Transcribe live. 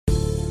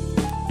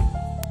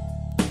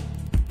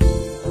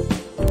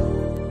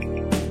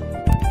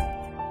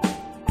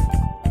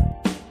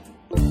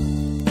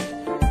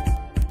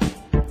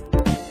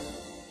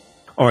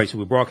All right, so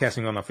we're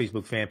broadcasting on our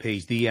Facebook fan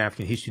page, The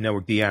African History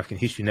Network, The African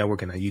History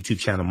Network, and our YouTube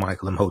channel,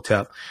 Michael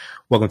Imhotep.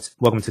 Welcome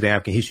to the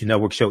African History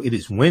Network show. It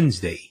is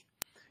Wednesday,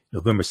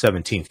 November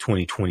 17th,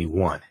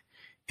 2021,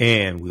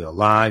 and we are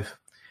live.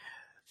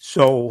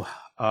 So,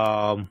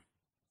 once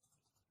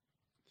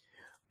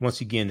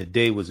again, the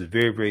day was a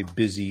very, very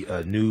busy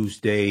news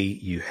day.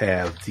 You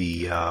have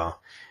the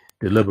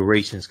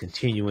deliberations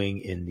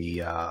continuing in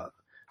the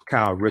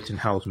Kyle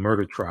Rittenhouse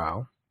murder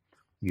trial.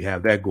 You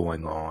have that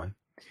going on.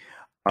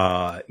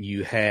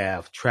 You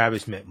have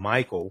Travis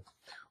McMichael,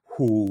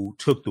 who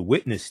took the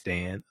witness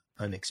stand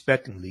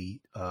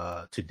unexpectedly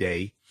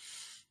today,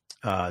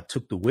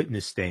 took the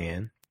witness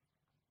stand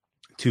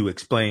to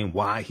explain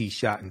why he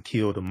shot and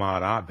killed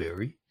Ahmaud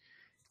Arbery,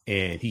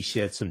 and he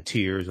shed some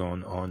tears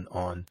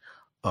on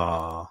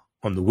the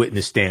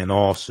witness stand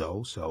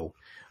also. So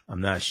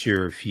I'm not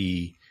sure if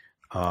he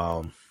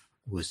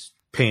was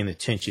paying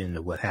attention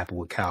to what happened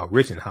with Kyle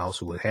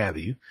Rittenhouse or what have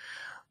you,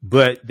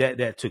 but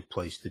that took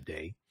place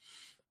today.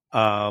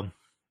 And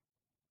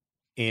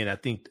I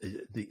think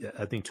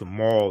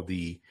tomorrow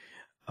the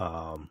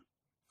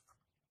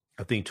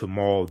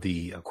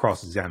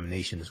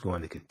cross-examination is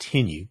going to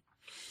continue.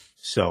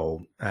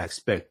 So I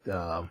expect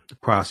the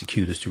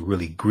prosecutors to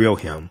really grill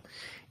him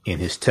in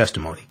his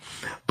testimony.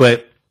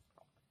 But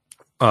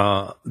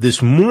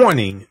this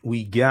morning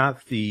we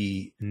got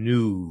the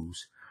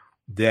news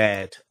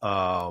that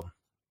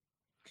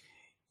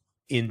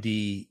in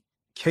the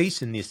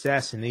case in the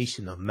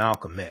assassination of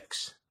Malcolm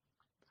X,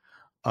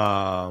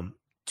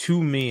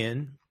 two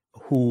men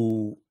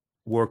who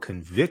were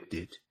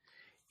convicted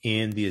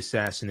in the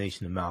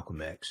assassination of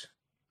Malcolm X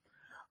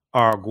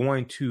are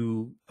going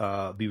to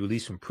be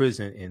released from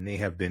prison, and they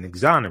have been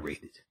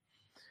exonerated.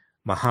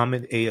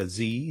 Muhammad A.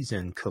 Aziz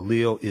and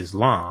Khalil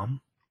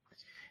Islam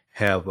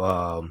have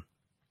were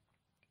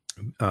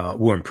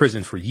in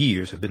prison for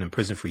years, have been in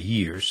prison for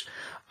years.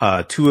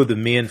 Two of the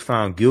men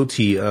found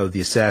guilty of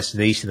the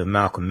assassination of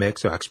Malcolm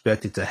X are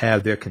expected to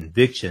have their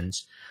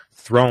convictions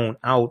thrown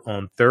out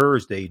on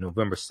Thursday,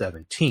 November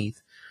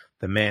 17th.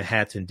 The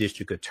Manhattan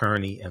District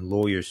Attorney and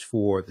lawyers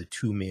for the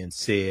two men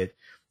said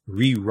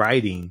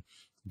rewriting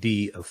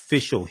the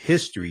official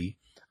history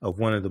of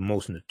one of the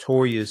most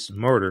notorious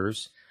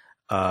murders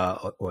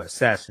or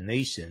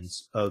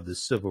assassinations of the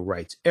civil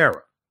rights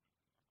era.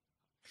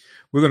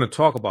 We're going to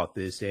talk about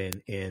this,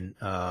 and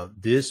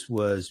this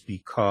was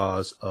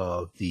because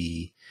of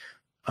the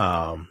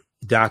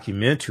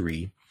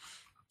documentary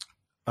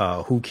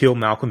Who Killed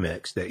Malcolm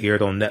X that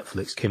aired on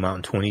Netflix, came out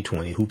in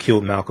 2020, Who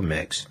Killed Malcolm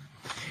X.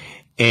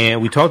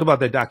 And we talked about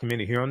that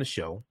documentary here on the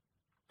show.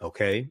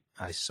 Okay.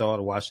 I saw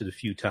it, watched it a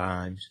few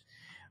times.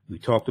 We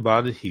talked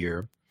about it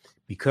here.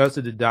 Because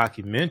of the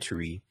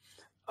documentary,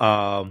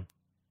 the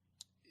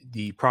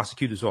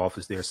prosecutor's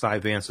office there, Cy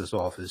Vance's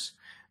office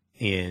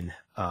in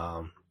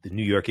the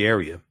New York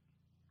area,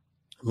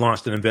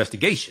 launched an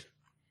investigation,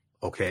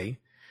 okay,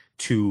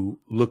 to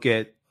look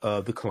at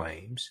the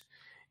claims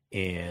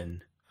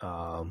and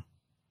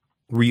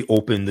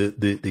reopen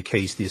the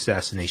case, the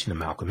assassination of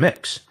Malcolm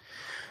X.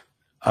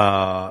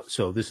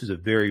 So this is a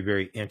very,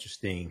 very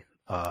interesting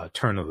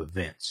turn of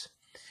events.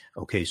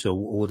 Okay, so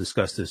we'll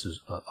discuss this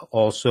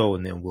also,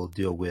 and then we'll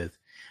deal with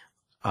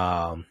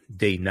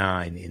day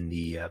 9 in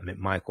the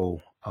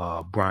McMichael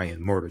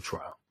Bryan murder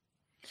trial.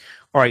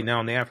 All right, now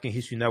on the African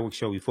History Network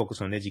show, we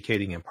focus on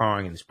educating,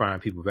 empowering, and inspiring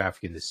people of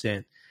African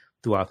descent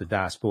throughout the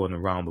diaspora and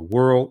around the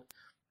world,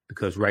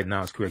 because right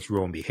now it's correct your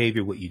own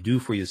behavior, what you do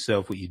for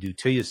yourself, what you do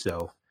to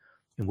yourself,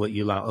 and what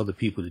you allow other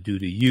people to do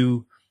to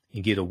you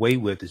and get away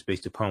with is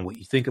based upon what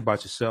you think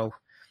about yourself.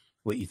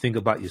 What you think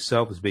about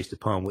yourself is based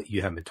upon what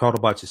you have been taught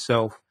about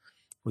yourself.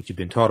 What you've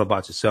been taught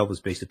about yourself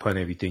is based upon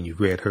everything you've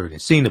read, heard,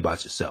 and seen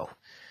about yourself.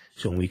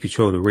 So when we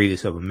control the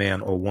radius of a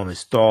man or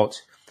woman's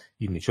thoughts,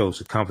 you can control the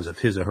circumference of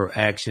his or her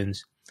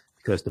actions,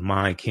 because the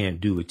mind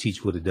can't do or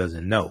teach what it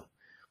doesn't know.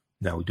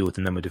 Now, we deal with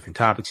a number of different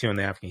topics here on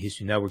the African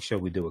History Network show.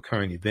 We deal with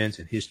current events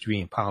and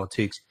history and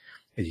politics,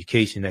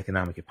 education,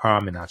 economic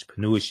empowerment,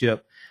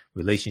 entrepreneurship,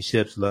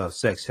 relationships, love,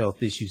 sex,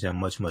 health issues, and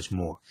much, much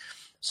more.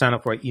 Sign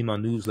up for our email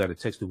newsletter.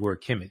 Text the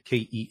word Kemet,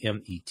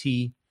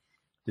 K-E-M-E-T,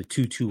 the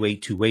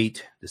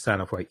 22828 to sign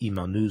up for our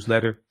email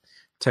newsletter.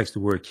 Text the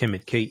word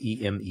Kemet,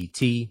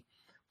 K-E-M-E-T,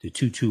 the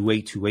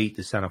 22828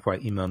 to sign up for our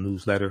email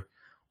newsletter.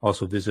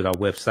 Also visit our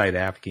website,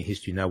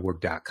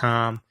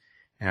 AfricanHistoryNetwork.com,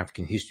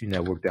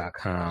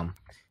 AfricanHistoryNetwork.com.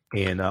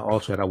 And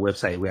also at our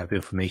website, we have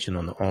information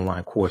on the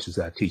online courses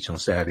that I teach on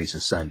Saturdays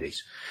and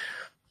Sundays.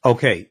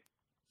 Okay.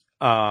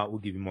 We'll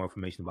give you more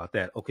information about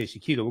that. Okay,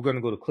 Shakita, we're going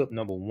to go to clip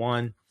number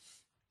 1.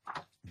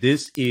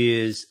 This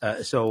is,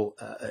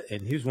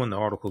 and here's one of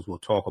the articles we'll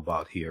talk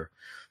about here.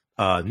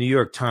 New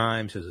York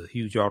Times has a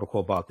huge article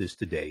about this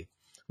today.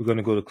 We're going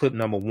to go to clip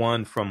number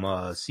 1 from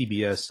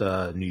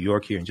CBS New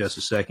York here in just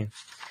a second.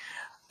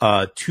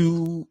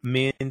 2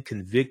 men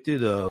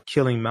convicted of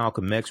killing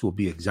Malcolm X will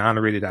be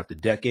exonerated after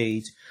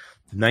decades.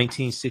 The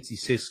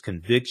 1966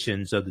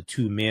 convictions of the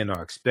 2 men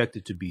are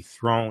expected to be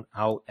thrown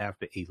out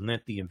after a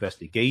lengthy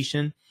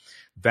investigation,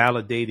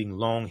 validating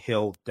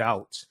long-held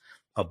doubts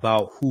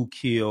about who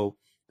killed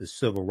the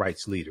civil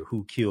rights leader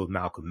who killed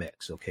Malcolm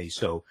X. Okay,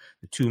 so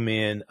the two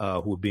men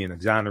who are being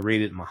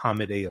exonerated,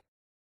 Muhammad A.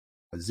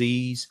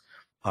 Aziz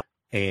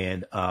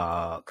and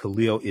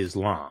Khalil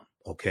Islam.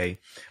 Okay,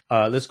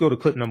 let's go to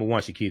clip number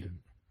one, Shakita.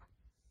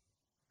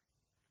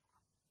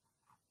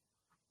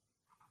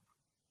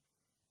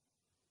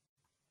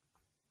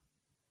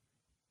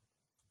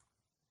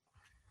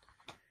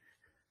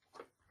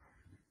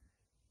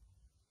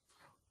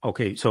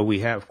 Okay, so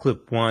we have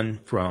clip one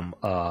from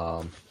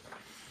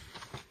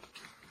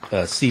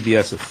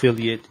CBS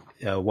affiliate.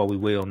 While we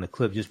wait on the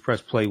clip, just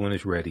press play when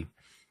it's ready.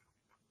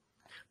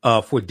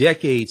 For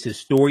decades,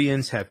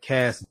 historians have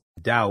cast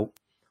doubt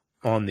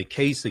on the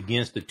case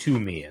against the two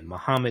men,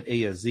 Muhammad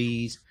A.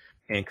 Aziz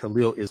and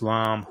Khalil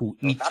Islam, who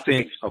each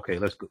spent. Okay,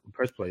 let's go.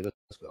 Press play. Let's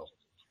go.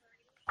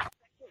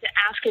 To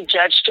ask a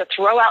judge to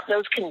throw out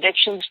those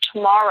convictions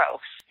tomorrow.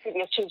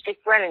 CBS 2's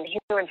Dick Brennan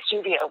here in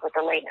studio with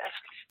the latest.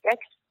 Dick?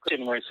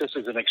 This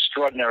is an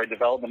extraordinary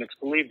development. It's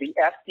believed the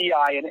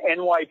FBI and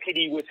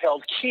NYPD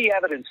withheld key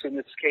evidence in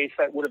this case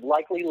that would have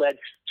likely led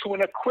to an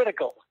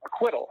acquittal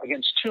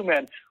against two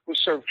men who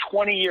served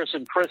 20 years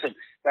in prison.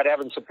 That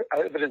evidence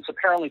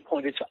apparently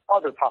pointed to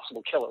other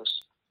possible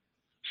killers.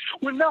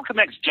 When Malcolm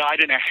X died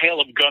in a hail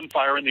of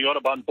gunfire in the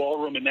Audubon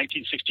Ballroom in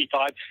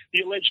 1965,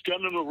 the alleged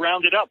gunman was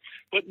rounded up.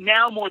 But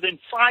now, more than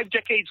 5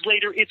 decades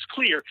later, it's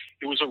clear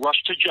it was a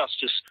rush to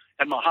justice.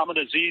 And Muhammad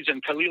Aziz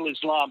and Khalil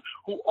Islam,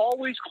 who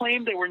always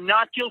claimed they were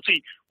not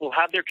guilty, will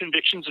have their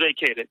convictions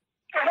vacated.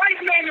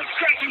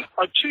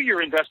 A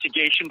 2-year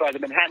investigation by the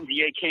Manhattan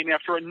DA came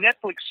after a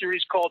Netflix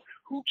series called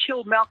Who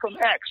Killed Malcolm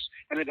X?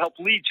 And it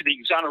helped lead to the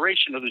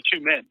exoneration of the two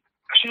men.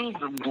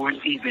 Children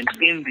weren't even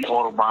in the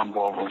Audubon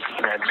Ballroom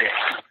that day.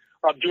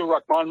 Abdul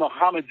Rahman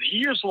Muhammad's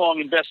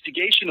years-long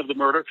investigation of the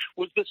murder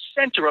was the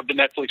center of the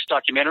Netflix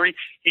documentary.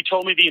 He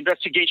told me the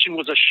investigation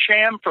was a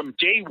sham from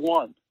day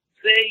one.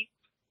 They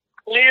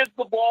cleared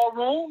the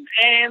ballroom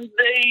and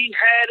they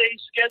had a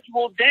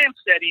scheduled dance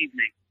that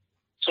evening.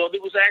 So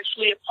there was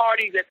actually a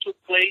party that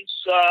took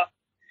place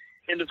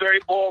in the very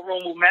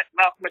ballroom where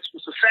Malcolm X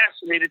was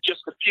assassinated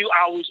just a few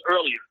hours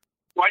earlier.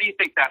 Why do you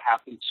think that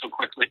happened so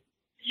quickly?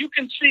 You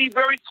can see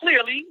very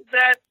clearly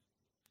that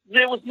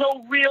there was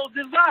no real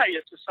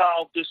desire to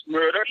solve this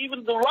murder.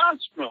 Even the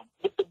rostrum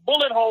with the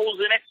bullet holes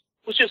in it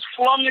was just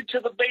flung into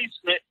the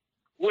basement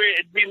where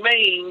it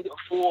remained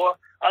for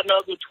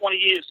another 20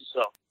 years or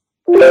so.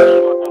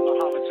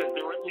 Muhammad says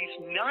there were at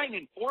least 9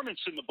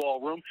 informants in the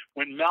ballroom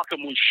when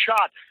Malcolm was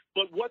shot,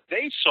 but what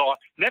they saw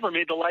never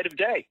made the light of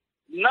day.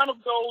 None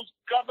of those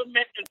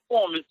government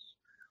informants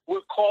were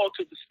called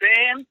to the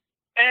stand,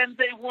 and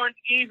they weren't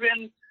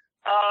even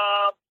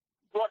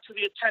brought to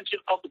the attention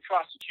of the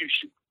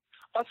prosecution.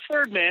 A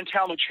third man,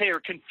 Talmadge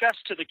Hayer,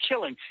 confessed to the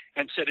killing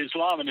and said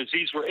Islam and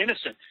Aziz were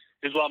innocent.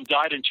 Islam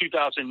died in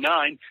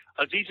 2009.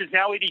 Aziz is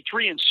now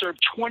 83 and served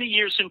 20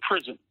 years in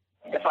prison.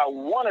 If I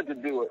wanted to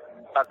do it,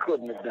 I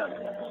couldn't have done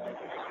it.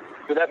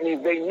 So that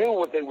means they knew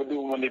what they were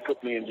doing when they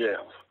put me in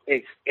jail.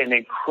 It's an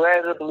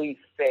incredibly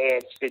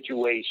sad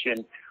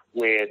situation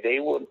where they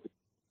were.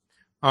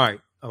 All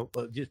right.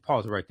 Just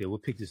pause it right there. We'll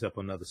pick this up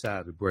on the other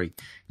side of the break.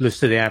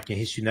 Listen to the African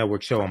History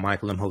Network show on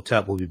Michael M.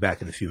 Hotep. We'll be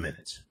back in a few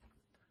minutes.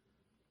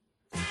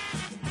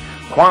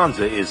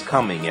 Kwanzaa is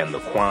coming, and the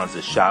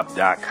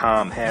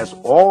KwanzaaShop.com has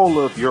all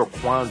of your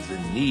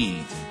Kwanzaa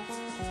needs.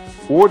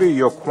 Order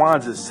your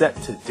Kwanzaa set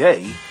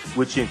today,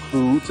 which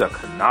includes a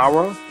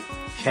kinara,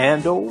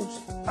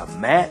 candles, a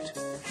mat,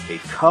 a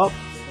cup,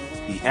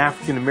 the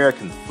African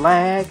American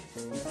flag,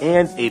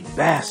 and a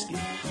basket.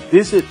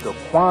 Visit the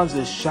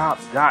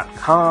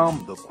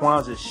KwanzaaShop.com,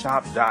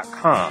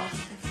 thekwanzaashop.com.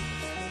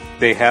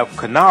 They have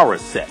kinara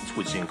sets,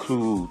 which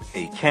include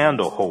a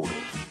candle holder,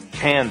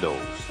 candles,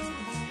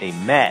 a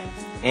mat,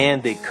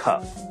 and a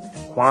cup.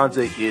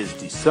 Kwanzaa is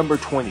December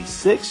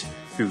 26th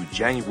through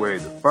January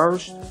the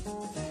 1st.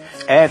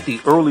 Add the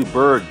early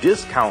bird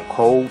discount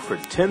code for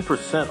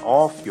 10%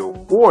 off your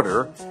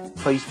order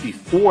placed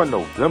before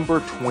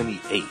November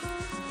 28th.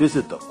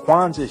 Visit the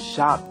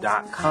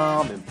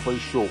KwanzaaShop.com and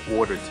place your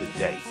order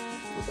today.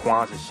 The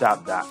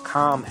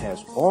KwanzaaShop.com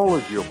has all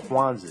of your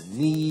Kwanzaa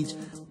needs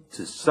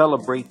to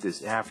celebrate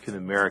this African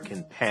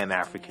American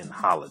Pan-African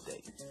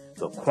holiday.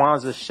 The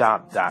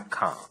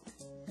KwanzaaShop.com.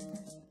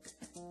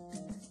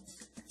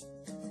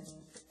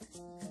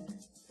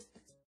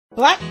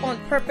 Black on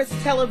Purpose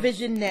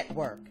Television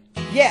Network.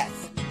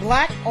 Yes,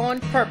 Black on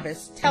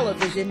Purpose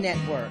Television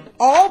Network.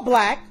 All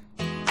black,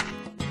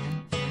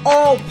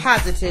 all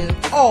positive,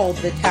 all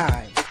the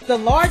time. The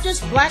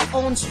largest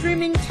black-owned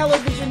streaming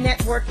television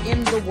network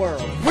in the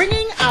world.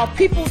 Bringing our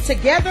people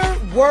together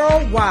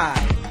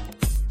worldwide.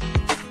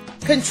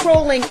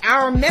 Controlling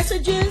our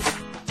messages,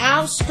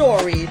 our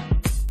stories,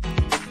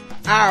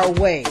 our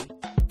way.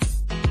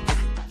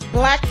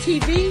 Black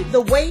TV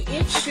the way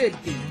it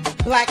should be.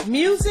 Black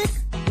music,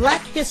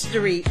 Black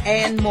history,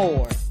 and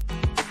more.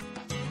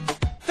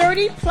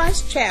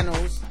 30+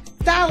 channels,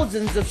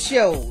 thousands of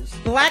shows.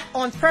 Black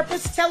on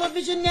Purpose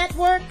Television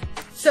Network.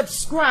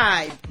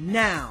 Subscribe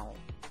now.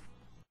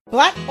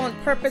 Black on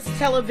Purpose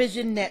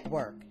Television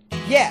Network.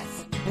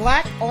 Yes,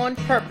 Black on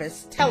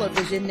Purpose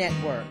Television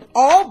Network.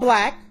 All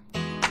black,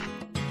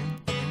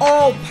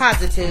 all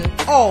positive,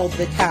 all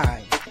the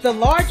time. The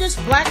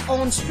largest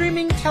black-owned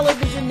streaming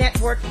television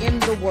network in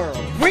the world.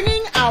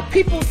 Bringing our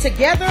people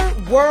together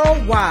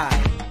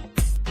worldwide.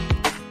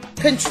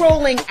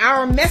 Controlling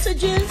our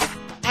messages,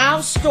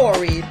 our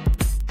story,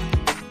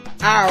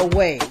 our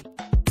way.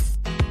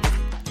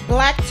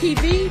 Black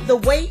TV the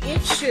way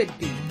it should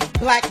be.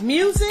 Black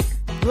music,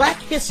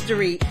 black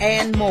history,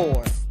 and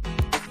more.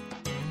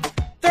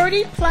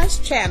 30 plus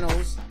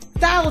channels,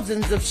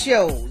 thousands of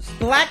shows.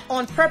 Black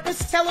on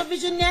Purpose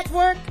Television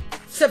Network.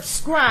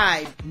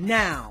 Subscribe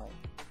now.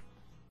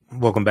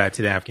 Welcome back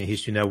to the African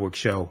History Network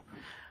show.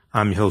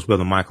 I'm your host,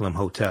 Brother Michael M.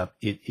 Hotep.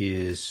 It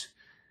is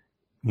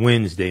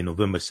Wednesday,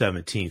 November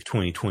 17th,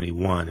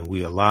 2021, and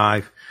we are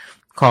live.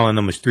 Calling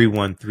numbers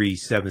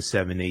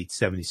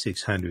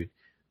 313-778-7600.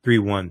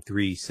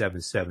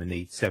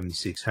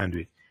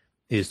 313-778-7600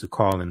 is the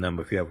calling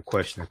number if you have a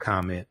question or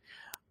comment.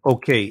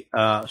 Okay,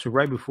 so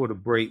right before the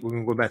break, we're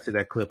going to go back to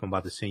that clip. I'm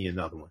about to send you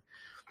another one.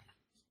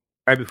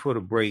 Right before the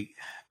break,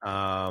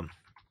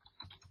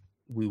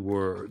 we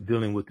were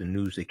dealing with the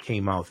news that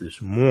came out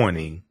this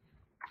morning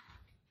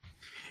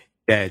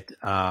that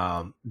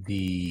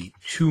the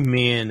two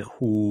men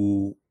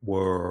who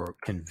were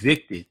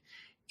convicted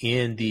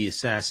in the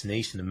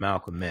assassination of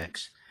Malcolm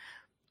X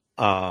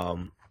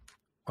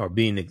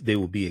they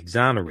will be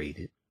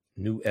exonerated.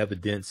 New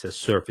evidence has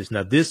surfaced.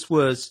 Now, this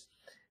was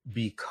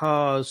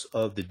because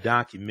of the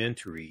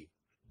documentary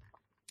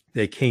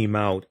that came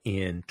out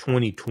in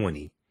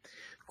 2020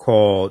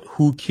 called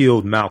Who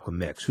Killed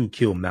Malcolm X? Who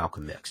Killed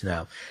Malcolm X?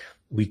 Now,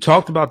 we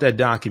talked about that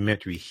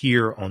documentary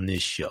here on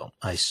this show.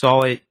 I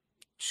saw it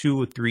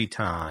 2 or 3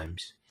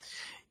 times,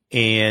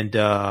 and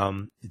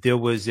there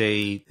was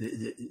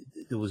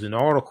an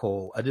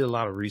article. I did a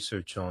lot of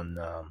research on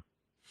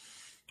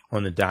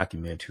the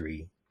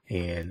documentary,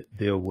 and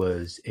there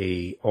was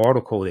a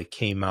article that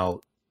came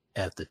out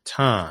at the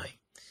time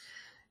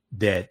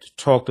that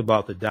talked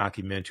about the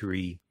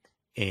documentary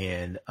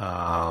and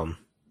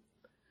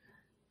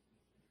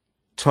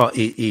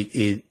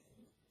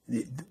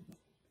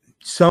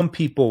some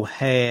people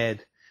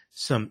had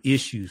some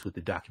issues with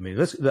the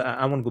documentary.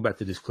 I want to go back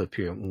to this clip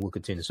here, and we'll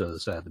continue this other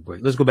side of the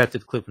break. Let's go back to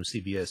the clip from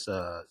CBS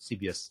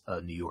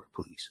New York,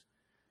 please.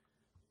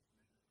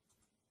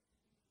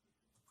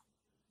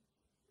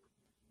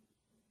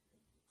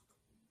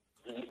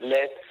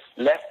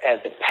 Left as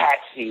the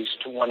patsies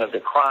to one of the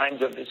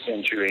crimes of the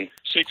century.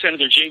 State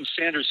Senator James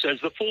Sanders says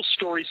the full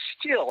story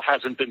still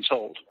hasn't been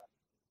told.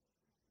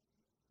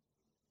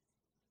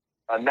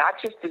 Not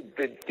just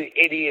the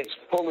idiots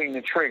pulling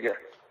the trigger,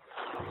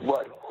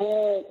 but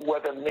who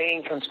were the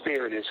main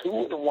conspirators?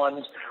 Who were the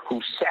ones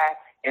who sat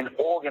and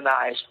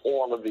organized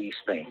all of these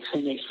things?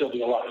 Who may still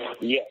be alive.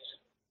 Yes.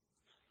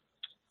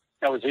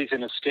 Now, Aziz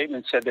in his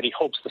statement said that he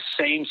hopes the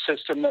same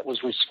system that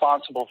was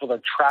responsible for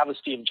the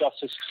travesty of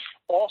justice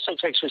also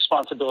takes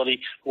responsibility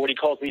for what he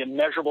calls the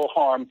immeasurable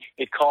harm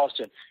it caused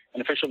him.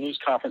 An official news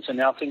conference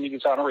announcing the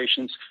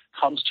exonerations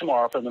comes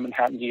tomorrow from the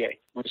Manhattan DA.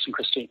 Maurice and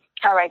Christine.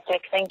 All right,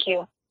 Dick. Thank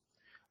you.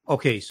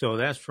 Okay, so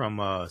that's from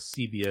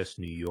CBS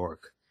New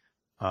York,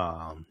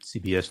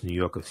 CBS New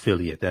York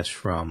affiliate. That's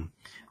from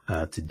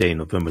today,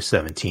 November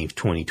 17th,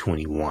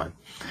 2021.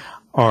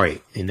 All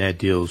right, and that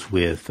deals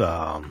with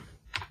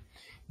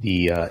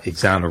the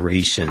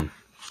exoneration.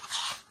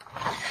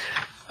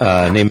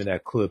 Name of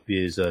that clip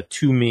is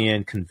 2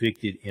 men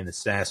convicted in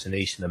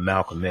assassination of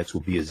Malcolm X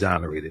will be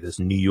exonerated. That's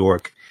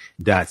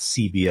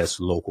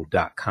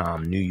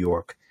newyork.cbslocal.com,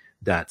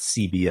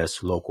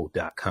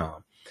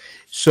 newyork.cbslocal.com.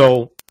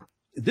 So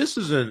this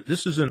is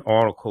an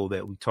article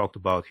that we talked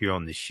about here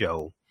on the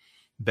show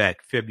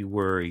back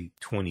February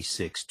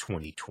 26,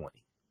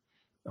 2020.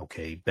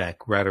 Okay,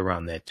 back right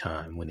around that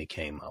time when it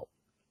came out.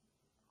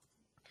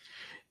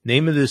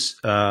 Name of this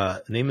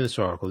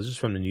article, this is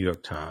from the New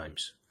York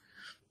Times.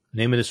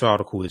 Name of this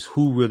article is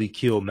Who Really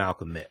Killed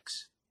Malcolm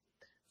X?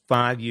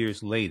 5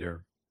 years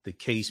later, the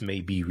case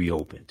may be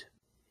reopened.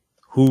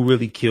 Who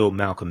really killed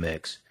Malcolm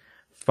X?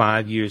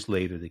 5 years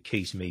later, the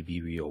case may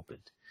be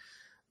reopened.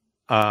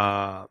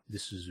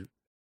 This is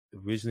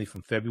originally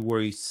from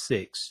February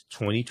 6,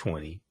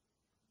 2020.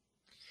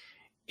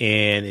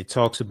 And it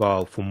talks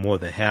about for more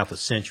than half a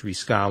century,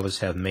 scholars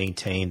have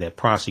maintained that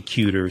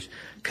prosecutors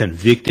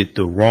convicted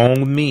the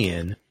wrong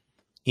men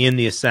in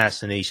the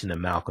assassination of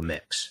Malcolm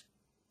X.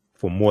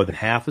 For more than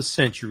half a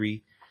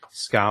century,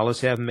 scholars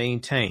have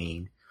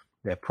maintained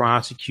that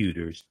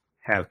prosecutors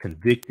have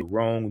convicted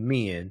wrong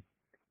men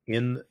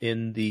in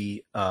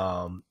the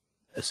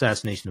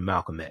assassination of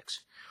Malcolm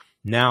X.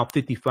 Now,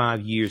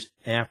 55 years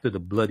after the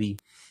bloody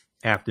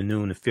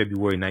afternoon of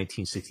February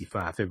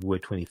 1965, February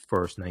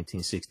 21st,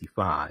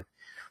 1965,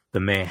 the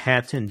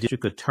Manhattan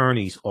District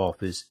Attorney's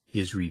Office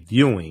is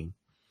reviewing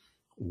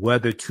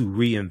whether to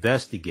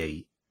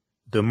reinvestigate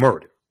the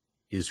murder.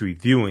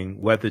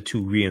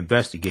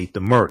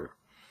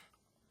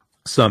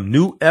 Some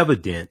new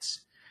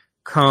evidence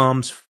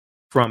comes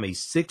from a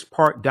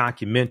 6-part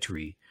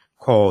documentary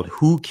called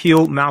Who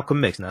Killed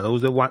Malcolm X. Now,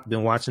 those that have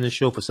been watching the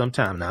show for some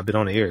time now, I've been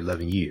on the air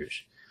 11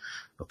 years.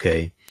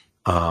 Okay.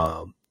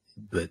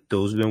 But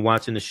those who've been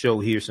watching the show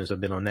here since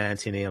I've been on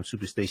 910 AM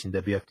Superstation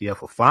WFDF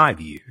for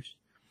 5 years.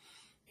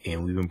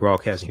 And we've been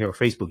broadcasting here on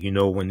Facebook.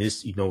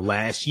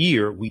 Last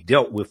year we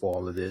dealt with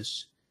all of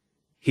this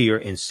here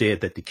and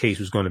said that the case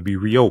was going to be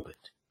reopened.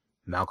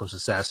 Malcolm's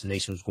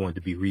assassination was going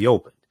to be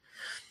reopened.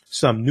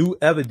 Some new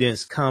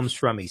evidence comes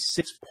from a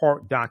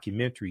 6-part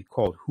documentary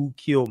called Who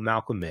Killed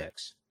Malcolm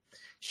X,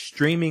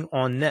 streaming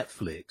on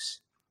Netflix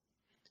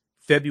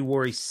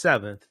February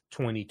 7th,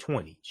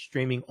 2020.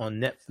 Streaming on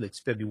Netflix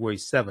February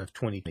 7th,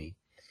 2020.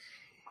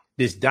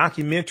 This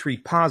documentary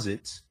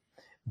posits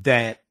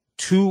that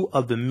 2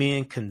 of the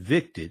men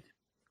convicted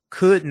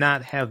could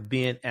not have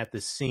been at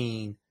the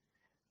scene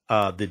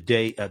that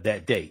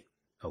day.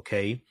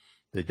 Okay.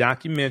 The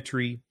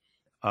documentary,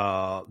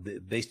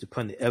 based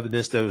upon the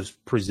evidence that was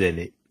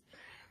presented,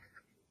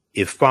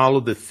 it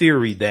followed the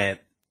theory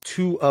that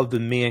 2 of the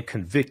men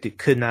convicted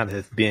could not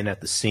have been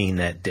at the scene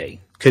that day,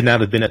 could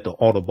not have been at the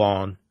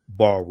Audubon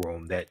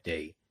Ballroom that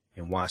day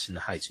in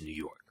Washington Heights, New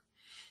York,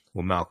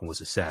 where Malcolm was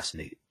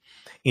assassinated.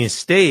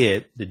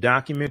 Instead, the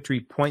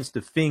documentary points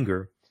the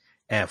finger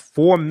at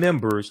 4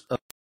 members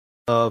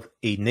of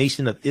a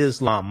Nation of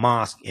Islam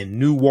mosque in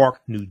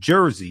Newark, New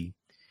Jersey,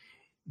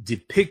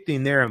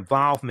 depicting their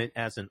involvement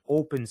as an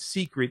open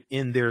secret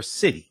in their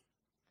city.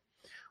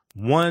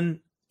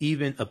 One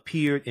even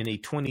appeared in a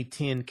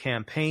 2010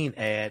 campaign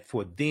ad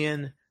for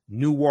then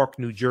Newark,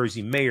 New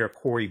Jersey Mayor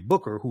Cory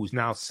Booker, who's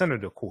now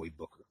Senator Cory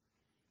Booker.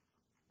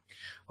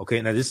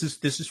 Okay, now this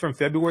is from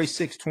February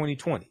 6,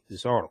 2020,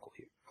 this article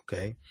here,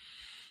 okay?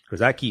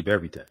 Because I keep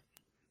everything.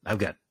 I've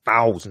got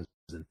thousands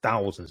and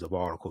thousands of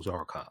articles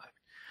archived.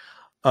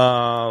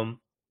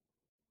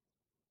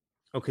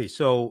 Okay,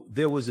 so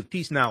there was a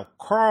piece. Now,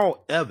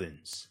 Carl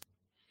Evans,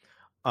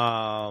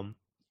 who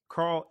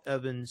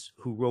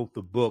wrote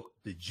the book,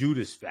 The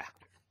Judas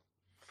Factor.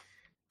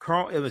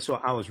 Carl Evans, so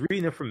I was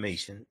reading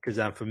information because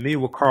I'm familiar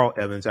with Carl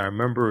Evans. I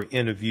remember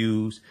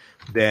interviews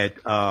that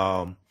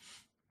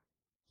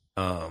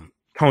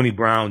Tony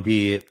Brown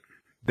did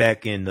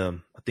back in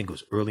I think it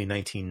was early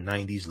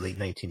 1990s, late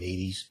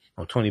 1980s,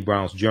 on Tony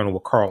Brown's journal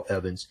with Carl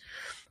Evans.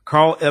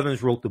 Carl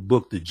Evans wrote the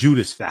book, The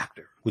Judas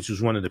Factor, which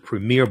was one of the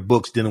premier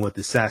books dealing with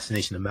the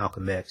assassination of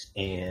Malcolm X.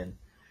 And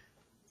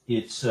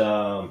it's,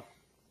 I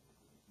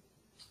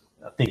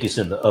think it's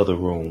in the other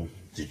room,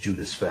 The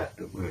Judas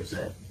Factor. Where is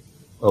that?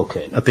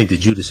 Okay. I think The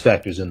Judas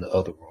Factor is in the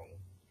other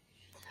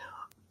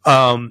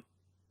room.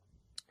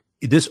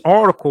 This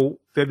article,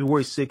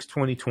 February 6,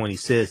 2020,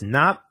 says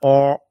not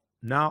all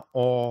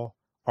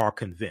are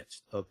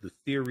convinced of the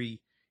theory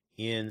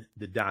in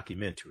the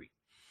documentary.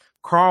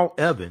 Carl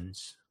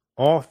Evans,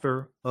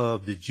 author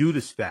of The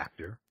Judas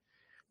Factor,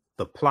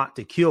 The Plot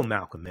to Kill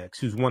Malcolm X,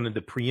 who's one of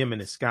the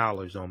preeminent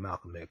scholars on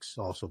Malcolm X,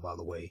 also, by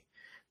the way,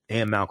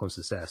 and Malcolm's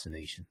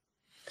assassination.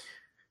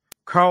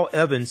 Carl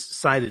Evans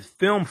cited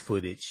film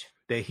footage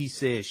that he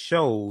says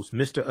shows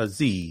Mr.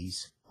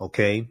 Aziz,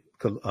 okay,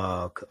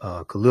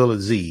 Khalil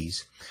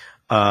Aziz,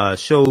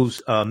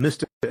 shows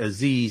Mr.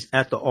 Aziz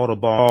at the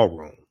Audubon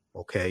Ballroom,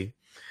 okay.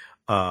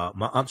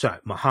 I'm sorry,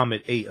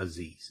 Muhammad A.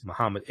 Aziz,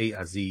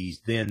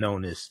 then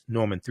known as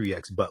Norman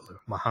 3X Butler.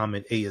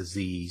 Muhammad A.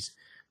 Aziz,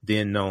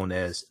 then known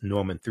as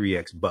Norman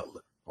 3X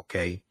Butler.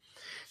 Okay.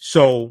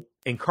 So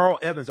in Carl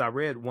Evans, I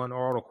read one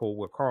article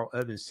where Carl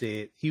Evans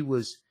said he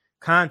was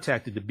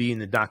contacted to be in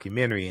the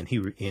documentary and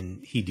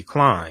he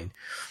declined,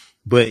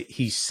 but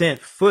he sent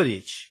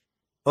footage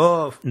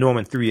of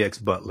Norman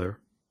 3X Butler.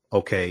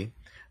 Okay.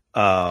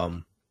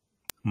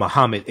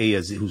 Muhammad A.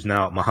 Aziz, who's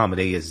now Muhammad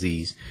A.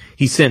 Aziz,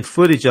 he sent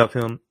footage of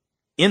him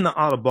in the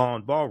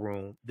Audubon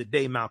Ballroom the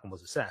day Malcolm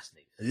was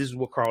assassinated. And this is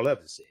what Carl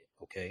Evans said.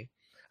 Okay,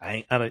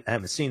 I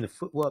haven't seen the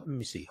foot. Well, let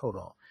me see. Hold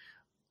on.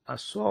 I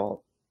saw.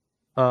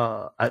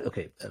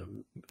 Okay.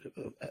 I'm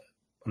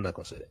not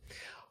gonna say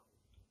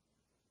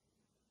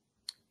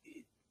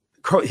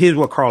that. Here's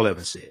what Carl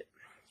Evans said.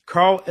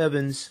 Carl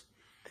Evans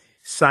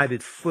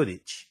cited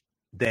footage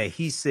that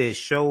he says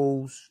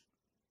shows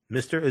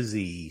Mr.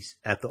 Aziz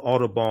at the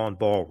Audubon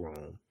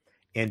Ballroom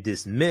and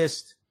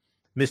dismissed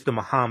Mr.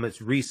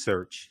 Muhammad's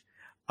research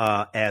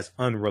as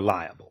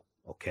unreliable.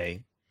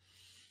 Okay.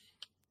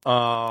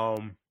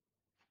 So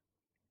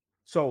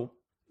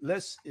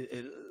let's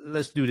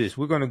do this.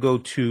 We're going to go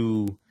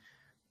to,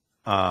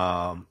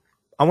 I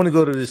want to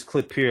go to this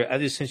clip here. I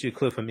just sent you a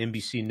clip from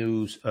NBC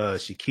News,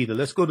 Shakita.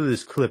 Let's go to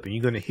this clip and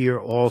you're going to hear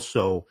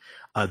also,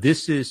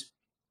 this is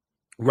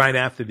right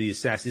after the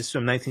assassination. This is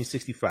from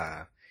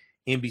 1965.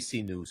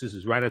 NBC News. This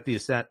is right after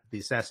the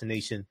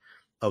assassination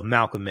of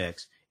Malcolm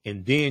X.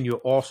 And then you're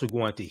also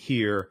going to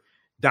hear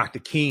Dr.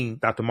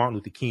 Martin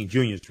Luther King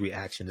Jr.'s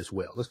reaction as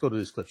well. Let's go to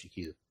this clip,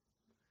 Shakita.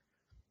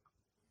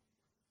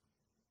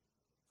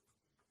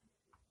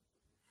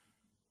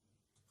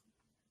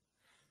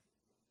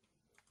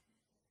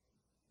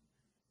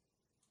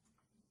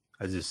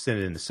 I just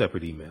sent it in a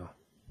separate email.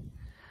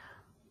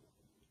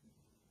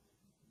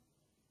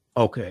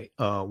 Okay.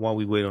 While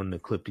we wait on the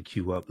clip to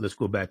queue up, let's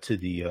go back to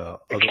the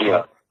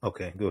other.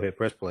 Okay, go ahead.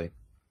 Press play.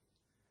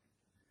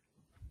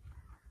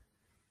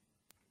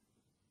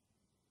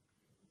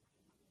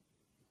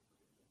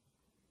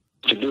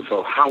 To do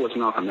so, how was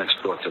Malcolm X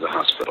brought to the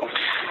hospital?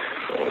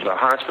 The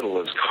hospital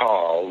was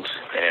called,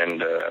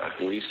 and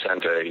we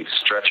sent a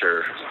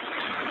stretcher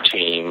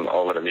team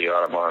over to the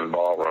Audubon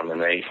Ballroom,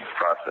 and they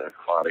brought the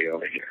body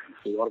over here.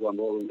 The Audubon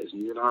Ballroom is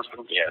near the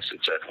hospital? Yes,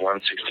 it's at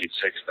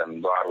 166th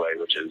and Broadway,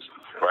 which is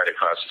right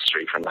across the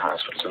street from the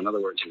hospital. So in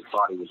other words, his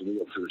body was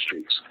wheeled through the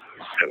streets?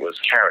 It was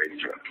carried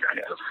through,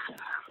 yes.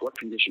 What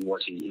condition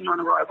was he in on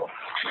arrival?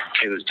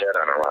 He was dead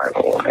on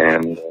arrival,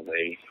 and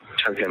they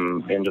took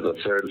him into the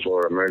third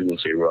floor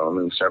emergency room,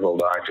 and several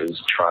doctors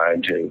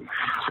tried to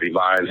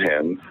revive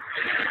him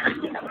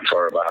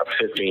for about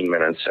 15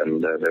 minutes,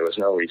 and there was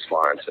no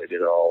response. They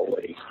did all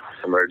the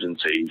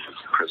emergency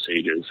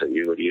procedures that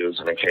you would use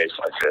in a case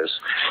like this,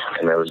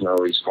 and there was no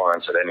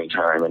response at any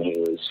time, and he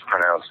was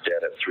pronounced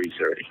dead at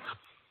 3:30.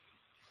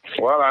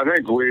 Well, I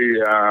think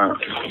we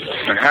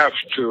have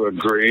to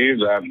agree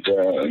that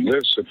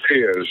this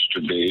appears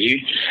to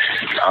be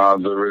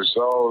the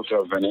result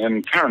of an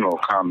internal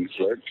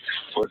conflict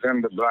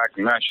within the black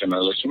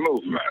nationalist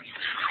movement.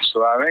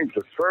 So I think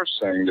the first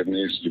thing that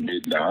needs to be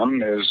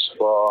done is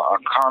for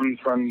a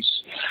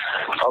conference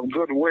of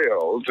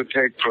goodwill to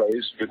take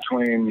place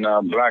between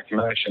black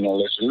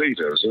nationalist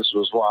leaders. This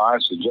was why I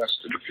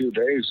suggested a few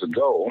days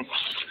ago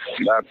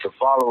that the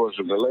followers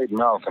of the late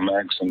Malcolm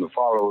X and the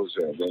followers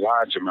of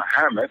Elijah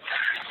Muhammad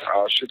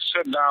should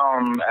sit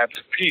down at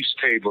the peace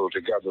table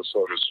together,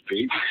 so to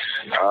speak,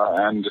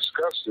 and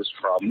discuss this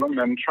problem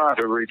and try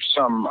to reach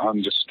some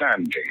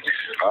understanding.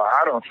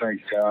 I don't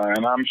think,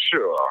 and I'm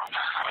sure,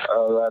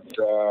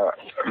 that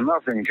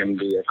nothing can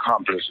be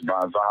accomplished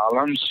by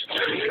violence.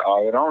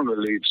 It only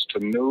leads to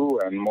new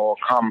and more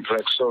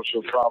complex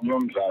social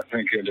problems. I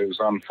think it is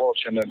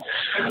unfortunate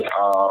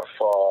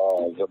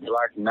for the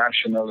black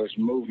nationalist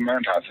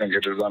movement. I think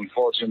it is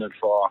unfortunate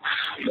for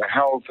the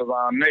health of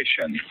our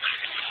nation.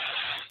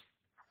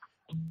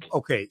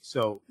 Okay,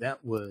 so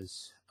that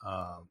was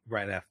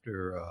right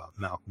after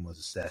Malcolm was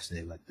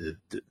assassinated, like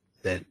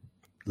that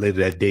later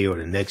that day or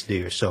the next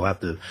day or so. I have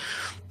to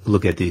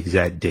look at the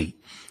exact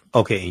date.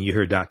 Okay, and you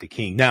heard Dr.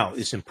 King. Now,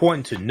 it's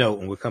important to note,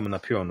 and we're coming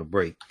up here on the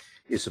break,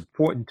 it's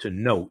important to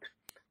note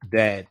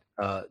that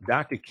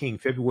Dr. King,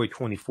 February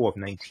 24th,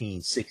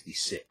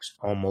 1966,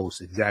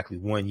 almost exactly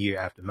 1 year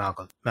after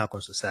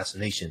Malcolm's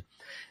assassination,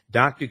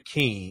 Dr.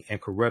 King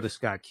and Coretta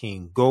Scott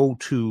King go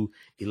to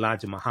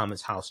Elijah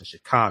Muhammad's house in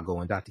Chicago,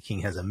 and Dr. King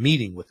has a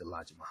meeting with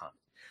Elijah Muhammad.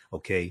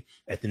 Okay,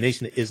 at the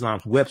Nation of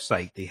Islam's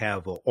website, they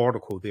have an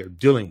article there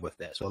dealing with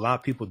that. So a lot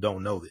of people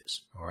don't know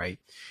this. All right,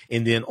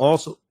 and then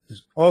also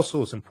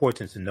it's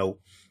important to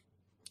note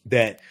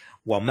that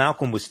while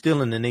Malcolm was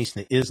still in the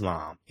Nation of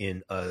Islam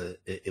in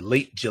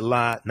late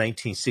July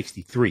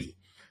 1963,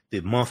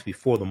 the month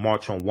before the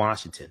March on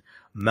Washington,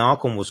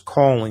 Malcolm was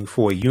calling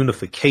for a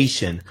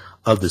unification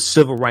of the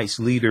civil rights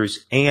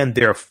leaders and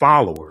their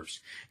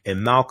followers.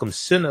 And Malcolm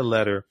sent a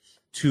letter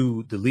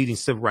to the leading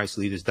civil rights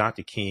leaders,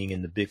 Dr. King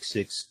and the Big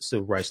Six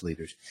civil rights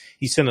leaders.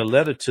 He sent a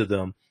letter to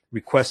them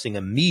requesting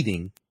a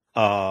meeting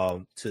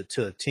to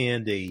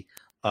attend a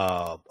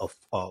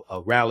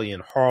rally in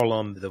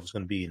Harlem that was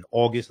going to be in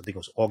August. I think it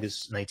was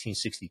August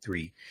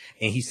 1963.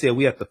 And he said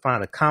we have to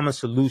find a common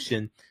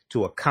solution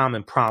to a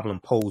common problem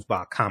posed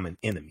by a common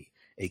enemy.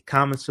 A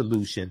common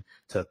solution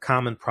to a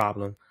common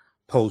problem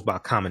posed by a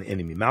common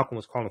enemy. Malcolm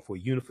was calling for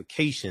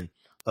unification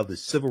of the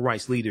civil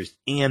rights leaders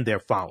and their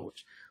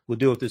followers. We'll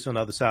deal with this on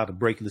the other side of the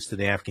break. Listen to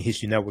the African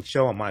History Network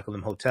show. I'm Michael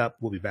Imhotep.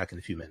 We'll be back in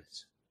a few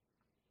minutes.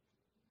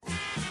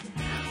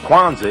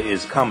 Kwanzaa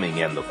is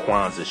coming, and the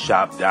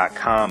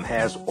KwanzaaShop.com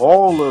has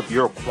all of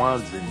your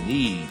Kwanzaa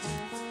needs.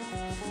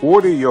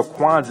 Order your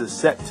Kwanzaa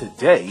set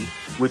today,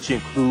 which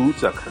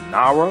includes a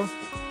kinara,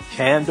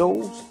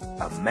 candles,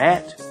 a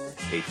mat,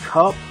 a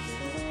cup,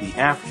 the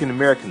African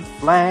American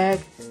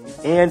flag,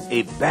 and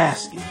a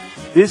basket.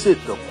 Visit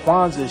the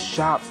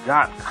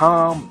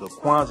KwanzaaShop.com, the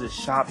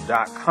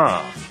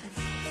KwanzaaShop.com.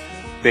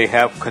 They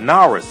have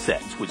kinara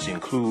sets, which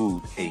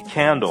include a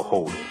candle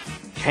holder,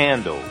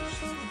 candles,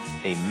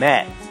 a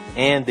mat,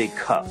 and a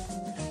cup.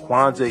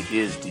 Kwanzaa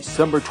is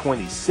December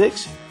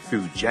 26th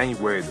through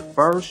January the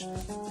 1st.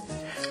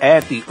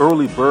 Add the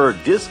early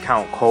bird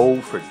discount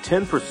code for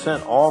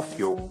 10% off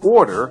your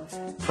order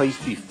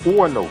placed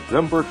before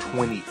November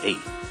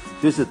 28th.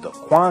 Visit the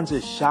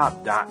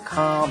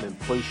KwanzaaShop.com and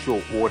place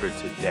your order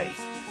today.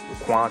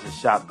 The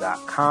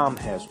KwanzaaShop.com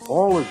has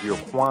all of your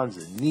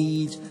Kwanzaa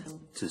needs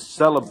to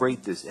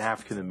celebrate this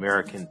African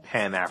American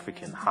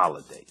Pan-African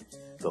holiday.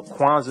 The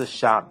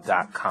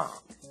KwanzaaShop.com.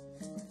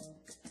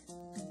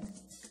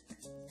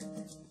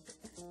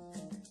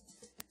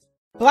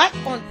 Black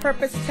on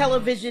Purpose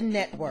Television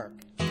Network.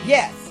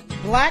 Yes,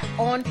 Black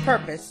on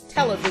Purpose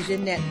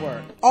Television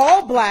Network.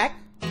 All black,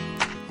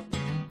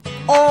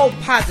 all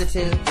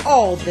positive,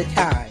 all the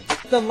time.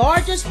 The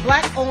largest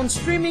black-owned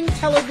streaming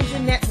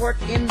television network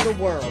in the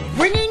world.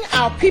 Bringing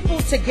our people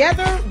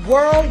together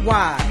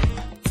worldwide.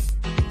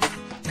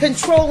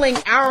 Controlling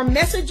our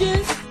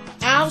messages,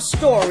 our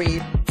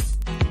stories,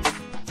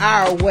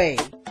 our way.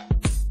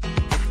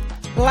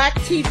 Black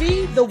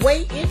TV the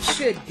way it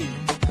should be.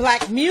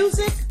 Black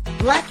music,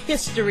 Black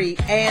history,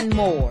 and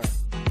more.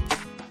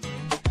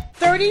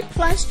 30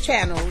 plus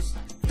channels,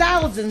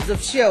 thousands of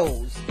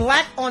shows.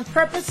 Black on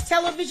Purpose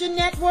Television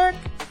Network.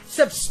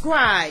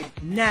 Subscribe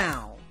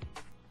now.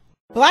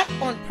 Black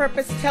on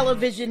Purpose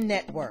Television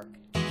Network.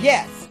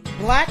 Yes,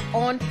 Black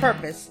on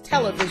Purpose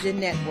Television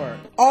Network.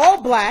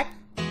 All black,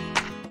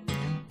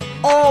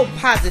 all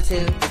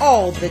positive,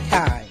 all the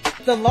time.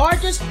 The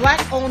largest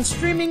black-owned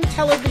streaming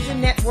television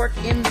network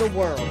in the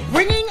world.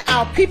 Bringing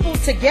our people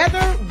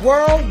together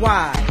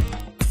worldwide.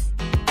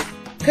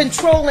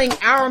 Controlling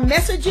our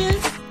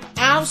messages,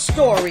 our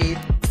stories,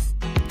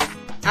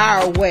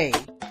 our way.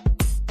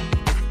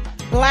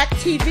 Black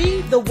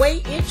TV the way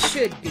it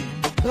should be.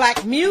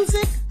 Black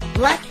music,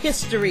 Black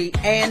history,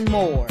 and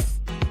more.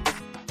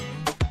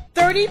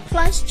 30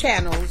 plus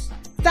channels,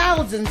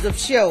 thousands of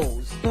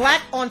shows.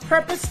 Black on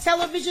Purpose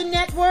Television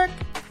Network.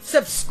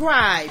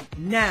 Subscribe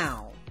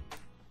now.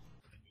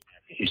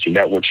 History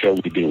Network show,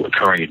 we deal with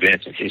current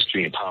events in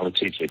history and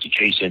politics,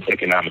 education,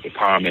 economic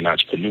empowerment,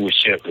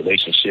 entrepreneurship,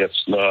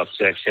 relationships, love,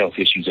 sex, health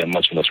issues, and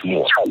much, much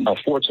more.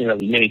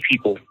 Unfortunately, many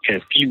people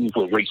confuse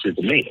what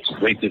racism is.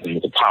 Racism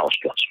is a power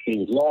structure. It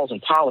was laws and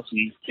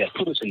policies that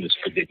put us in this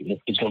predicament.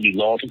 It's going to be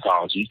laws and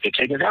policies that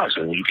take us out.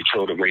 So when you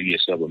control the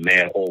radius of a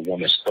man or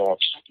woman's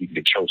thoughts, you can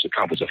control the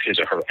compass of his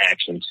or her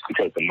actions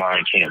because the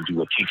mind can't do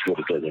or teach what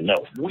it doesn't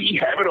know. We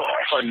have it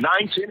all on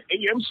 910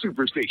 AM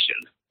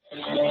Superstation.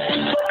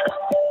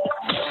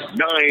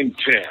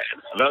 910,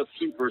 the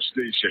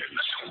Superstation,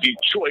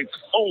 Detroit's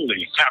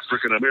only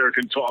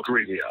African-American talk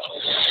radio.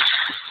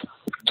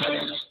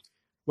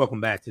 Welcome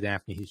back to the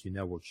African History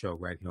Network show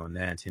right here on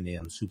 910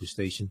 AM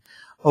Superstation.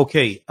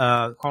 Okay,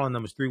 calling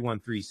numbers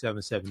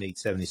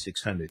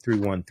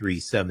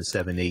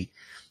 313-778-7600.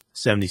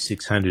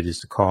 313-778-7600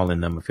 is the call-in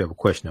number if you have a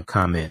question or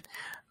comment.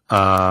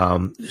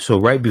 So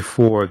right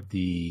before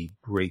the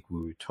break,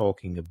 we were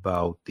talking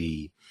about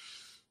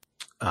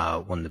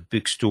one of the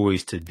big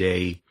stories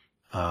today,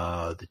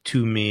 the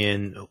two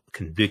men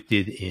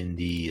convicted in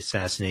the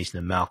assassination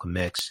of Malcolm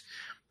X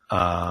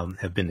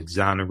have been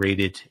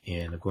exonerated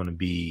and are going to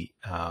be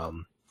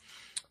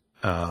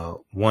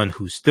one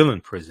who's still in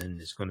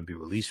prison is going to be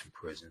released from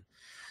prison.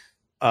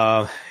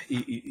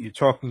 You're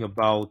talking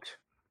about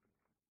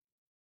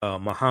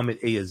Muhammad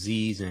A.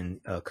 Aziz and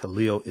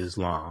Khalil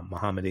Islam.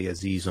 Muhammad A.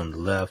 Aziz on the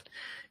left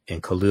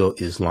and Khalil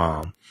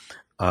Islam.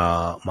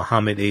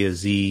 Muhammad A.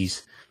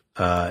 Aziz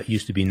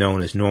used to be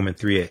known as Norman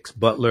 3X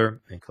Butler,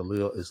 and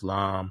Khalil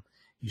Islam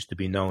used to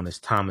be known as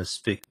Thomas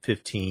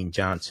 15X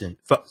Johnson.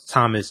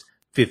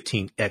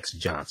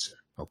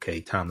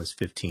 Okay, Thomas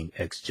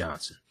 15X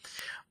Johnson.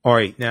 All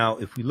right, now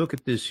if we look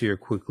at this here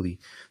quickly,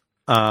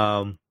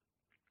 for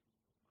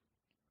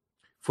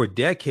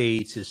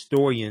decades,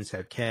 historians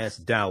have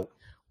cast doubt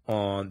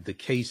on the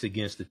case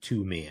against the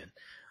two men,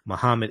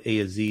 Muhammad A.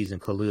 Aziz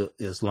and Khalil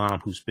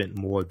Islam, who spent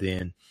more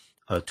than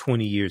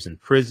 20 years in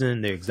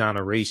prison. Their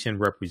exoneration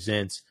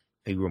represents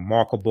a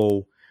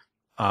remarkable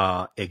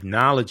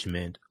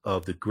acknowledgement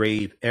of the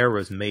grave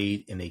errors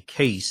made in a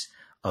case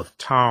of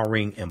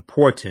towering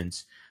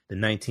importance, the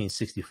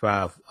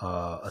 1965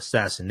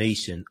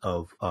 assassination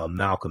of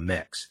Malcolm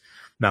X.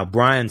 Now,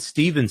 Brian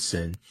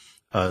Stevenson,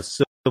 a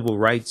civil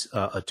rights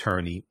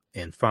attorney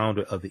and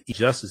founder of the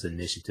Justice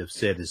Initiative,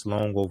 said it's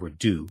long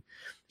overdue.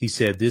 He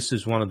said this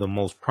is one of the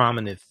most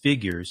prominent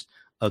figures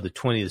of the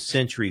 20th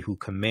century who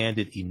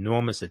commanded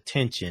enormous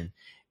attention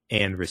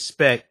and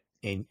respect,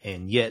 and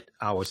yet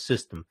our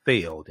system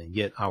failed.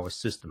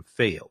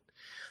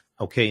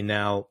 Okay,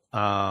 now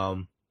I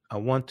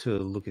want to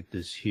look at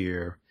this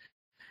here.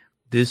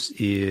 This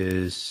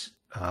is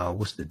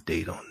what's the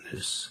date on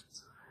this?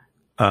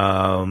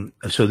 So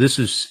this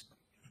is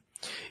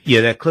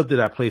that clip that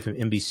I played from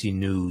NBC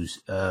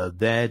News.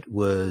 That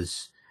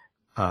was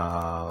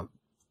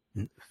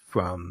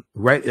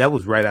that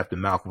was right after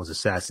Malcolm was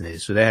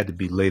assassinated. So that had to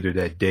be later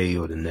that day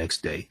or the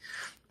next day.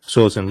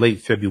 So it's in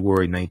late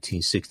February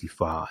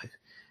 1965.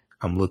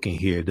 I'm looking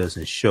here. It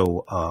doesn't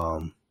show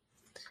a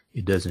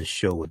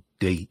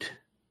date.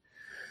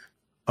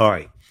 All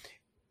right.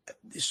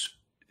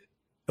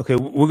 Okay,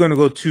 we're going to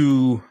go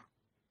to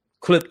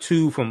clip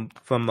 2 from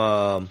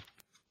the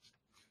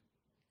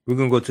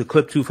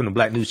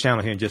Black News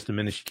Channel here in just a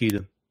minute,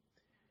 Shakita.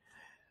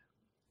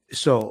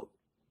 So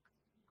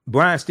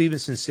Brian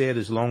Stevenson said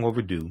it's long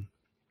overdue.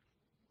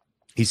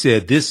 He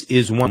said this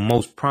is one of the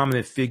most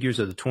prominent figures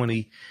of the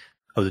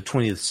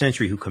 20th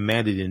century who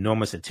commanded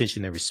enormous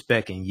attention and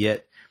respect, and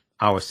yet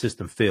our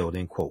system failed,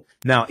 end quote.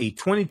 Now, a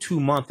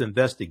 22-month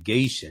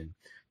investigation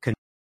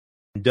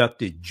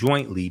conducted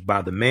jointly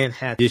by the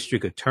Manhattan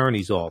District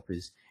Attorney's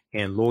Office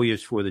and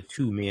lawyers for the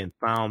two men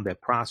found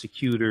that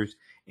prosecutors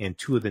and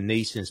two of the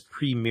nation's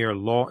premier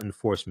law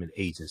enforcement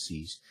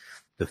agencies,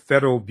 the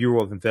Federal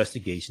Bureau of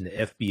Investigation, the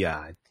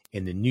FBI,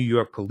 and the New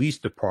York Police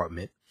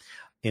Department,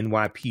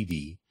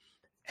 NYPD,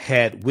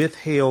 had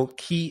withheld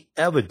key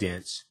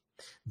evidence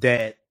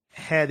that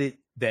had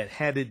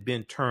it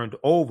been turned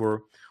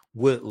over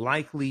would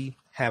likely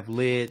have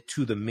led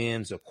to the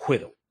men's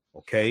acquittal.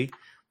 Okay,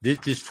 this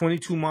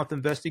 22-month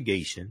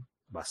investigation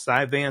by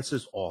Cy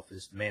Vance's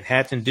office,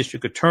 Manhattan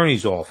District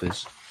Attorney's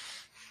Office,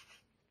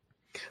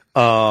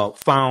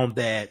 found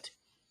that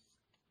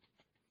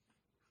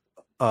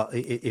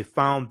it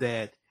found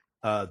that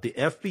the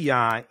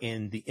FBI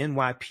and the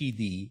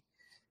NYPD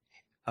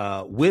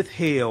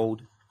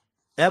withheld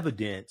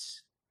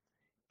evidence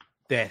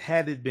that,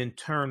 had it been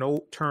turned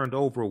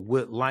over,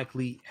 would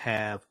likely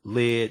have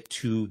led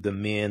to the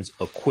men's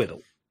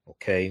acquittal.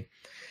 Okay,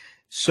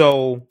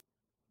 so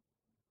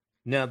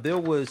now there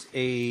was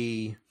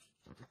a,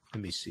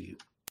 let me see,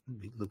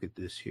 let me look at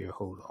this here.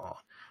 Hold on,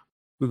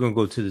 we're gonna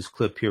go to this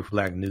clip here for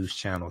Black News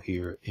Channel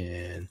here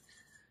in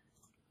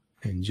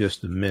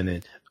just a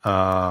minute.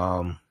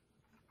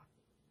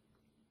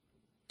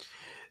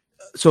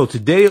 So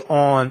today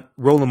on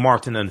Roland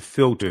Martin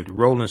Unfiltered,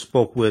 Roland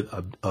spoke with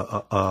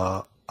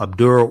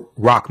Abdur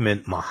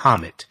Rahman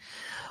Muhammad,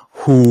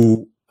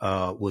 who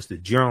was the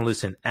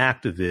journalist and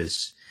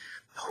activist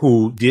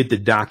who did the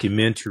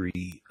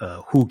documentary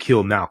Who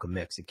Killed Malcolm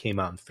X. It came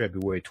out in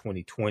February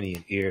 2020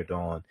 and aired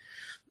on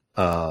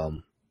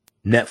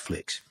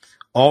Netflix.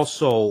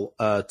 Also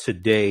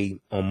today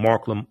on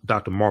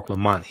Dr. Mark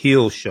Lamont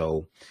Hill's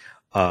show,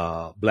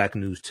 Black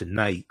News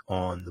Tonight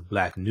on the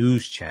Black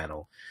News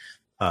Channel,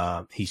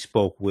 he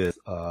spoke with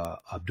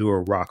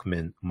Abdur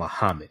Rahman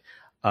Muhammad.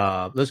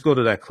 Let's go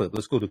to that clip.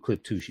 Let's go to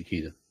clip 2,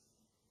 Shakita.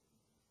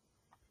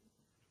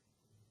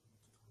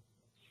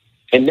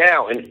 And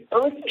now, an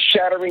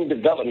earth-shattering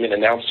development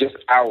announced just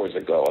hours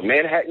ago. A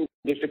Manhattan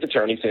district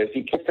attorney says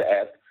he plans to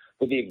ask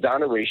for the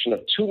exoneration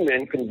of 2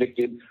 men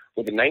convicted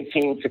for the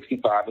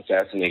 1965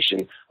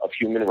 assassination of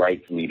human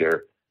rights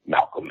leader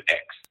Malcolm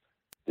X.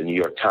 The New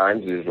York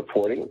Times is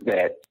reporting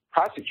that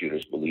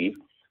prosecutors believe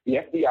the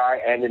FBI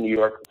and the New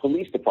York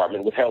Police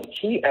Department withheld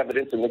key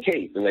evidence in the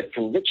case, and that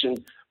convictions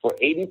for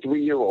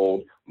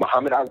 83-year-old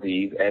Muhammad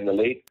Aziz and the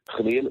late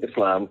Khalil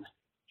Islam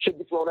should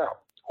be thrown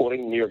out.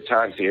 Quoting the New York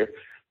Times here,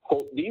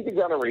 quote, "These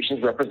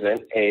exonerations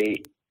represent a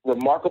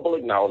remarkable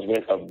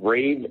acknowledgement of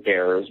grave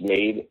errors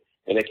made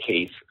in a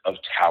case of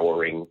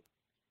towering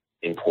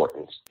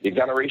importance." The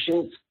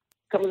exonerations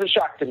come as a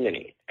shock to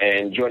many.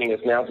 And joining us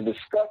now to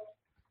discuss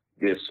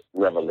this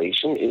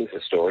revelation is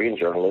historian,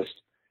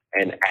 journalist,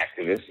 and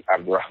activist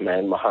Abdur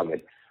Rahman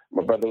Muhammad.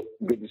 My brother,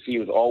 good to see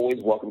you as always.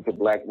 Welcome to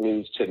Black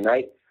News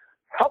Tonight.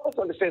 Help us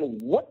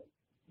understand, what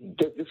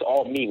does this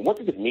all mean? What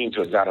does it mean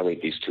to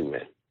exonerate these 2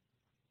 men?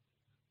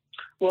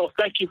 Well,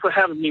 thank you for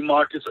having me,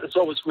 Mark. It's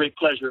always a great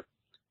pleasure.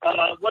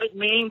 What it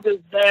means is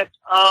that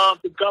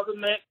the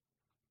government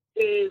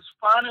is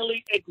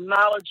finally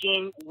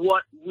acknowledging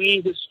what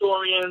we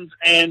historians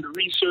and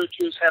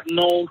researchers have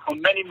known for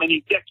many,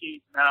 many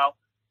decades now,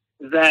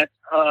 that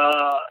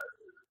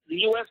the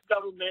U.S.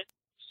 government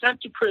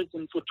sent to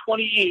prison for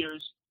 20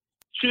 years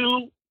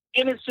 2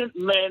 innocent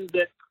men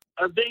that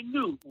they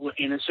knew were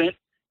innocent.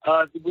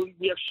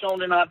 We have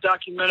shown in our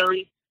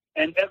documentary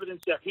and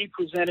evidence that we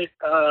presented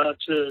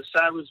to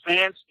Cyrus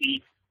Vance,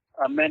 the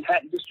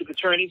Manhattan District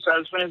Attorney,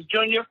 Cyrus Vance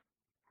Jr.,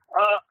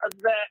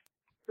 that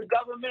the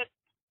government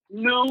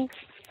knew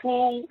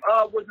who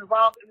was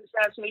involved in the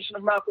assassination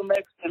of Malcolm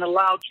X and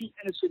allowed 2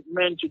 innocent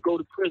men to go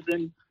to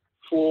prison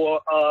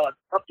for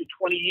up to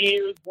 20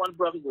 years. One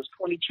brother was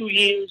 22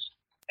 years,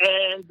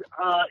 and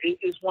it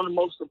is one of the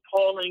most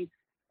appalling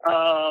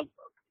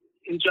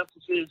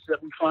injustices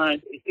that we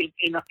find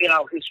in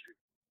our history.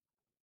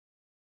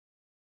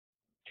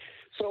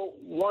 So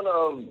one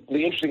of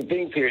the interesting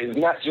things here is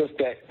not just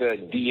that the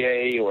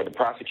DA or the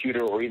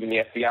prosecutor or even the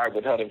FBI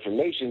withheld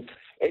information.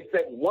 It's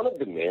that one of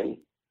the men,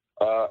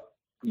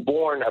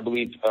 born, I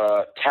believe,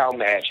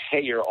 Talmadge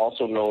Hayer,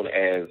 also known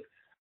as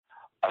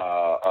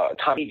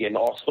Tom Egan,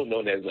 also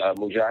known as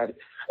Mujahid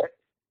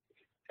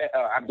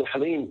Abdul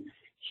Halim,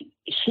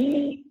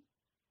 he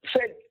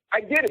said,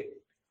 "I did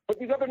it," but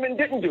the government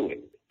didn't do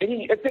it. And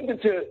he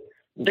attempted to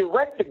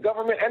direct the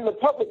government and the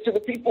public to the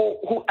people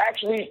who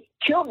actually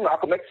killed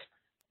Malcolm X,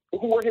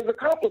 who were his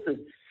accomplices.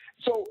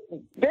 So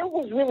there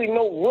was really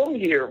no room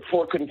here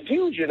for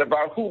confusion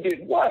about who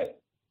did what.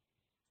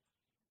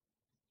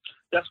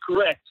 That's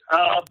correct.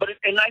 But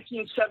in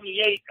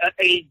 1978,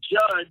 a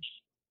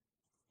judge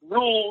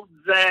ruled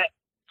that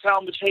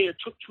Talmadge Hayer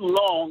took too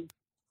long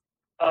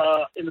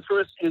in the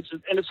first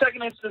instance. In the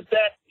second instance,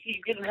 that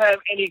he didn't have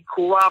any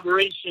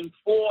corroboration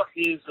for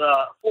his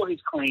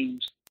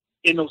claims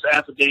in those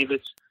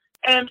affidavits.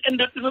 And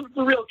the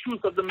real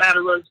truth of the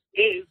matter was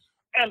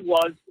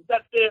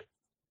that there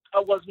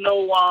was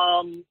no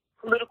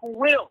political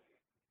will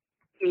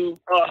to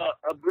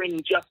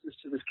bring justice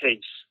to this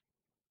case.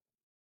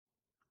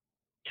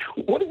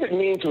 What does it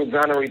mean to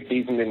exonerate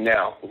these men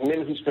now?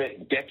 Men who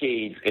spent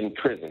decades in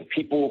prison,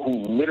 people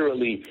who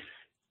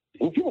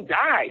people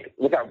died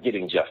without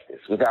getting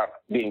justice, without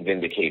being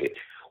vindicated.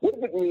 What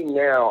does it mean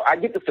now? I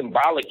get the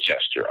symbolic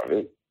gesture of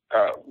it,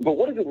 but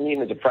what does it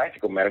mean as a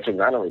practical matter to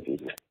exonerate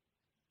these men?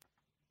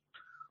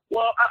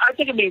 Well, I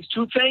think it means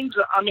 2 things.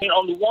 I mean,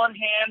 on the one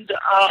hand,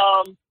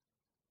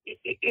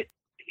 it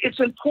it's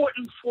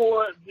important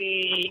for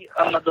the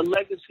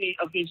legacy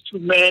of these two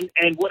men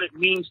and what it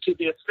means to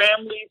their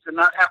families to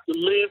not have to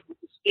live with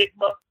the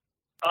stigma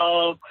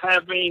of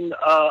having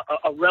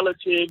a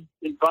relative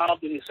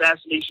involved in the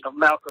assassination of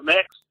Malcolm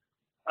X.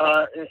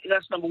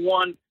 That's number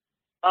one.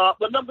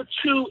 But number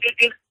two,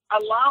 it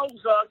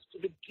allows us to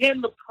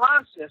begin the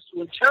process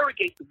to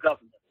interrogate the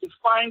government, to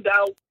find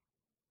out,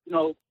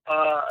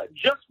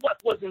 just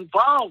what was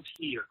involved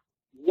here.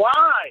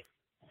 Why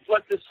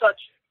was there such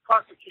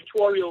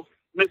prosecutorial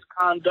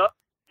misconduct,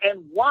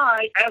 and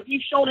why, as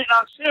we've shown in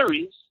our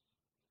series,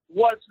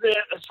 was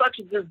there such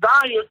a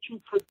desire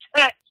to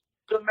protect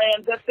the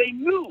man that they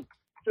knew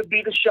to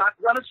be the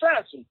shotgun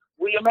assassin,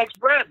 William X.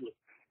 Bradley?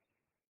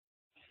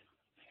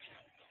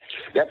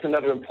 That's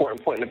another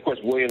important point. And of course,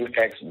 William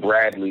X.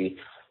 Bradley,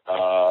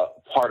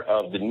 part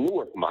of the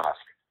Newark Mosque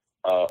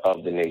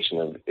of the Nation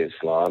of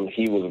Islam,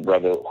 he was a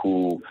brother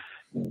who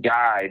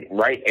died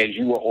right as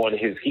you were on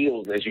his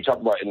heels, as you talk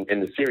about in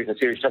the series. The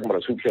series talking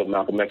about Who Killed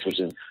Malcolm X, which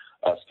is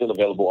still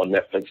available on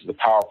Netflix. It's a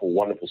powerful,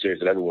 wonderful series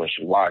that everyone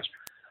should watch.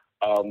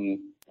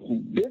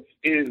 This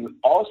is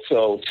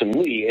also, to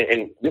me,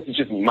 and this is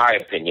just my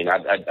opinion,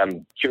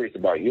 I'm curious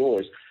about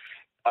yours,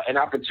 an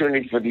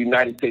opportunity for the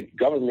United States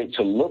government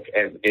to look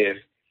as if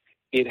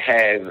it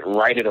has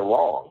righted a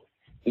wrong.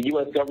 The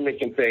U.S. government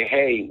can say,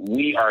 hey,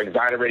 we are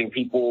exonerating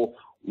people,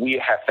 we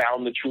have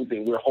found the truth,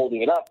 and we're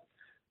holding it up.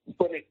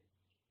 But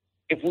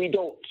if we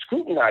don't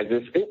scrutinize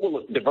this, it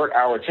will divert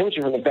our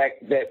attention from the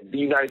fact that the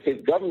United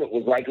States government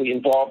was likely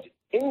involved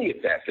in the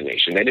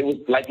assassination, that it was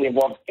likely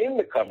involved in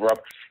the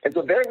cover-up. And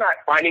so they're not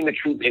finding the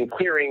truth and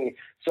clearing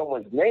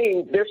someone's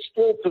name. They're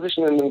still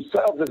positioning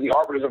themselves as the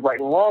arbiters of right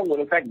and wrong, when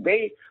in fact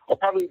they are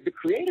probably the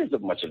creators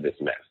of much of this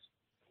mess.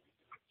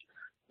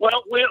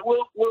 Well, we're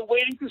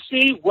waiting to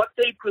see what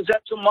they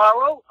present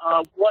tomorrow,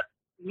 what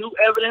new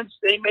evidence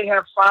they may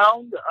have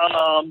found.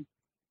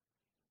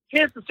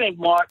 Here's the thing,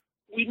 Mark.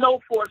 We know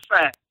for a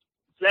fact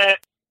that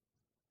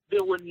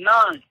there were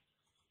 9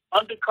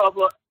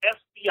 undercover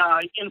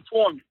FBI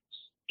informants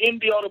in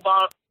the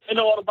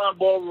Audubon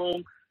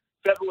Ballroom,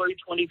 February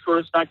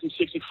 21st,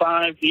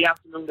 1965, the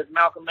afternoon that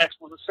Malcolm X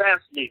was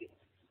assassinated.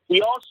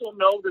 We also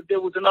know that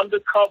there was an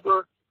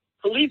undercover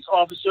police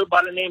officer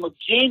by the name of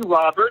Gene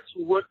Roberts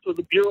who worked for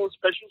the Bureau of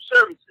Special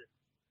Services.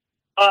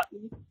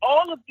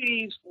 All of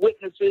these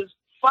witnesses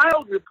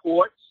filed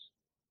reports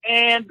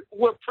and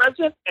were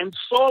present and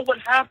saw what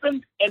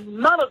happened, and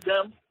none of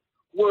them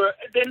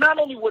they not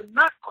only were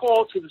not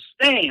called to the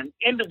stand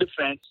in the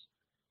defense,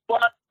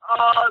 but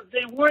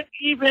they weren't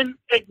even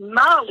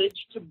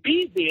acknowledged to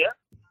be there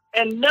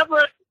and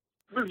never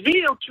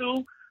revealed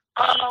to,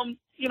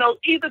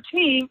 either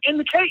team in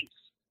the case.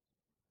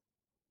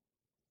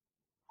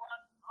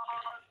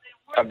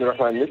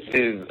 Abdurrahman, this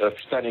is a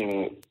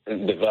stunning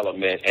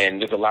development, and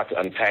there's a lot to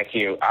unpack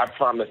here. I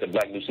promise at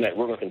Black News Net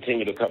we're going to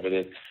continue to cover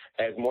this.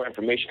 As more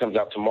information comes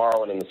out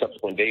tomorrow and in the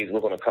subsequent days,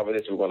 we're going to cover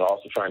this. We're going to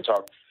also try and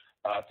talk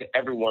to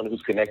everyone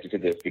who's connected to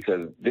this,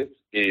 because this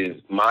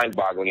is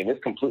mind-boggling, and this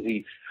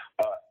completely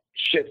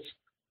shifts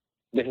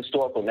the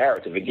historical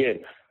narrative.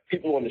 Again,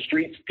 people on the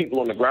streets, people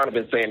on the ground have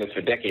been saying this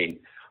for decades,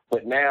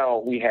 but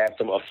now we have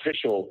some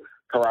official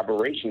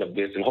corroboration of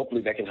this, and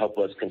hopefully that can help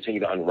us continue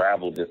to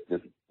unravel this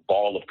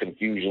ball of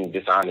confusion,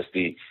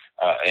 dishonesty,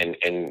 and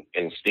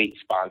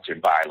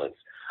state-sponsored violence.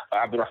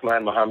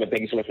 Abdurrahman Muhammad,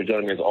 thank you so much for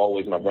joining me as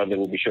always, my brother.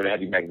 We'll be sure to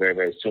have you back very,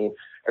 very soon.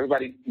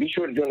 Everybody, be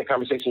sure to join the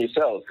conversation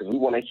yourselves, because we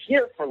want to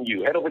hear from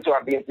you. Head over to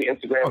our BNC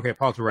Instagram. Okay,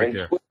 pause it right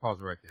there. Pause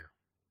it right there.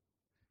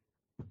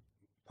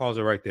 Pause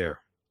it right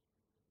there.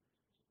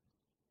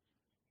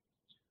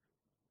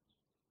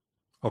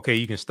 Okay,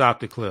 you can stop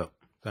the clip.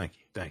 Thank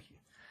you. Thank you.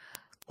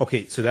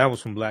 Okay, so that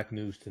was from Black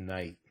News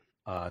Tonight,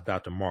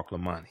 Dr. Mark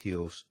Lamont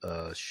Hill's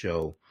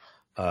show,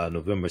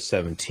 November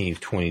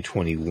 17th,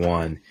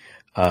 2021.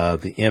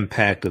 The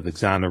impact of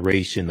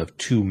exoneration of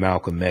 2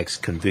 Malcolm X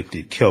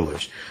convicted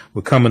killers.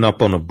 We're coming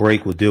up on a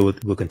break.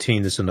 We'll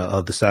continue this on the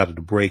other side of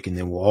the break, and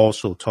then we'll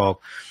also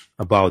talk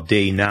about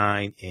Day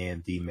 9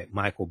 and the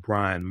McMichael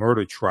Bryan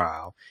murder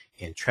trial.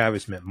 And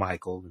Travis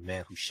McMichael, the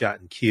man who shot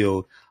and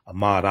killed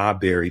Ahmaud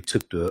Arbery,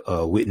 took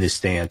the witness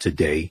stand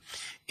today,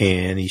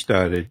 and he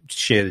started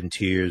shedding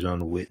tears on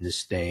the witness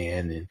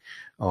stand and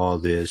all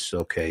this.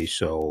 Okay,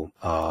 so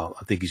I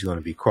think he's going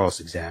to be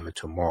cross-examined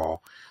tomorrow.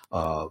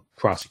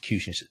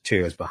 Prosecution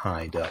tears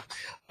behind up.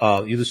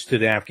 You listen to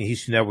the African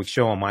History Network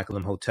show on Michael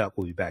M. Hotep.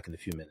 We'll be back in a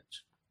few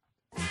minutes.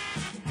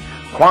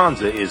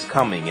 Kwanzaa is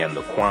coming, and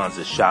the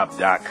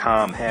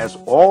KwanzaaShop.com has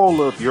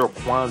all of your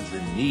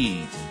Kwanzaa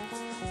needs.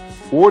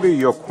 Order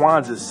your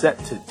Kwanzaa set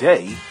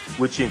today,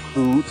 which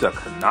includes a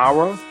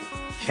Kanara,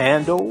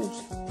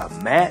 candles, a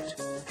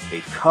mat,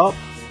 a cup,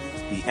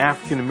 the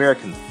African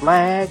American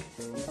flag,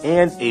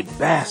 and a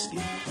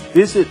basket.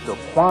 Visit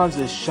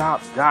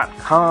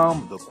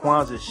thekwanzaashop.com,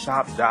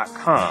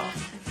 thekwanzaashop.com.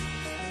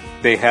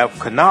 They have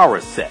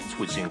Kanara sets,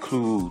 which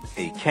include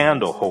a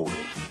candle holder,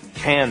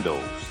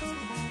 candles,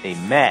 a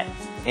mat,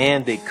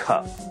 and a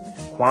cup.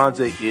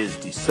 Kwanzaa is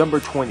December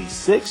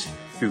 26th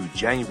through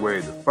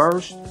January the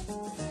 1st.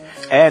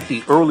 Add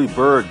the early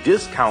bird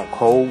discount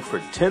code for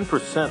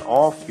 10%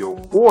 off your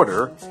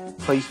order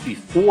placed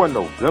before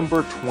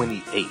November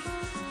 28th.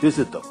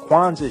 Visit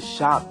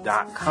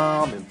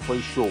theKwanzaaShop.com and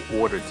place your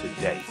order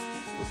today.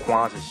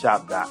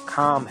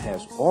 TheKwanzaaShop.com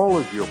has all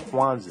of your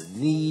Kwanzaa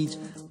needs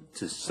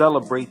to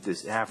celebrate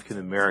this African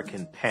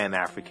American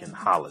Pan-African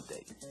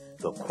holiday.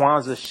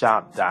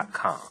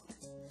 TheKwanzaaShop.com.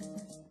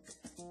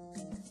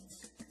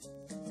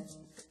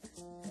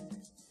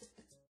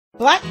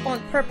 Black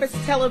on Purpose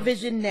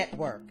Television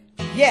Network.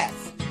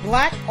 Yes,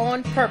 Black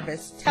on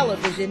Purpose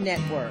Television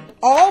Network.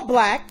 All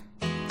black,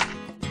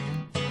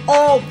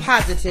 all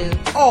positive,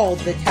 all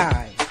the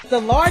time. The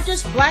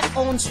largest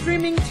black-owned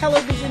streaming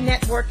television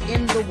network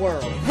in the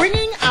world.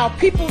 Bringing our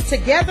people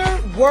together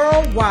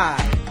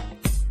worldwide.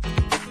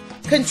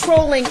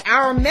 Controlling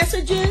our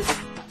messages,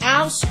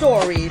 our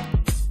stories,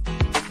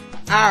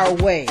 our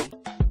way.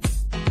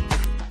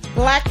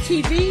 Black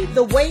TV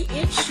the way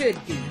it should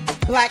be.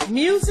 Black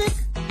music,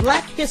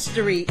 Black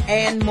history,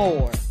 and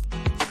more.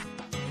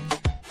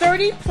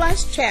 30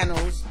 plus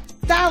channels,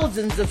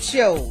 thousands of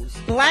shows.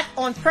 Black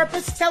on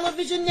Purpose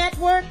Television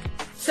Network.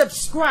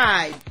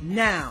 Subscribe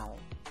now.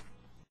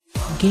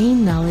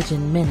 Gain knowledge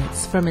in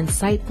minutes from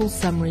insightful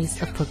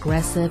summaries of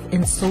progressive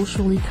and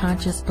socially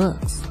conscious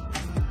books.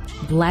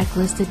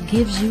 Blacklisted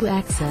gives you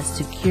access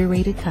to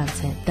curated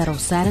content that'll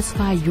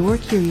satisfy your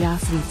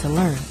curiosity to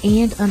learn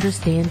and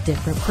understand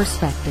different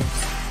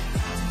perspectives.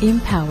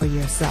 Empower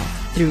yourself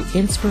through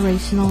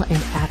inspirational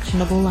and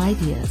actionable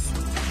ideas.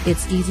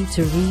 It's easy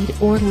to read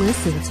or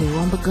listen to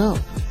on the go.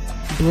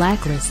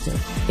 Blacklisted.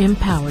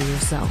 Empower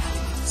yourself.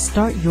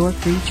 Start your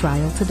free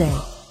trial today.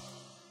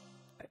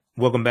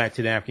 Welcome back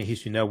to the African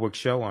History Network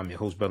show. I'm your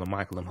host, Brother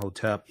Michael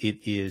Imhotep.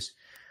 It is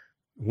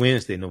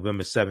Wednesday,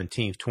 November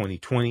 17th,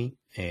 2020,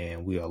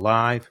 and we are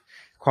live.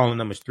 Calling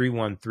numbers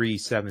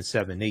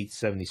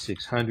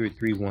 313-778-7600,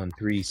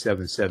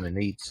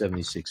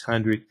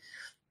 313-778-7600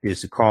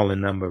 is the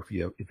calling number if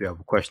you have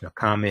a question or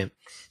comment.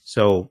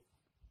 So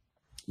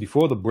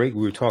before the break,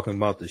 we were talking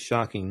about the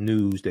shocking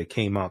news that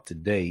came out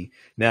today.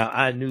 Now,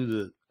 I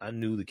knew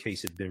the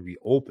case had been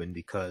reopened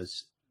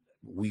because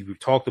we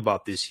talked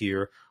about this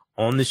here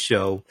on the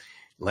show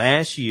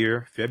last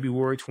year,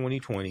 February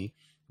 2020.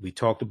 We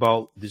talked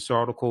about this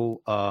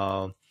article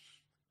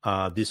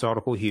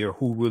here,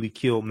 Who Really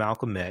Killed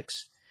Malcolm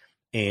X,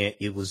 and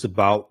it was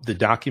about the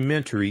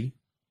documentary.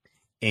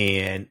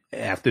 And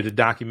after the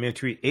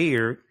documentary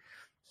aired,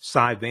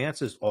 Cy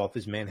Vance's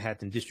office,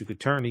 Manhattan District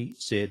Attorney,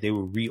 said they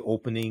were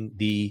reopening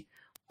the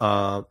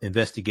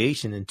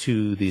investigation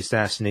into the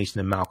assassination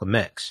of Malcolm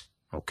X.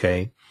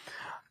 Okay,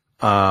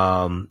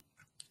 so,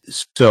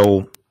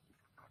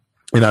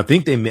 and I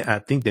think they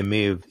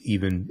may have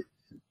even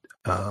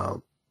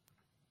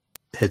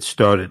had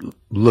started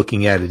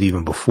looking at it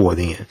even before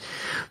then.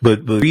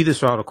 But read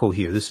this article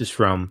here. This is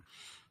from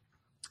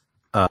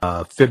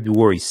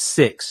February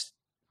 6th,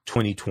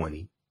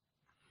 2020,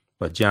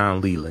 by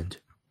John Leland.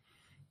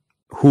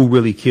 Who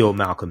Really Killed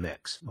Malcolm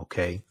X?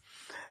 Okay.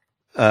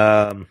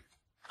 All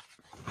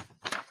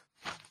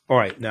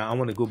right. Now I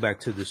want to go back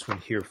to this one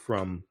here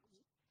from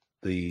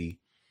the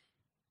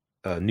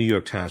New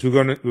York Times.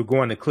 We're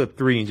going to clip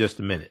 3 in just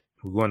a minute.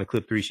 We're going to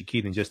clip 3,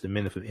 Shakita, in just a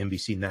minute from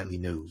NBC Nightly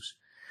News.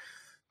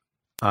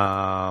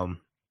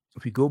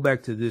 If we go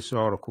back to this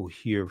article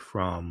here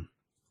from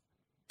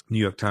New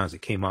York Times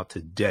that came out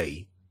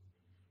today,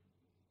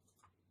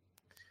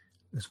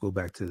 let's go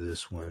back to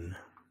this one.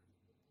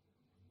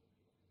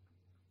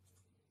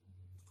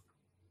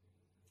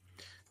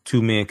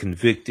 Two men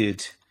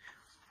convicted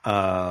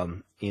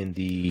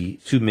convicted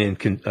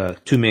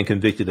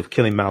of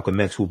killing Malcolm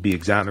X will be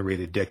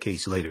exonerated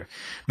decades later.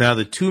 Now,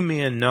 the two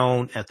men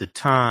known at the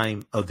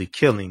time of the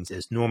killings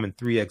as Norman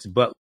 3X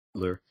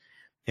Butler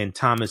and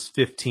Thomas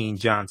 15X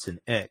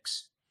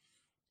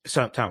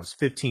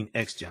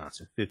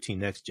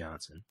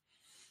Johnson,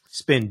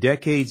 spent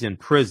decades in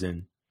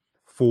prison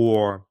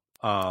for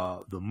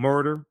the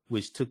murder,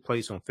 which took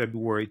place on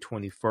February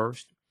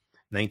 21st,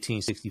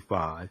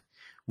 1965,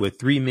 where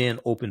 3 men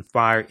opened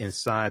fire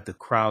inside the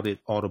crowded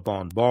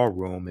Audubon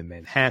Ballroom in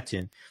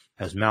Manhattan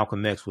as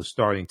Malcolm X was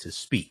starting to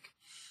speak.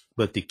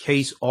 But the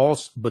case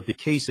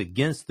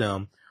against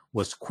them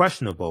was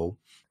questionable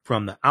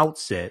from the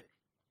outset,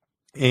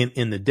 and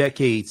in the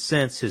decades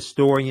since,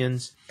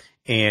 historians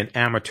and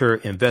amateur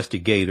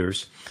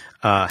investigators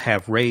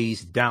have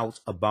raised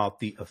doubts about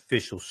the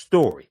official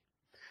story.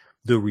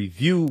 The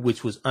review,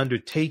 which was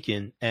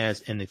undertaken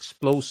as an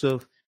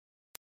explosive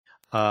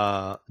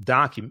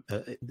documentary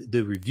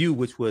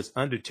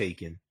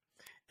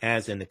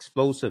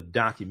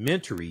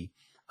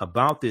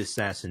about the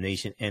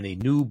assassination and a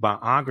new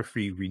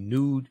biography,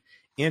 renewed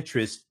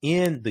interest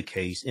in the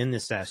case, in the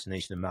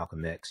assassination of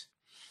Malcolm X,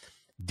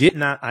 did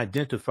not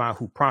identify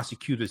who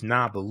prosecutors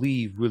now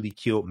believe really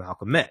killed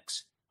Malcolm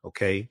X.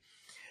 Okay.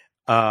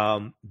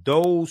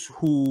 Those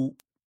who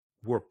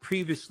were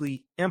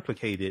previously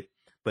implicated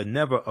but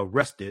never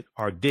arrested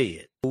are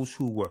dead. Those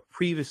who were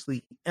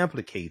previously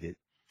implicated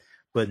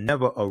but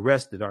never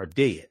arrested are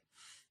dead.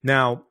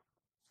 Now,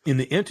 in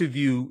the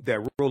interview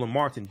that Roland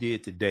Martin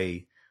did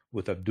today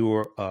with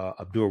Abdul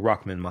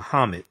Rahman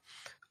Muhammad,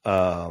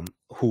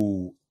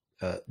 who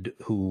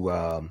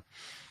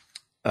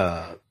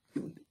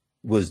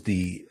was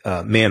the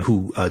man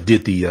who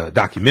did the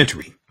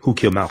documentary Who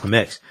Killed Malcolm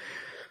X.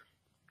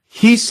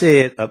 He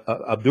said,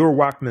 Abdul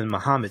Rahman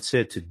Muhammad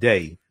said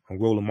today on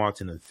Roland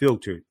Martin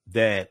Unfiltered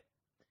that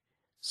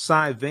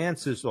Cy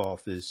Vance's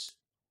office,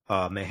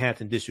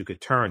 Manhattan District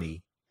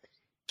Attorney,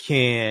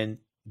 can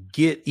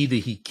get either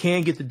he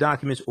can get the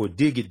documents or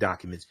did get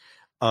documents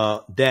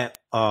that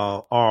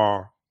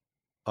are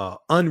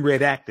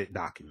unredacted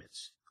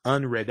documents.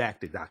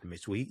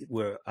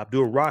 Where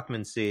Abdul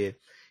Rahman said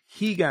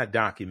he got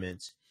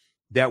documents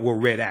that were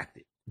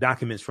redacted,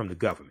 documents from the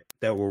government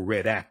that were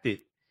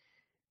redacted,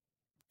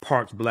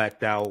 parts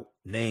blacked out,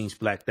 names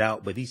blacked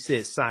out. But he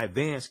said Cy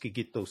Vance could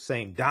get those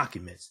same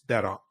documents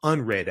that are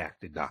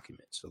unredacted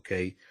documents.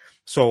 Okay.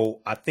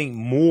 So I think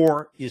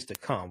more is to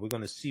come. We're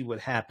going to see what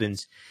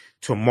happens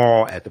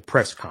tomorrow at the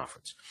press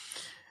conference.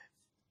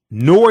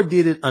 Nor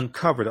did it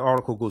uncover, the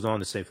article goes on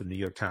to say from the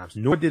New York Times,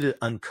 nor did it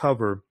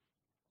uncover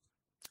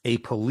a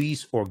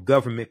police or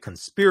government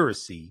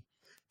conspiracy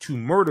to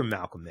murder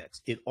Malcolm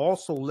X. It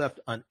also left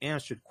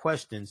unanswered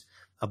questions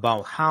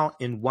about how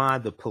and why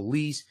the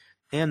police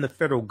and the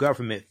federal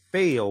government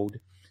failed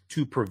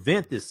to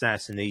prevent the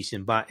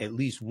assassination by at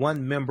least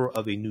one member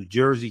of a New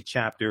Jersey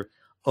chapter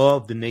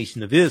of the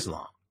Nation of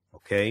Islam.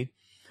 Okay.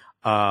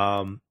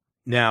 Now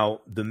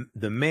the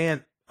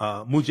man,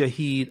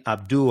 Mujahid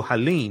Abdul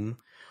Halim,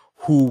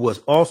 who was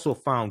also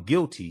found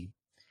guilty,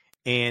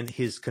 and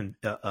his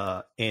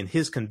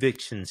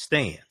conviction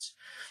stands.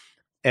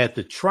 At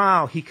the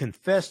trial, he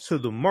confessed to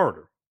the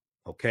murder.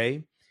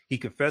 Okay. He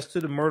confessed to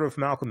the murder of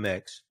Malcolm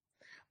X,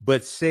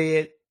 but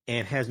said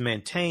and has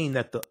maintained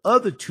that the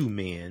other two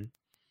men,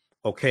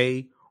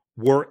 okay,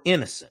 were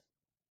innocent.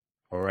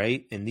 All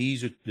right. And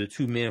these are the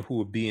two men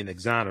who are being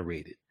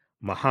exonerated.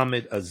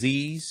 Muhammad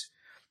Aziz,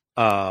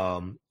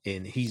 and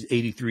he's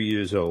 83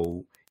 years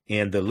old,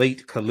 and the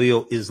late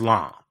Khalil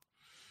Islam.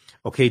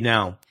 Okay.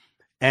 Now,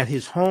 at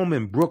his home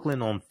in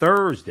Brooklyn on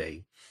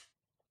Thursday,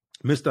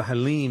 Mr.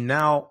 Halim,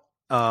 now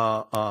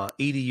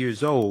 80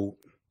 years old,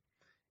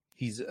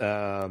 he's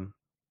Mr.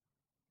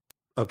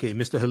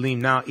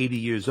 Halim, now 80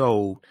 years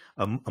old,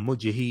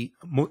 Mujahid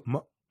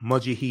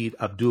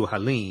Abdul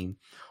Halim,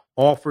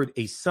 offered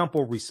a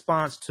simple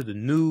response to the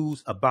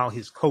news about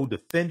his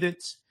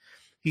co-defendants.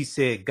 He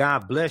said,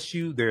 "God bless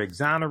you, they're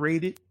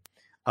exonerated."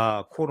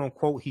 Quote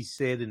unquote, he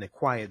said in a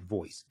quiet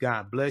voice,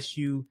 "God bless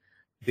you,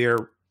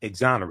 they're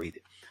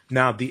exonerated."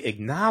 Now, the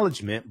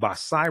acknowledgement by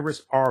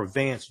Cyrus R.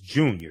 Vance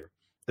Jr.,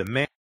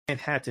 the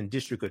Manhattan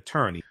District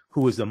Attorney,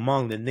 who is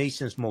among the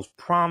nation's most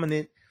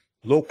prominent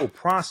local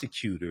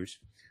prosecutors,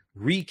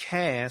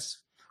 recast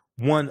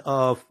one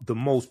of the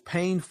most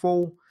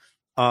painful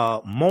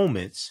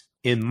moments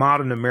in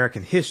modern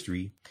American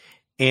history,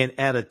 and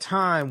at a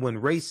time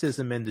when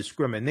racism and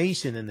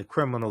discrimination in the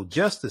criminal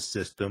justice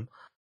system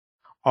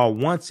are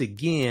once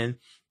again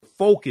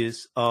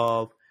focus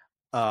of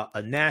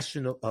a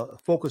national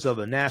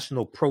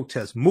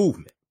protest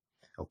movement.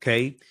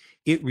 Okay,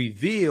 it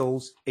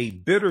reveals a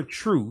bitter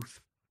truth.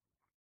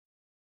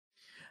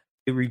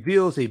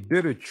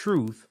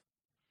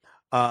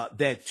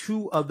 That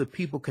two of the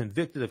people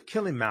convicted of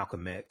killing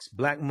Malcolm X,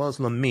 black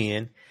Muslim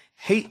men,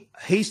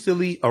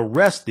 hastily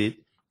arrested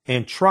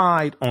and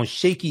tried on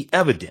shaky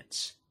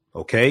evidence.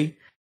 Okay,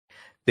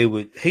 they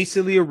were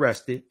hastily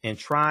arrested and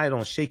tried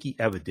on shaky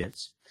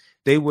evidence.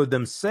 They were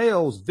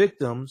themselves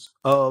victims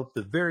of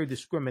the very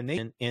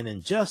discrimination and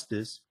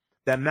injustice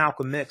that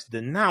Malcolm X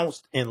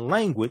denounced in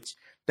language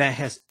that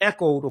has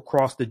echoed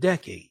across the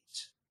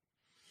decades.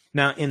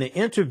 Now, in an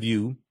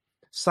interview,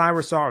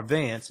 Cyrus R.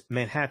 Vance,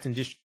 Manhattan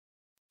District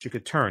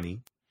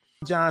Attorney,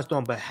 apologized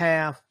on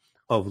behalf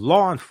of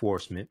law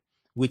enforcement,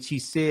 which he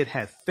said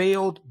had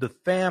failed the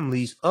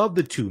families of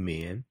the two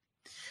men.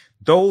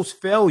 Those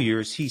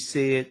failures, he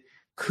said,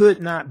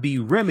 could not be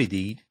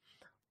remedied.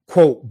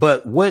 Quote,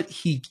 but what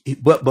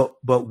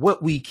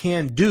we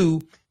can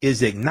do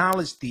is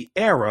acknowledge the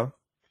error,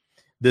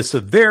 the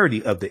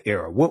severity of the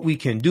error. What we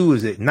can do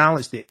is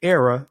acknowledge the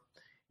error,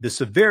 the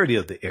severity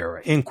of the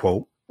error, end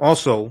quote.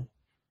 Also,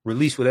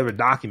 release whatever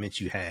documents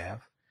you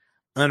have,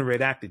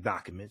 unredacted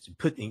documents, and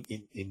put in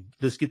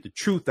let's get the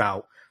truth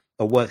out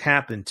of what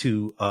happened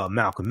to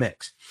Malcolm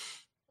X.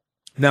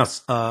 Now,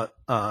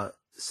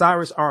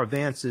 Cyrus R.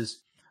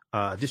 Vance's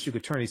District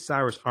Attorney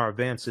Cyrus R.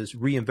 Vance's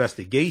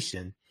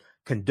reinvestigation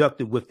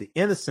conducted with the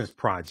Innocence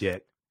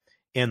Project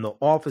and the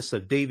Office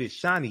of David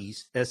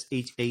Shanies,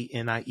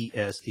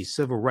 Shanies, a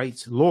civil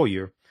rights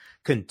lawyer,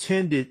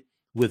 contended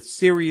with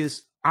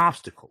serious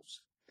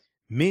obstacles.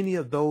 Many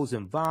of those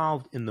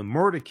involved in the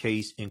murder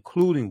case,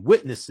 including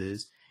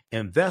witnesses,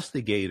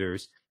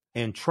 investigators,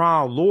 and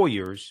trial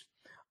lawyers,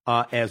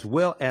 as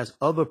well as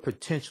other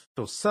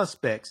potential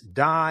suspects,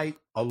 died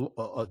long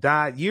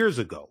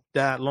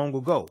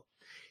ago.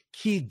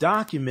 Key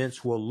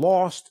documents were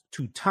lost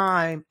to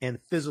time and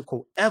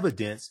physical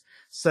evidence,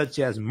 such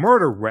as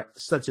murder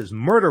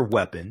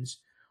weapons,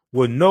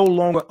 were no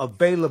longer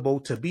available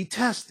to be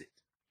tested.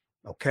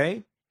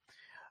 Okay.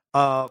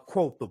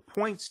 Quote,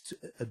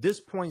 this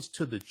points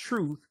to the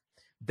truth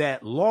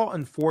that law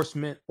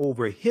enforcement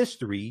over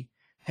history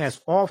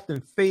has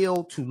often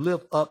failed to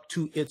live up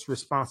to its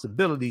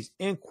responsibilities,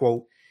 end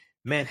quote,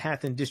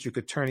 Manhattan District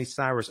Attorney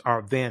Cyrus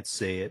R. Vance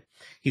said.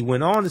 He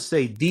went on to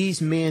say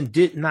these men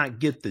did not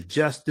get the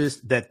justice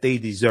that they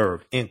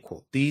deserved, end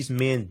quote. These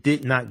men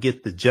did not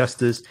get the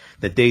justice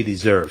that they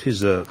deserved.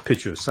 Here's a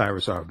picture of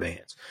Cyrus R.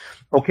 Vance.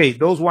 Okay,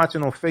 those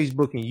watching on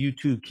Facebook and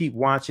YouTube, keep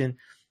watching.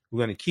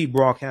 We're going to keep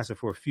broadcasting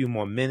for a few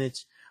more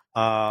minutes.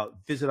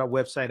 Visit our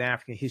website,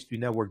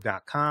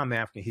 AfricanHistoryNetwork.com,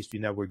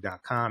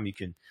 AfricanHistoryNetwork.com. You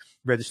can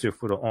register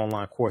for the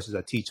online courses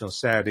I teach on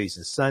Saturdays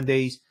and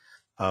Sundays,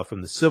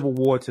 from the Civil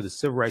War to the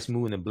Civil Rights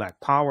Movement and Black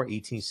Power,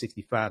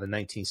 1865 to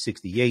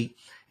 1968,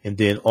 and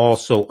then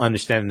also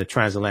understanding the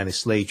transatlantic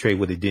slave trade,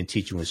 what they didn't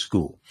teach you in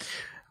school.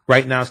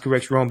 Right now, it's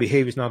correct your own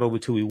behavior. It's not over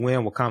till we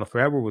win. Wakanda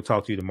forever. We'll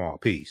talk to you tomorrow.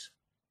 Peace.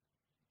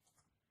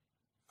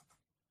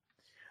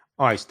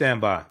 All right, stand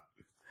by.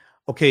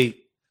 Okay,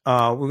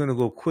 we're going to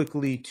go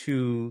quickly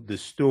to the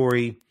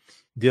story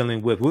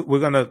dealing with, we're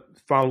going to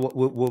follow up.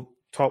 We'll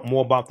talk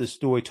more about this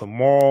story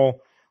tomorrow.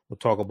 We'll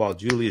talk about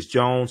Julius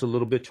Jones a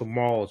little bit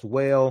tomorrow as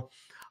well.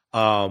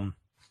 There's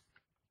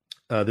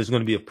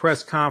going to be a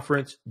press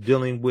conference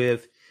dealing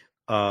with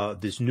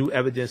this new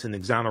evidence and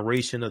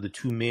exoneration of the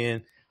two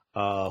men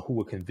who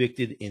were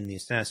convicted in the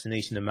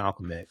assassination of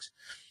Malcolm X.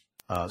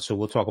 So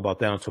we'll talk about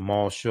that on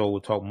tomorrow's show.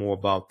 We'll talk more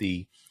about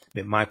the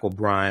Michael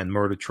Bryan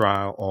murder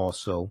trial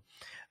also.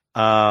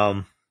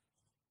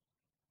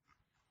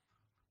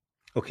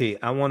 Okay,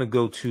 I want to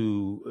go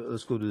to,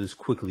 let's go to this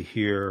quickly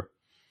here.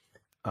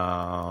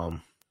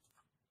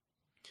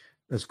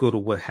 Let's go to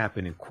what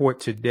happened in court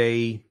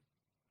today.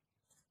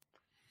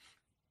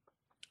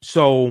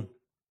 So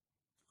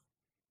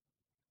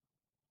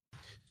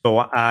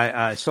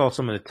I saw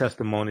some of the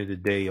testimony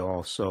today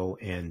also.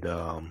 And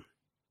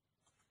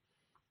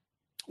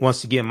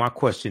once again, my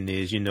question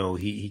is,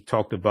 he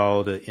talked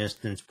about an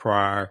instance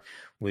prior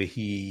where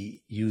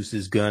he used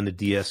his gun to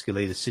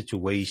de-escalate a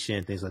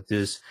situation, things like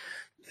this.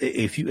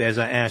 As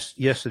I asked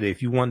yesterday,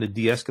 if you wanted to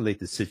de-escalate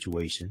the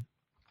situation,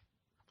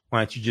 why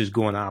don't you just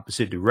go in the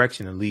opposite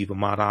direction and leave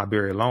Ahmaud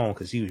Arbery alone,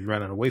 because he was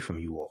running away from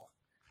you all?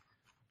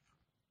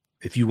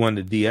 If you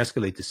wanted to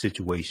de-escalate the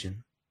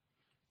situation,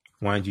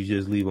 why don't you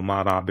just leave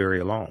Ahmaud Arbery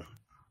alone?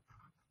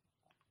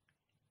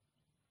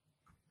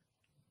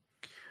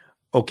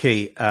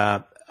 Okay,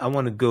 I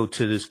want to go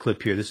to this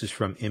clip here. This is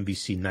from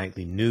NBC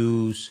Nightly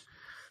News.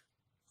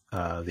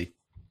 They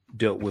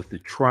dealt with the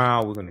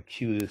trial. We're going to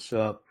cue this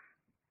up.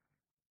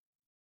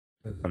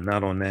 I'm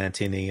not on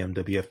 9:10 a.m.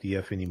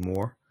 WFDF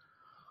anymore.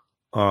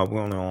 We're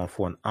only on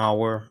for an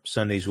hour.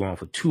 Sundays we're on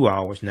for 2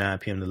 hours, 9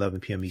 p.m. to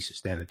 11 p.m. Eastern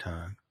Standard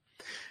Time.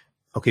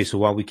 Okay, so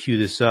while we cue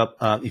this up,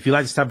 if you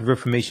like this type of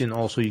information,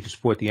 also you can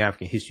support the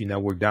African History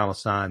Network,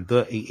 $,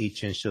 the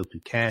AHN Show through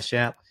Cash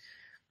App,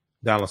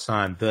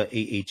 $, the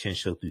AHN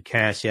Show through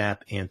Cash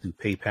App, and through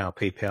PayPal,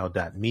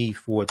 paypal.me/the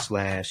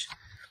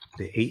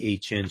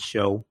AHN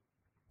Show.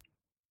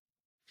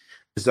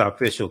 This is our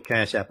official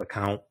Cash App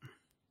account.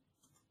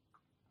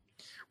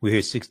 We're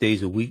here 6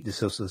 days a week. This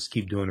helps us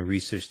keep doing the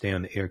research, stay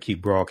on the air,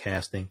 keep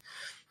broadcasting.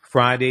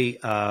 Friday,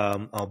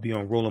 I'll be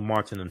on Roland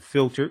Martin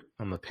Unfiltered.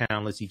 I'm a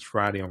panelist each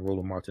Friday on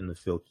Roland Martin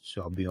Unfiltered,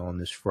 so I'll be on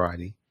this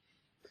Friday.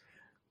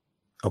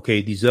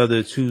 Okay, these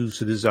other two,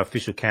 so this is our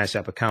official Cash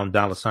App account,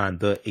 $,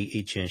 the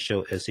AHN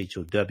Show,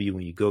 SHOW.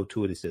 When you go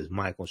to it, it says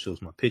Michael,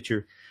 shows my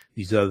picture.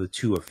 These other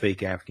two are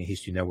fake African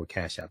History Network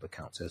Cash App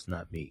accounts. That's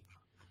not me.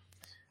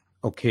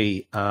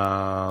 Okay,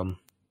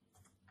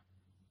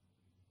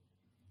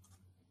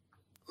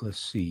 let's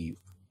see,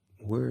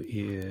 where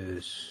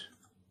is...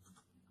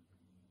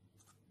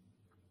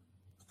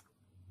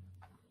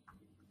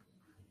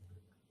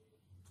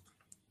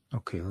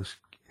 Okay, let's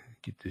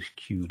get this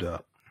queued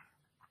up.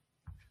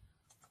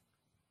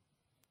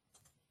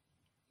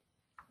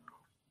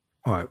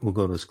 All right, we'll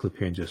go to this clip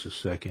here in just a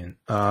second.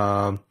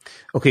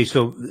 Okay,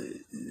 so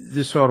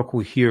this article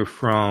here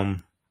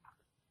from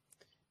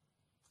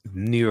the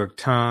New York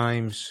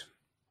Times.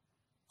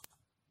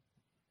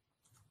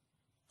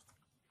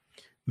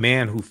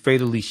 Man who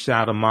fatally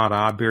shot Ahmaud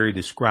Arbery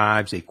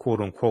describes a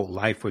quote-unquote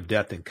life or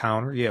death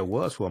encounter. Yeah, it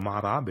was for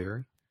Ahmaud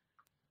Arbery.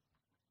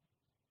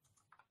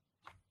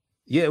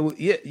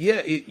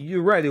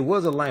 You're right. It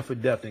was a life or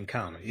death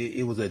encounter.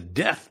 It was a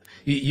death.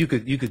 You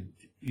could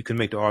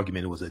make the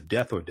argument it was a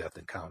death or death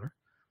encounter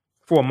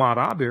for Ahmaud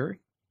Arbery.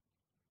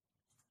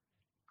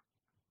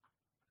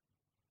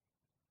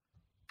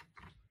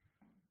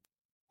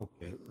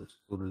 Okay, let's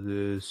go to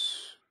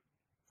this.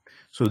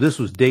 So this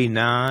was day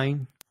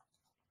 9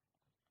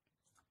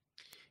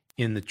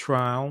 in the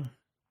trial.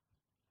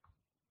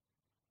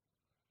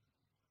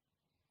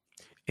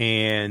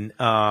 And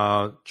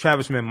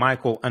Travis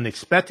McMichael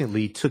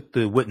unexpectedly took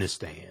the witness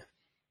stand.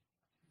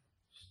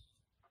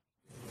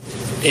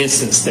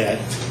 Instance that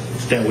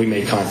we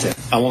made contact.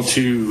 I want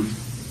to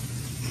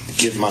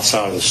give my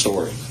side of the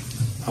story.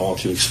 I want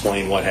to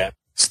explain what happened.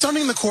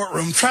 Stunning the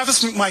courtroom,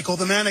 Travis McMichael,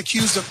 the man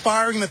accused of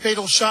firing the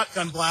fatal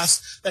shotgun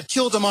blast that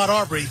killed Ahmaud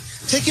Arbery,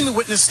 taking the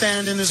witness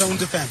stand in his own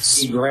defense.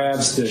 He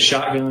grabs the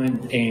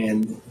shotgun,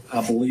 and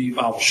I believe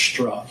I was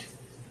struck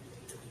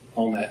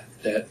on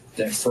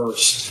that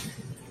first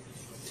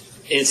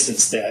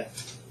instance that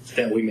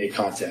we made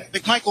contact.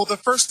 McMichael, the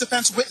first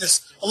defense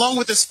witness, along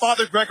with his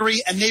father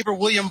Gregory and neighbor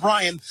William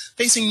Bryan,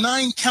 facing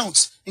 9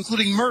 counts,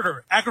 including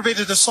murder,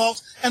 aggravated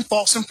assault, and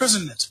false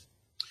imprisonment.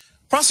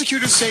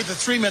 Prosecutors say the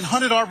 3 men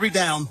hunted Arbery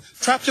down,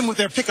 trapped him with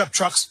their pickup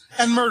trucks,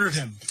 and murdered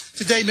him.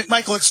 Today,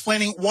 McMichael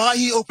explaining why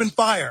he opened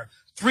fire.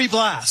 3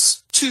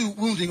 blasts, 2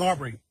 wounding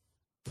Arbery.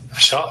 I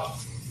shot.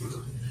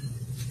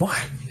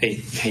 Why?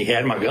 He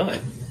had my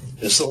gun.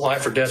 This is a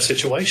life or death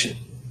situation,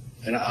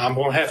 and I'm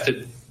going to have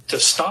to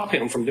stop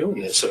him from doing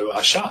this. So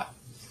I shot.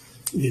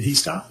 Did he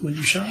stop when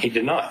you shot? He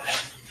did not.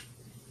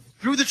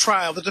 Through the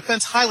trial, the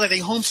defense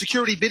highlighting home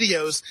security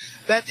videos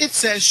that it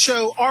says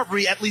show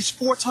Arbery at least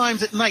 4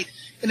 times at night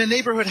in a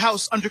neighborhood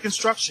house under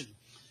construction,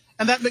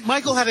 and that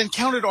McMichael had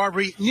encountered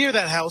Arbery near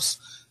that house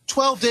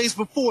 12 days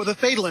before the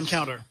fatal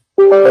encounter.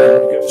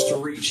 It goes to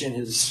reach in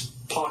his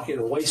pocket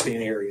or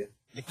waistband area.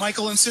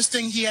 McMichael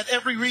insisting he had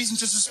every reason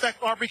to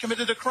suspect Arbery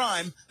committed a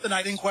crime the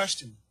night in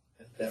question.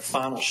 That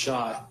final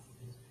shot,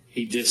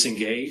 he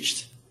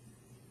disengaged,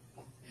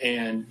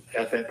 and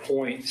at that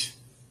point,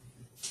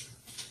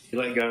 he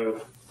let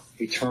go,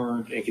 he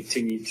turned and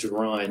continued to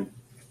run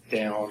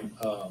down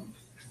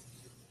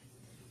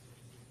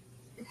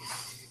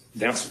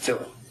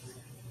Satilla.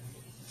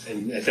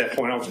 And at that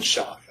point, I was in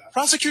shock.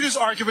 Prosecutors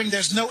arguing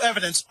there's no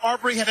evidence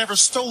Arbery had ever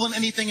stolen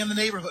anything in the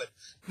neighborhood,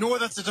 nor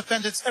that the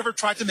defendants ever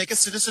tried to make a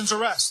citizen's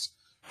arrest.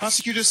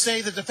 Prosecutors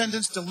say the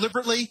defendants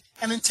deliberately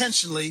and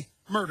intentionally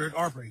murdered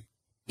Arbery.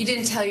 You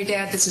didn't tell your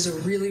dad this is a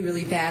really,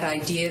 really bad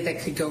idea that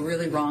could go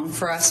really wrong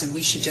for us and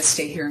we should just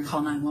stay here and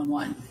call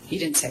 911. You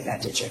didn't say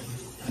that, did you?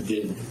 I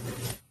didn't.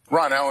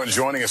 Ron Allen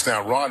joining us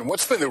now. Ron,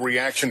 what's been the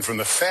reaction from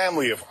the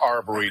family of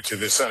Arbery to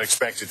this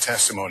unexpected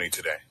testimony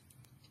today?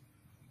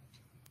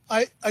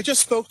 I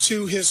just spoke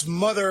to his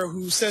mother,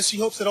 who says she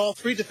hopes that all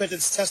 3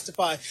 defendants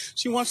testify.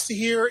 She wants to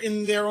hear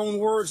in their own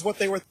words what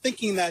they were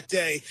thinking that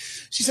day.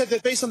 She said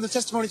that based on the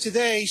testimony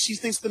today, she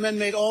thinks the men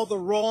made all the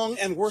wrong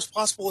and worst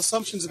possible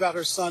assumptions about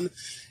her son,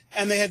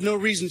 and they had no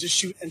reason to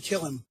shoot and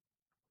kill him.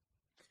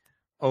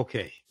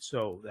 Okay,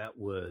 so that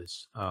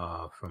was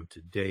from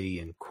today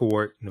in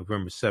court,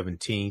 November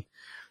 17th.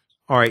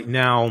 All right,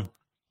 now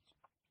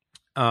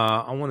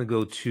I want to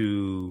go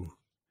to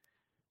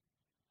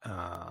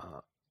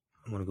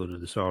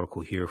this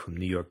article here from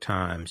New York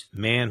Times.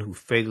 Man who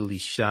fatally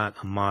shot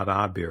Ahmaud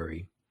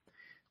Arbery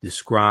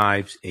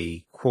describes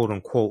a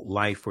quote-unquote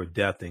life or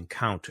death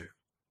encounter.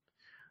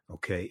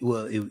 Okay,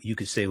 well, you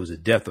could say it was a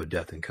death or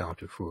death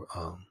encounter for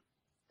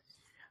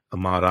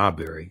Ahmaud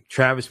Arbery.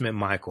 Travis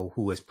McMichael,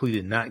 who has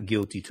pleaded not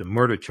guilty to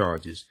murder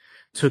charges,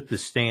 took the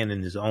stand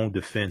in his own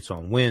defense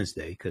on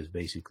Wednesday because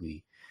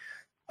basically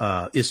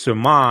it's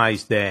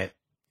surmised that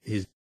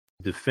his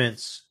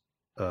defense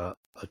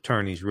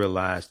attorneys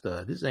realized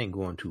this ain't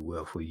going too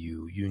well for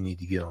you. You need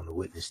to get on the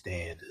witness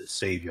stand to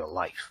save your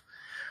life.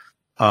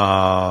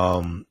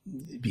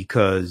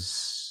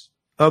 Because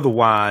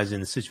otherwise,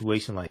 in a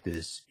situation like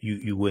this,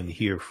 you wouldn't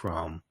hear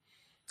from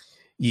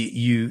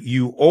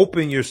you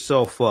open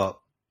yourself up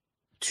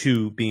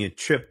to being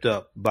tripped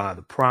up by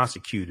the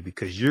prosecutor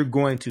because you're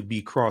going to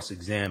be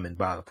cross-examined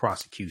by the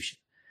prosecution.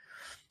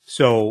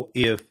 So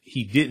if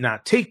he did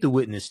not take the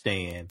witness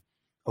stand,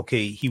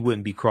 okay, he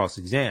wouldn't be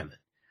cross-examined.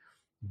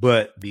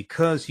 But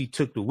because he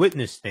took the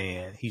witness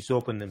stand, he's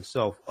opened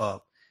himself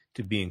up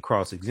to being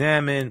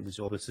cross-examined, which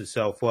opens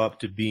himself up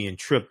to being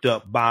tripped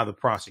up by the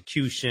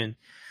prosecution,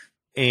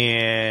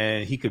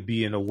 and he could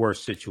be in a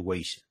worse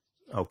situation.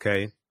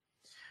 Okay.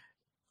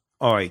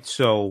 All right.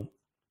 So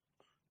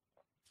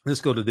let's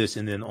go to this.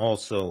 And then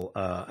also,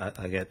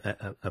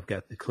 I've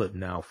got the clip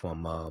now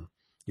from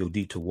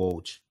Yodita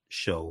Woj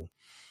show,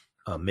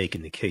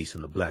 making the case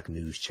on the Black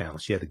News Channel.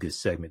 She had a good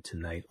segment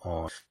tonight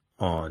on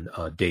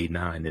day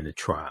 9 in the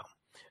trial.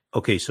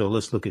 Okay, so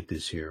let's look at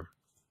this here.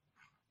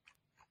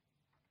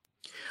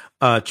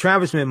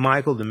 Travis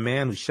McMichael, the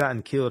man who shot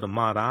and killed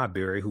Ahmaud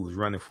Arbery, who was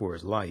running for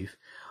his life,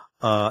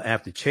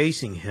 after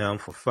chasing him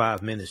for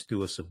 5 minutes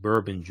through a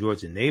suburban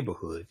Georgia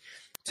neighborhood,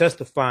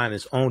 testified in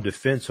his own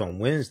defense on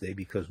Wednesday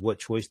because what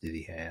choice did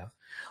he have?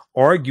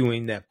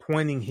 Arguing that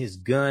pointing his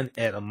gun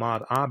at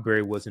Ahmaud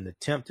Arbery was an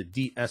attempt to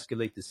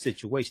de-escalate the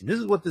situation. This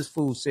is what this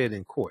fool said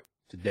in court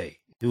today.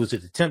 It was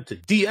an attempt to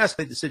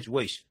de-escalate the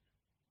situation.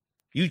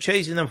 You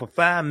chasing him for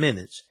 5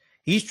 minutes.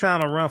 He's trying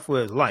to run for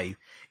his life.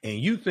 And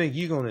you think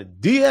you're going to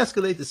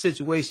de-escalate the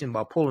situation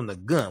by pulling a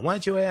gun. Why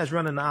don't your ass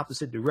run in the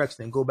opposite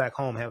direction and go back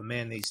home, have a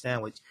mayonnaise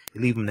sandwich,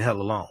 and leave him the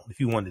hell alone if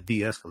you want to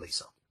de-escalate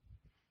something?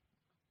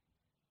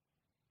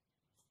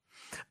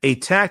 A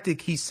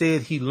tactic he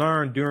said he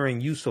learned during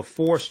use of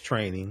force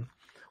training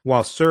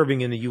while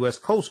serving in the U.S.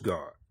 Coast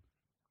Guard.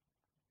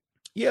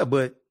 Yeah,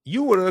 but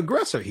you were the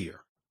aggressor here.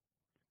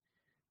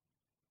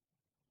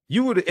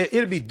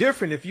 It'd be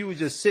different if you were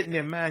just sitting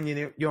there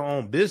minding your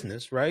own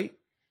business, right?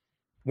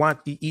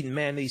 eating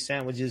mayonnaise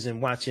sandwiches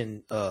and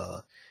watching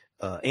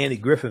Andy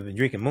Griffith and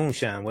drinking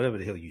moonshine, whatever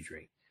the hell you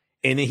drink.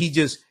 And then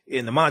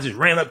and the man just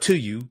ran up to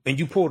you and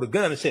you pulled a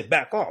gun and said,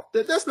 back off.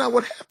 That's not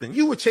what happened.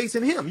 You were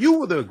chasing him. You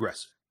were the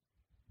aggressor.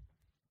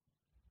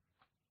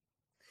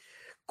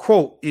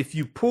 Quote, if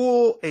you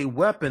pull a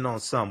weapon on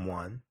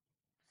someone,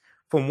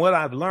 from what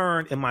I've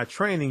learned in my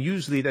training,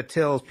 usually that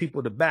tells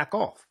people to back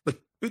off. But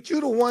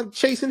you're the one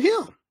chasing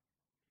him.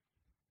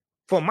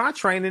 For my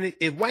training,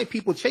 if white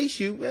people chase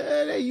you,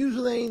 they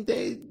usually ain't.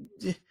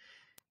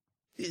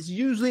 It's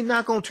usually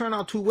not going to turn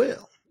out too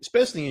well,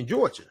 especially in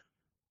Georgia.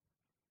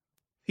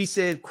 He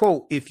said,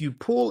 quote, if you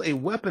pull a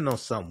weapon on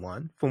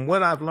someone, from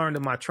what I've learned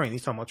in my training,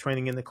 he's talking about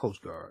training in the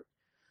Coast Guard,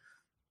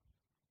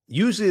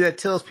 usually that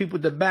tells people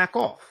to back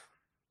off.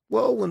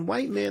 Well, when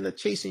white men are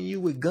chasing you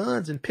with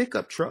guns and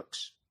pickup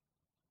trucks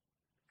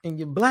and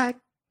you're black,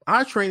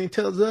 our training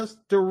tells us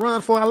to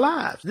run for our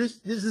lives. This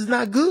is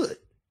not good.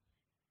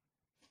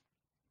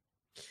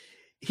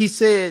 He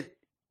said,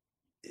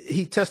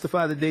 he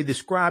testified today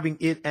describing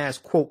it as,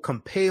 quote,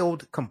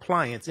 compelled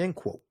compliance, end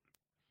quote.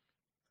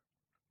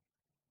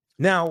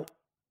 Now,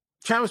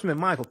 Travis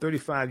McMichael,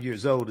 35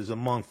 years old, is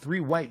among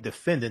 3 white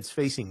defendants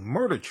facing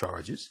murder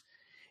charges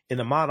in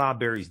Ahmaud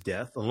Arbery's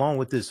death, along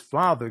with his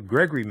father,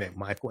 Gregory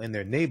McMichael, and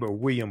their neighbor,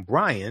 William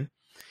Bryan.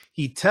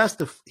 He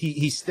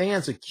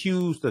stands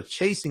accused of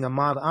chasing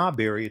Ahmaud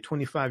Arbery, a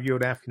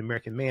 25-year-old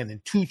African-American man,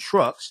 in 2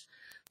 trucks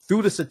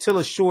through the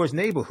Satilla Shores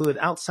neighborhood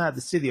outside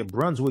the city of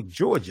Brunswick,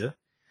 Georgia.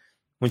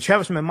 When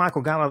Travis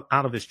McMichael got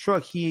out of his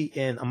truck, he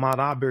and Ahmaud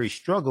Arbery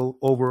struggled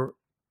over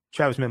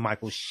Travis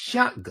McMichael's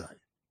shotgun.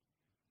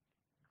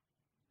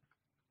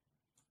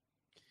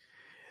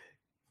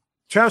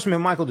 Travis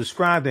McMichael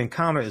described the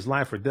encounter as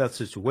life or death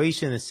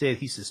situation and said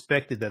he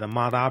suspected that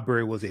Ahmaud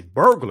Arbery was a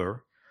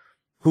burglar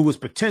who was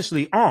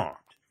potentially armed.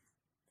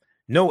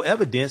 No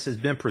evidence has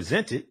been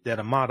presented that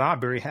Ahmaud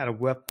Arbery had a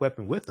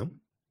weapon with him,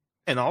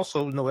 and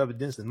also no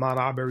evidence that Ahmaud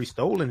Arbery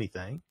stole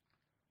anything.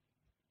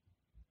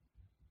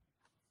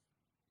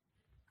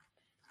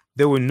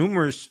 There were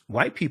numerous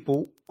white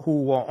people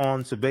who were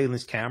on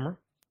surveillance camera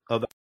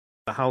of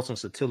the house on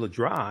Satilla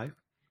Drive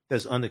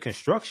that's under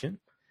construction.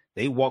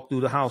 They walked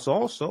through the house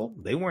also.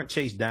 They weren't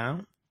chased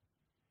down.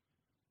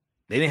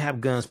 They didn't have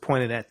guns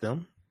pointed at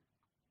them,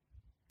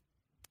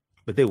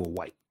 but they were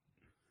white.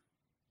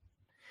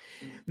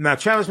 Now,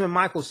 Travis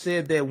McMichael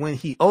said that when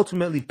he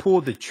ultimately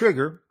pulled the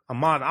trigger,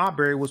 Ahmaud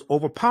Arbery was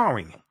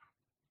overpowering him.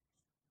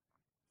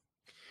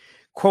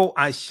 Quote,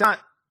 I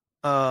shot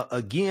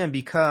again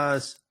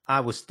because I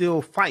was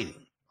still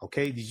fighting.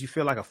 Okay, did you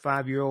feel like a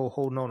 5-year-old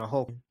holding on to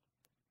Hulk?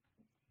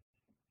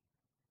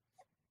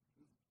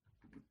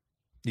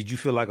 Did you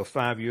feel like a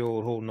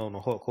 5-year-old holding on to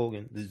Hulk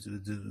Hogan? This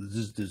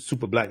the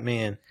super black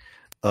man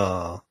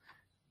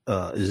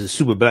is a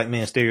super black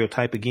man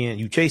stereotype again.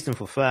 You chased him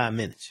for 5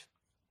 minutes.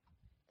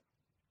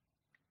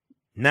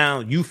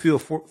 Now you feel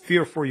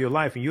fear for your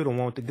life and you're the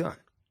one with the gun.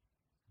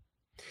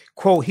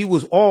 Quote, he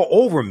was all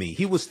over me.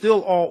 He was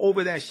still all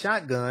over that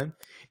shotgun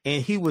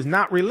and he was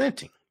not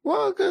relenting.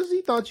 Well, because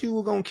he thought you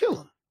were going to kill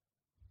him.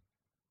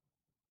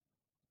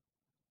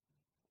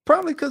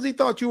 Probably because he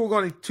thought you were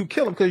going to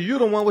kill him because you're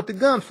the one with the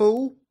gun,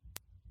 fool.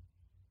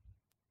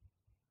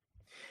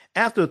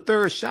 After the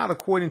 3rd shot,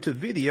 according to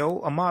video,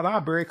 Ahmaud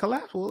Arbery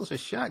collapsed. Well, it's a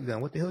shotgun.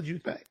 What the hell did you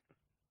think?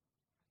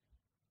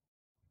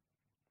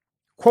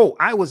 Quote,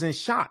 I was in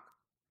shock,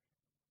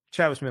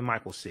 Travis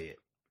McMichael said.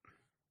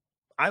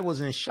 I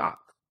was in shock.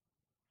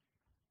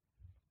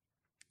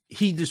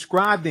 He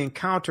described the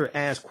encounter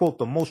as, quote,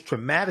 the most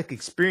traumatic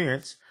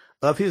experience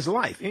of his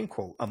life, end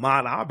quote.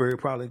 Ahmaud Arbery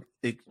probably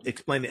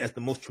explained it as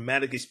the most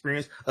traumatic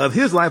experience of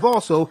his life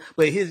also,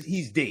 but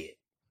he's dead.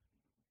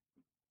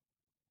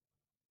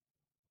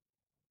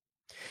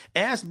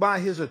 Asked by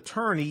his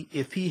attorney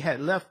if he had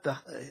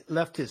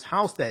left his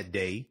house that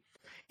day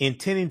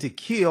intending to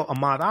kill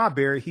Ahmaud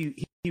Arbery,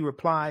 he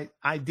replied,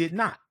 I did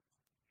not.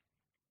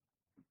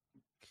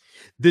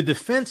 The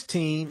defense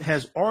team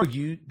has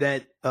argued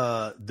that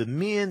the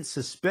men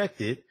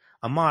suspected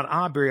Ahmaud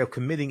Arbery of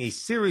committing a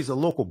series of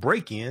local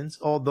break-ins,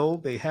 although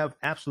they have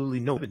absolutely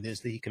no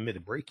evidence that he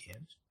committed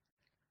break-ins.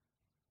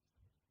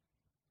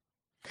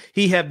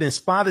 He had been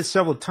spotted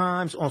several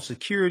times on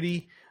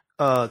security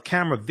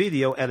camera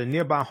video at a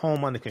nearby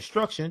home under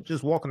construction,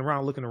 just walking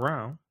around, looking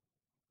around.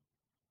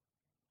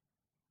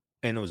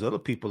 And there was other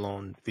people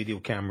on video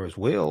camera as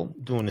well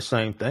doing the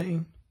same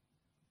thing.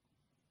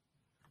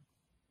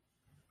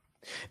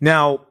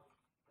 Now,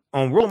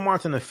 on Roland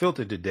Martin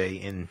Unfiltered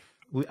today, and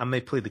I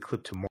may play the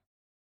clip tomorrow.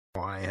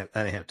 I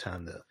didn't have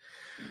time to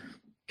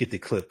get the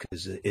clip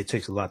because it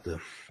takes a lot to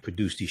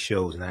produce these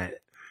shows, and I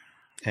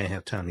didn't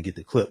have time to get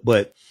the clip.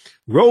 But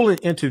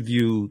Roland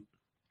interviewed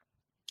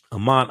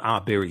Ahmaud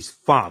Arbery's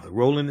father.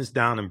 Roland is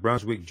down in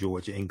Brunswick,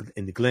 Georgia,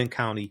 in the Glenn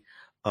County.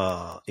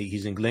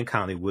 He's in Glenn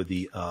County where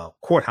the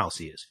courthouse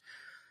is.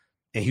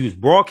 And he was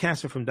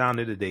broadcasting from down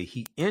there today.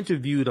 He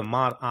interviewed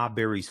Ahmaud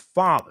Arbery's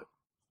father.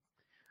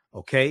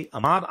 Okay.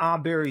 Ahmaud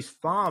Arbery's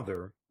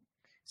father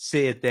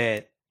said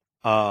that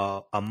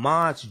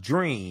Ahmaud's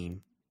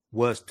dream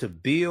was to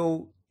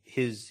build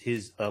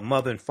his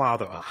mother and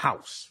father a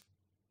house.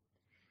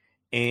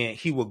 And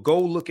he would go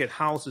look at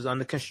houses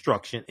under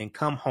construction and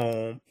come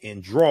home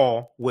and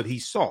draw what he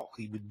saw.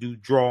 He would do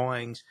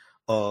drawings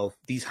of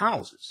these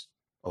houses.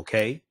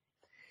 Okay.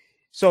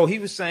 So he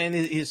was saying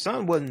his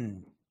son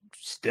wasn't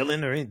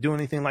stealing or doing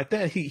anything like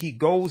that. He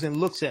goes and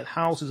looks at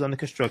houses under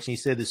construction. He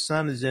said his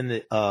son is in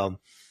the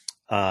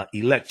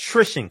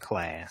electrician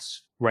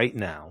class right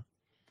now,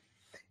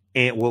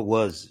 and what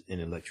was an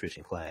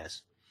electrician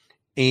class,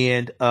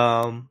 and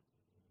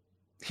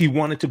he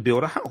wanted to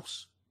build a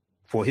house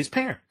for his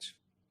parents.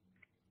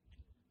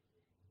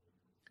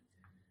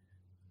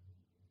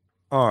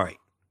 All right.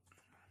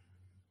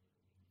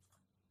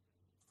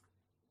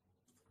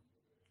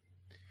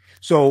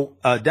 So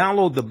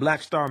download the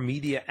Black Star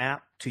Media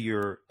app to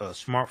your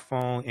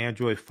smartphone,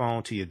 Android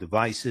phone, to your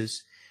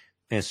devices,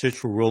 and search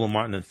for Roland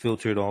Martin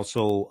Unfiltered.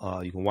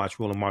 Also, you can watch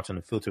Roland Martin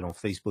Unfiltered on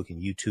Facebook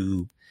and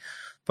YouTube.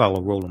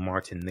 Follow Roland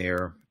Martin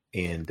there,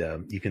 and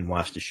you can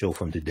watch the show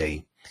from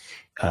today.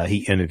 He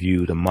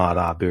interviewed Ahmaud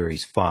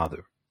Arbery's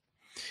father.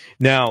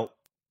 Now,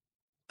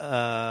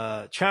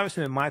 Travis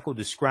McMichael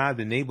described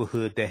the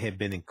neighborhood that had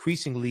been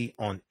increasingly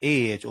on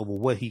edge over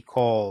what he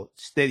called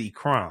steady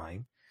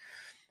crime.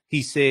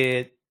 He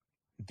said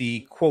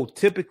the, quote,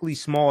 typically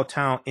small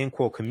town, end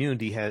quote,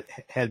 community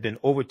had been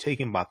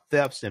overtaken by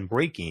thefts and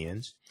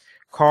break-ins.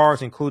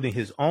 Cars, including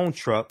his own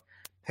truck,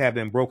 had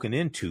been broken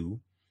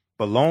into.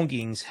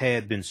 Belongings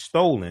had been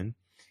stolen,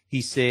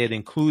 he said,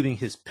 including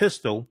his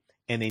pistol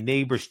and a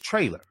neighbor's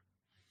trailer.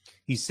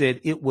 He said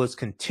it was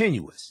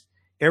continuous.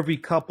 Every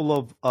couple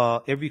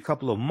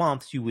of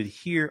months, you would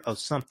hear of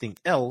something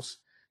else.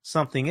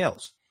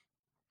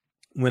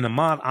 When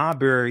Ahmaud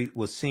Arbery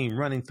was seen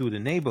running through the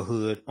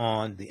neighborhood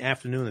on the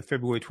afternoon of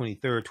February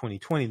 23rd,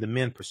 2020, the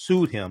men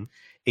pursued him.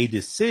 A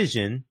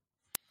decision,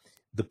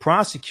 the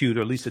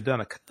prosecutor, Lisa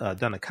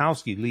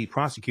Dunakowski, lead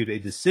prosecutor, a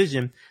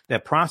decision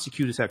that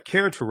prosecutors have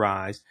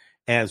characterized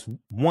as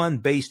one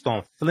based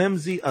on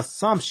flimsy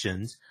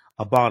assumptions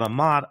about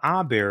Ahmaud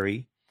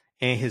Arbery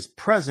and his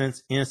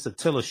presence in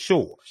Satilla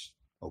Shores.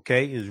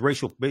 Okay, is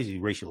basically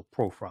racial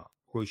profiling.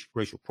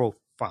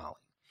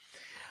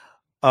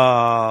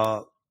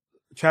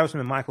 Travis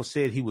McMichael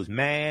said he was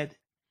mad,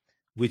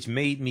 which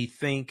made me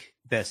think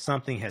that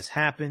something has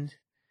happened.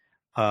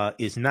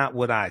 Is not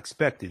what I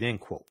expected,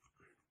 end quote.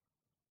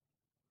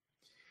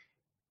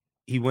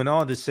 He went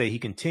on to say, he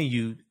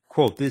continued,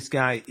 quote, this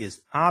guy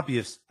is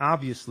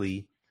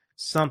obviously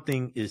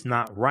something is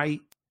not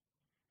right.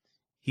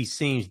 He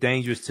seems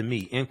dangerous to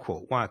me, end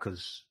quote. Why?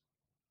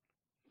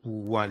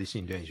 Why did he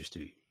seem dangerous to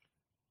you?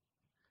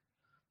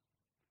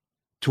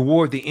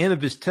 Toward the end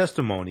of his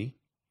testimony,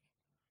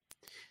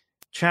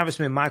 Travis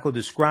McMichael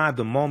described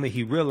the moment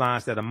he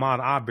realized that Ahmaud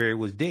Arbery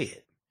was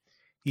dead.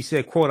 He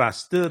said, quote, I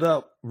stood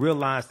up,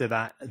 realized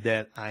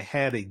that I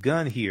had a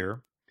gun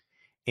here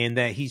and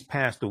that he's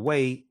passed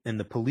away and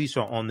the police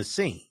are on the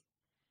scene.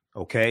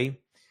 Okay.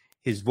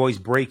 His voice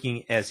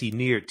breaking as he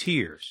neared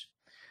tears.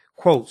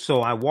 Quote,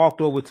 so I walked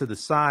over to the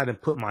side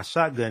and put my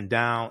shotgun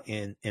down,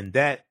 and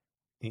that,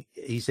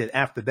 he said,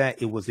 after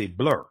that, it was a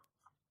blur.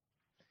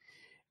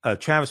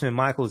 Travis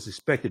McMichael is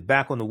expected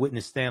back on the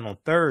witness stand on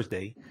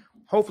Thursday.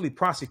 Hopefully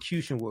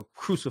prosecution will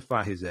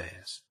crucify his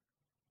ass.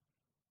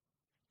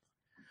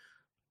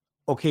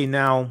 Okay,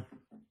 now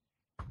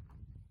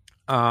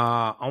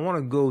I want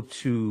to go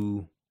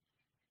to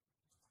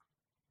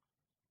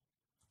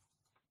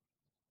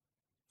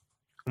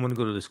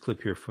this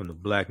clip here from the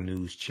Black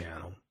News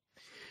Channel.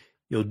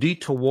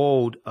 Dita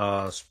Wald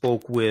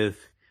spoke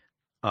with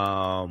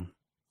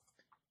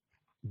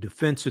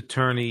defense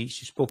attorney.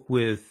 She spoke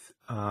with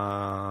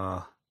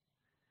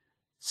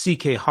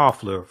C.K.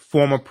 Hoffler,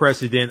 former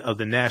president of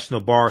the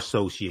National Bar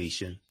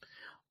Association,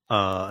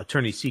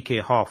 attorney C.K.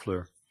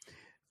 Hoffler,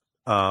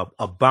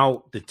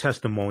 about the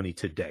testimony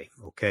today.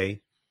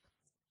 Okay,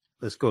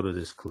 let's go to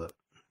this clip.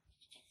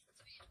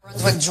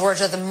 Brunswick,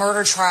 Georgia, the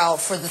murder trial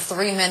for the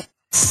three men.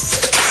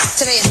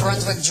 Today in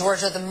Brunswick,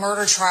 Georgia, the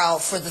murder trial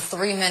for the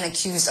three men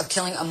accused of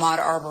killing Ahmaud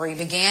Arbery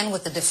began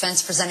with the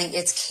defense presenting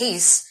its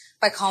case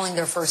by calling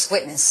their first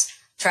witness,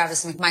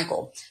 Travis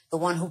McMichael, the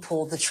one who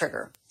pulled the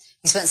trigger.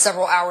 He spent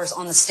several hours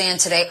on the stand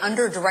today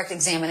under direct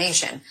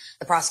examination.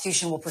 The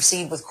prosecution will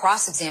proceed with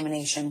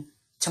cross-examination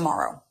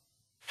tomorrow.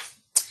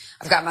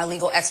 I've got my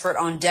legal expert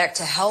on deck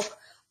to help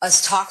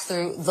us talk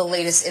through the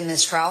latest in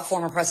this trial,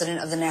 former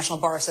president of the National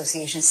Bar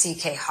Association,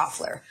 C.K.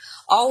 Hoffler.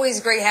 Always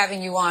great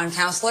having you on,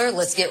 counselor.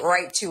 Let's get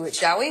right to it,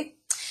 shall we?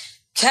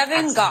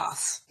 Kevin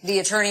Goff, the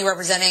attorney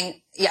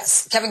representing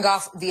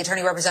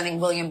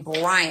William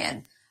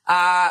Bryan,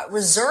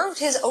 reserved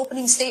his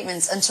opening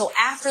statements until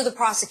after the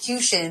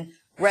prosecution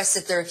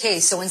rested their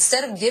case. So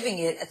instead of giving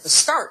it at the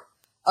start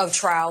of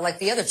trial, like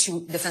the other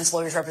two defense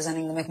lawyers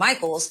representing the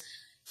McMichaels,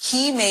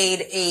 he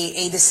made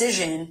a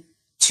decision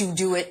to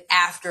do it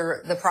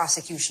after the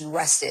prosecution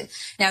rested.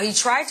 Now, he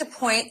tried to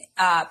point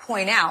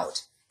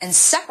out and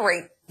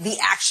separate the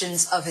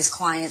actions of his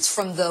clients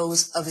from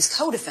those of his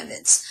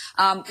co-defendants.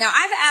 Now,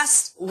 I've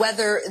asked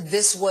whether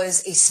this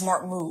was a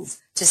smart move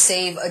to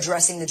save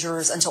addressing the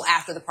jurors until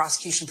after the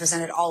prosecution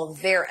presented all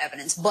of their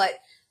evidence, but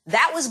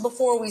that was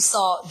before we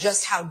saw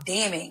just how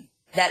damning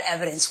that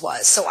evidence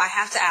was. So I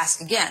have to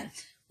ask again,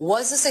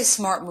 was this a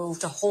smart move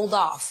to hold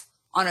off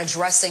on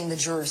addressing the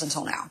jurors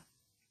until now?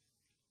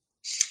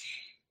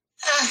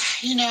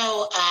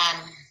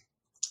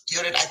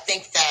 Judith, I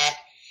think that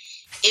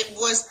it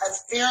was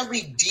a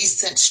fairly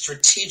decent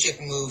strategic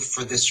move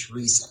for this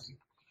reason.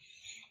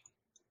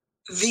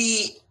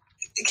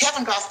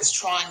 Kevin Goff is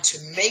trying to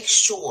make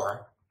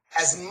sure,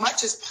 as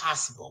much as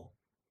possible,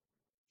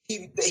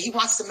 he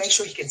wants to make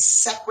sure he can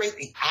separate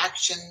the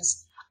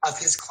actions of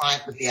his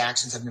client with the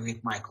actions of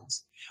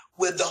McMichaels,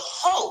 with the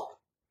hope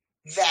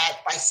that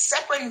by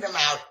separating them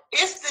out,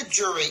 if the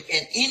jury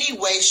in any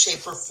way,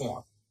 shape, or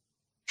form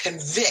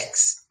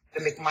convicts the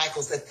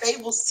McMichaels, that they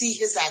will see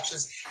his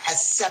actions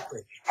as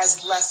separate,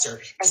 as lesser,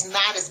 as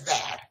not as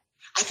bad.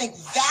 I think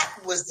that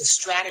was the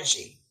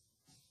strategy.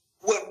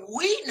 What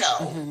we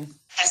know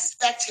as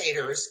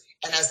spectators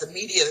and as the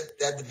media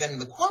that have been in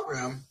the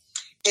courtroom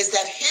is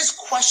that his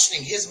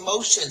questioning, his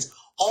motions,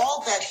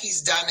 all that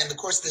he's done in the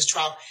course of this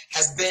trial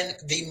has been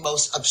the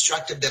most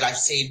obstructive that I've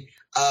seen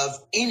of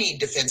any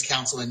defense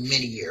counsel in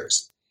many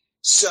years.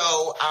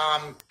 So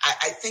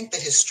I think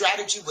that his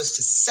strategy was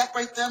to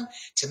separate them,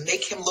 to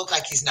make him look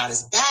like he's not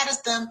as bad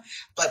as them.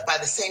 But by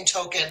the same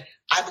token,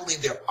 I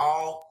believe they're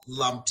all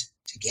lumped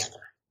together.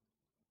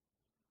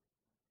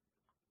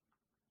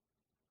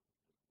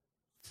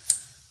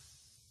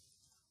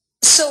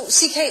 So,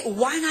 CK,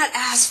 why not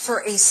ask for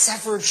a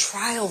severed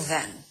trial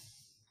then?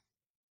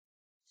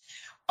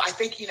 I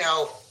think, he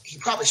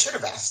probably should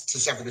have asked to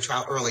sever the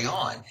trial early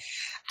on.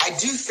 I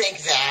do think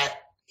that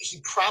he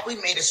probably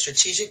made a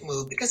strategic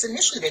move because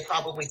initially they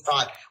probably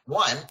thought,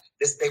 one,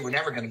 they were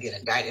never going to get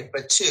indicted,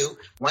 but two,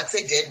 once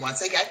they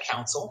got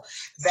counsel,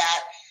 that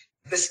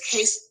this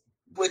case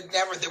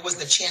there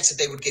wasn't a chance that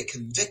they would get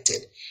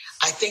convicted.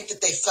 I think that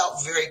they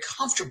felt very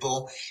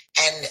comfortable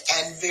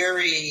and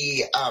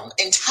very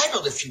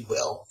entitled, if you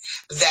will,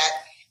 that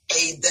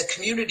the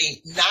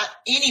community, not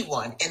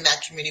anyone in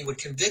that community would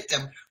convict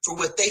them for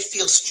what they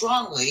feel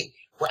strongly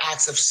were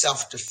acts of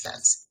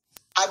self-defense.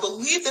 I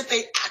believe that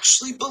they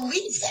actually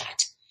believe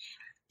that.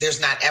 There's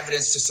not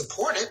evidence to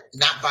support it,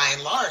 not by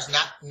and large,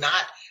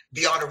 not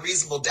beyond a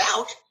reasonable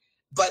doubt,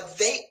 but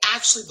they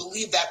actually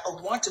believe that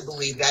or want to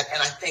believe that.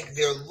 And I think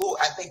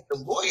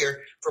the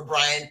lawyer for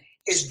Brian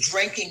is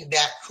drinking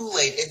that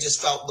Kool-Aid and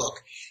just felt,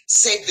 look,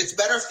 it's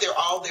better if they're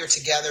all there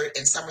together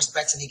in some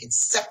respects and he can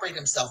separate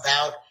himself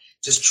out,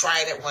 just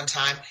try it at one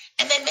time.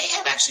 And they may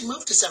have actually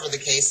moved to sever the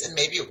case and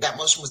maybe that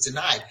motion was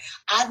denied.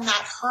 I've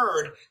not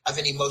heard of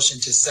any motion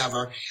to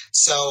sever,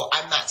 so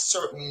I'm not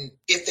certain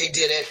if they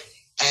did it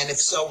and if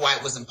so, why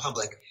it wasn't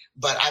public.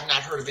 But I've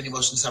not heard of any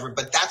motion to sever,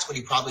 but that's what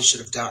he probably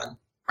should have done,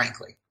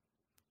 frankly.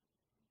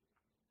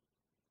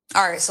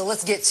 All right, so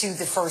let's get to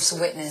the first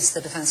witness the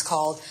defense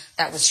called.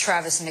 That was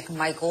Travis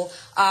McMichael.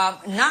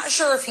 Not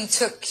sure if he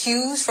took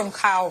cues from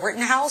Kyle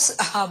Rittenhouse,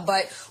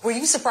 but were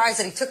you surprised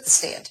that he took the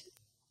stand?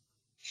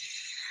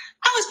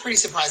 I was pretty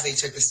surprised that he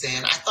took the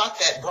stand. I thought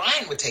that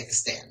Brian would take the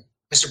stand.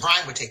 Mr.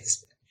 Brian would take the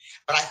stand.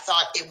 But I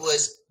thought it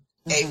was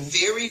a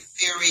very,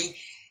 very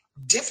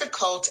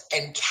difficult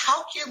and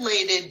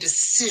calculated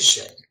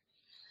decision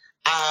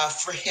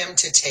for him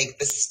to take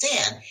the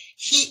stand.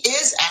 He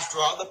is, after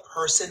all, the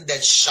person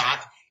that shot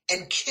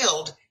and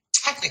killed,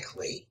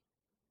 technically,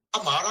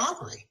 Ahmaud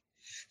Arbery.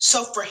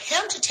 So for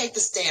him to take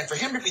the stand, for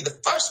him to be the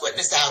first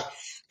witness out,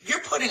 you're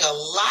putting a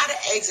lot of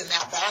eggs in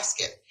that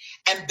basket.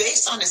 And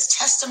based on his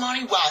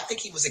testimony, I think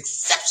he was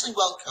exceptionally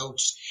well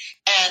coached.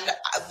 And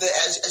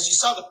as you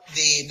saw,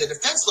 the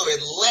defense lawyer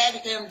led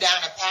him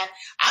down a path.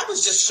 I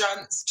was just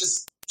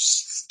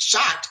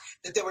shocked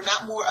that there were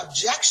not more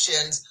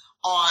objections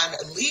on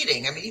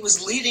leading. I mean, he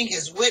was leading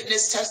his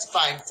witness,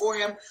 testifying for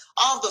him,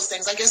 all of those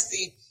things. I guess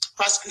the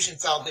prosecution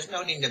felt there's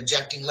no need in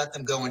objecting, let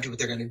them go and do what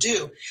they're going to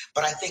do.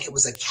 But I think it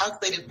was a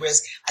calculated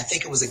risk. I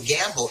think it was a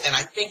gamble. And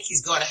I think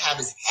he's going to have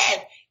his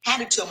head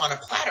handed to him on a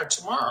platter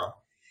tomorrow.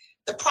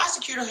 The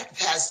prosecutor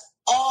has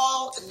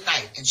all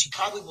night, and she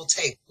probably will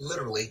take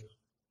literally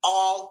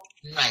all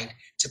night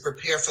to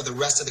prepare for the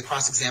rest of the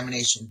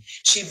cross-examination.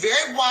 She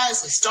very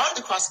wisely started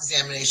the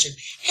cross-examination,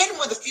 hit him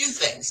with a few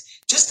things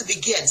just to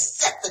begin,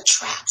 set the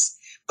traps.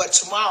 But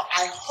tomorrow,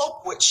 I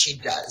hope what she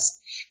does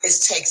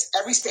is takes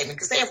every statement,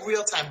 because they have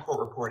real-time court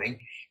reporting,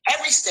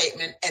 every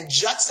statement and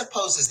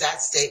juxtaposes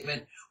that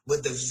statement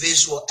with the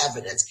visual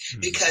evidence.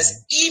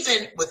 Because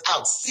even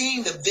without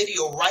seeing the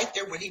video right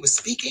there when he was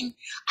speaking,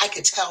 I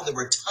could tell there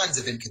were tons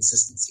of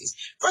inconsistencies.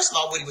 First of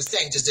all, what he was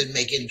saying just didn't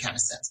make any kind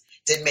of sense.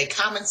 Didn't make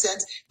common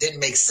sense, didn't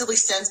make silly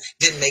sense,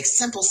 didn't make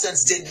simple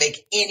sense, didn't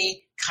make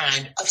any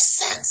kind of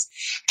sense.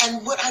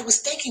 And what I was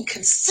thinking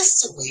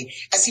consistently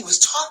as he was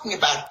talking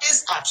about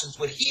his options,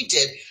 what he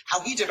did,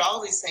 how he did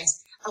all these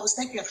things, I was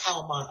thinking of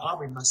how Ahmaud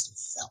Arbery must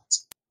have felt.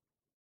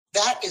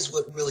 That is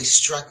what really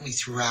struck me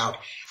throughout,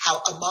 how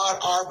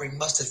Ahmaud Arbery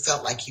must have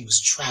felt like he was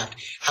trapped,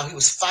 how he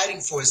was fighting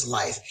for his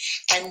life.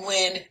 And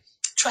when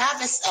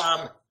Travis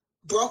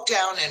broke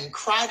down and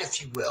cried,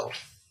 if you will,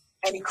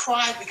 and he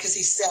cried because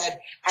he said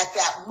at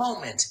that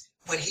moment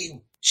when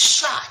he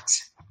shot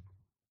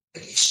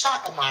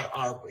Ahmaud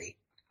Arbery,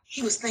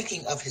 he was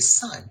thinking of his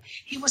son.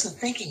 He wasn't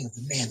thinking of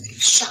the man that he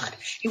shot.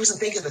 He wasn't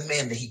thinking of the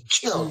man that he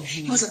killed.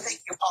 He wasn't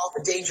thinking of all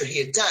the danger he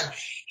had done.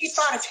 He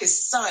thought of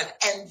his son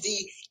and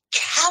the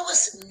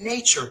callous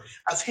nature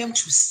of him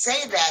to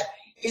say that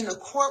in the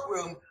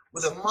courtroom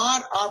with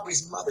Ahmaud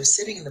Arbery's mother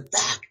sitting in the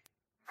back.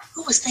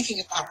 Who was thinking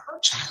about her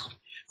child?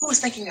 Who was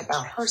thinking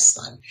about her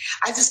son?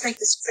 I just think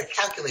this is a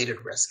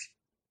calculated risk.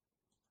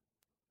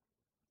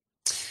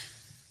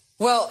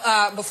 Well,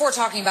 before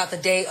talking about the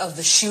day of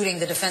the shooting,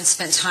 the defense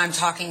spent time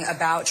talking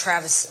about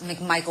Travis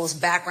McMichael's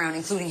background,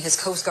 including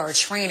his Coast Guard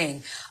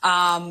training.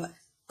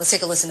 Let's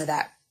take a listen to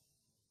that.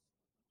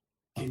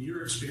 In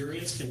your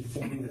experience, can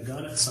pointing a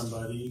gun at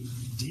somebody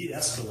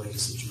de-escalate a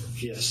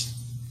situation? Yes.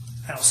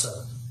 How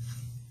so?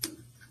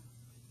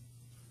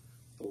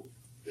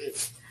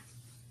 If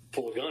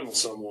pull a gun on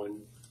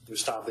someone,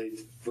 there's time they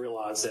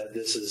realize that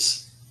this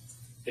is,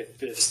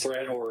 if it's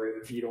threat or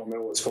if you don't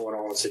know what's going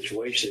on in the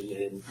situation,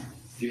 and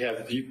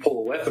you pull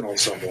a weapon on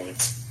someone,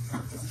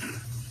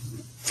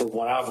 from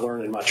what I've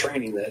learned in my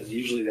training, that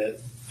usually that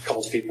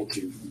calls people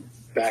to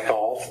back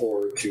off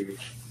or to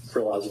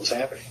realize what's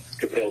happening,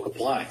 compel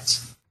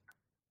compliance.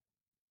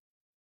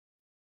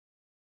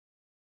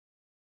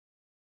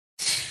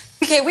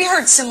 Okay, we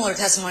heard similar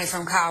testimony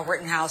from Kyle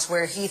Rittenhouse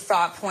where he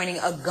thought pointing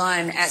a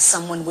gun at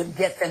someone would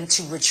get them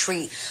to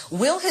retreat.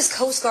 Will his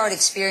Coast Guard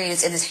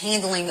experience and his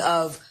handling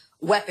of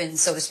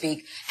weapons, so to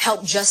speak,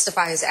 help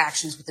justify his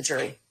actions with the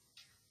jury?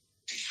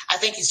 I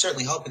think he's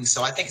certainly hoping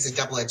so. I think it's a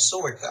double-edged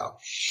sword, though.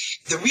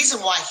 The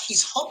reason why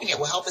he's hoping it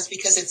will help is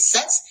because it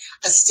sets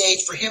a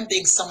stage for him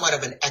being somewhat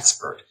of an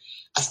expert.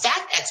 A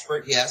fact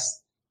expert,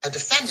 yes, a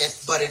defendant,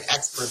 but an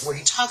expert, where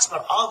he talks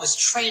about all of his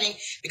training,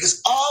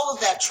 because all of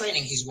that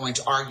training, he's going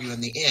to argue in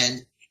the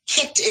end,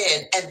 kicked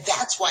in, and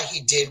that's why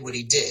he did what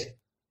he did.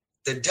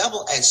 The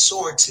double-edged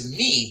sword to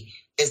me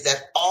is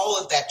that all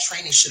of that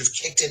training should have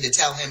kicked in to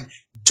tell him,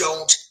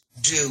 don't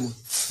do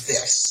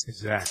this.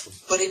 Exactly.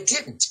 But it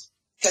didn't.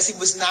 Because he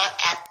was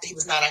not acting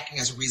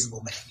as a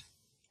reasonable man.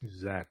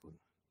 Exactly.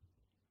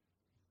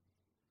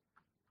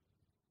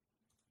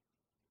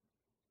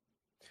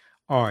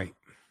 All right.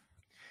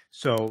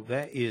 So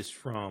that is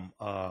from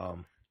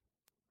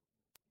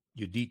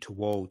Yudit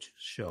Tawol's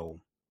show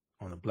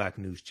on the Black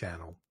News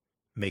Channel,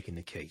 Making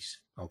the Case.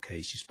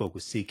 Okay, she spoke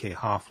with C.K.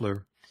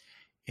 Hoffler,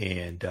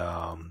 and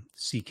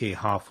C.K.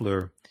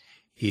 Hoffler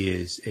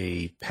is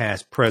a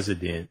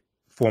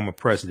former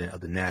president of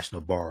the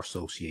National Bar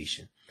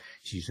Association.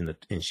 She's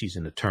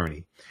an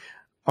attorney.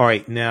 All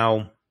right,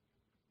 now,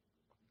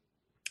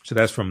 so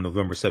that's from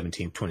November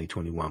 17th,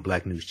 2021,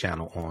 Black News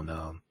Channel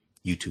on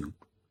YouTube.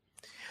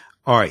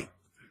 All right.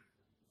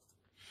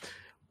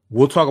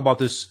 We'll talk about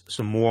this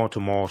some more on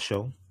tomorrow's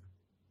show.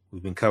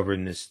 We've been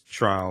covering this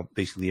trial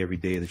basically every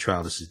day of the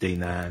trial. This is day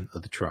 9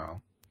 of the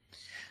trial.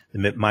 The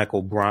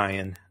McMichael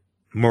Bryan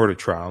murder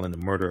trial and the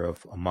murder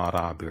of Ahmaud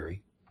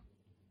Arbery.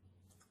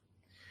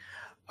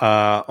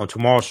 On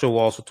tomorrow's show, we'll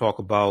also talk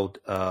about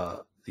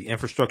the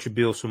infrastructure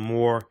bill some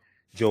more.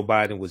 Joe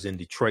Biden was in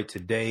Detroit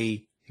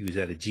today. He was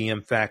at a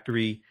GM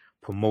factory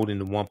promoting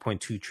the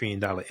 $1.2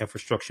 trillion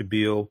infrastructure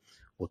bill.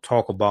 We'll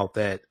talk about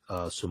that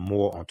some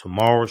more on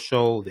tomorrow's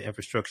show, the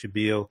infrastructure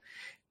bill.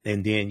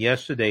 And then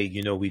yesterday,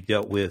 we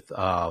dealt with,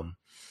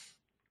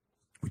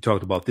 we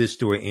talked about this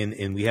story,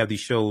 and we have these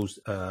shows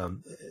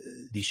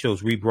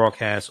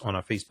rebroadcast on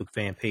our Facebook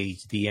fan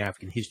page, The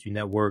African History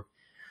Network,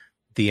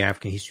 and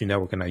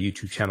our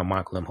YouTube channel,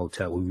 Michael M.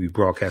 Hotel. We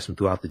rebroadcast them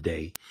throughout the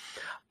day.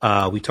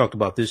 We talked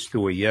about this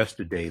story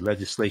yesterday,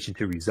 legislation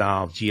to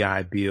resolve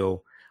GI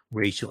Bill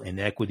racial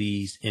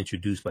inequities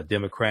introduced by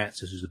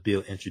Democrats. This is a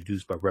bill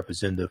introduced by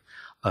Representative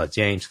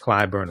James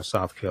Clyburn of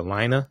South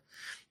Carolina,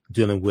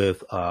 dealing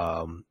with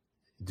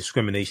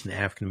discrimination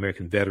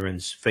African-American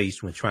veterans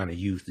faced when trying to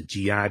use the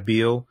GI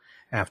Bill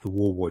after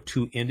World War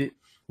II ended.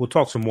 We'll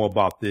talk some more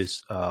about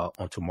this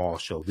on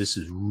tomorrow's show. This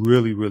is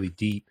really, really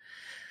deep.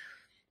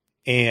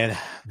 And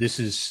this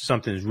is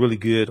something that's really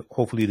good.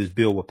 Hopefully this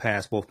bill will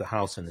pass both the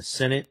House and the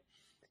Senate.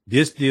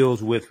 This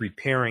deals with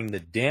repairing the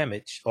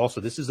damage.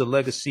 Also, this is a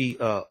legacy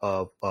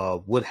of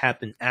what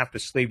happened after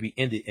slavery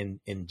ended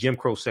in Jim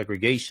Crow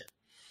segregation.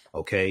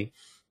 Okay.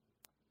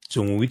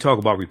 So when we talk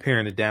about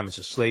repairing the damage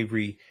of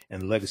slavery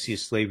and the legacy of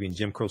slavery and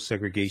Jim Crow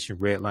segregation,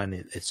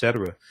 redlining, et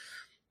cetera,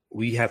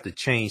 we have to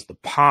change the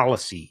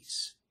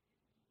policies,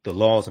 the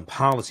laws and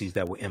policies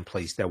that were in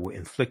place that were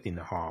inflicting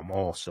the harm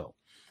also.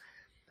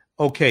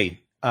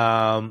 Okay.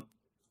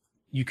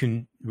 You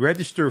can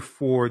register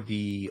for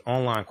the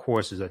online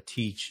courses I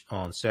teach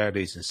on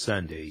Saturdays and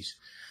Sundays.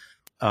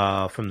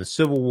 From the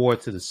Civil War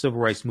to the Civil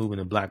Rights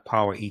Movement and Black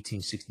Power,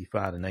 1865 to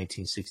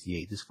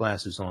 1968. This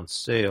class is on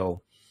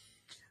sale.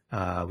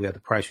 We have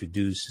the price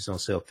reduced. It's on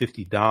sale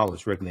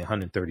 $50, regularly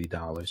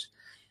 $130.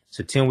 It's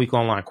a 10-week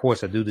online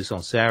course. I do this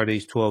on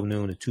Saturdays, 12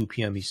 noon to 2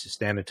 p.m. Eastern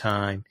Standard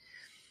Time.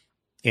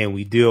 And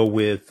we deal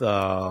with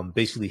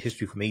basically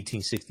history from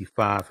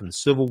 1865, from the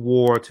Civil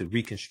War to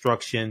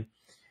Reconstruction,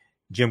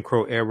 Jim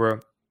Crow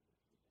era,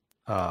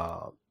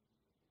 World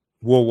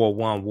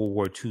War I, World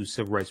War II,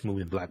 Civil Rights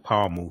Movement, Black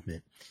Power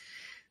Movement,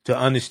 to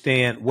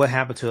understand what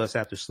happened to us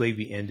after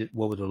slavery ended,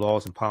 what were the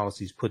laws and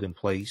policies put in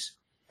place,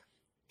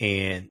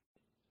 and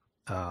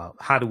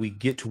how do we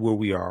get to where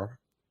we are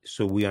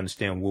so we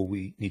understand where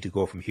we need to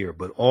go from here.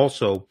 But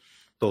also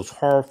those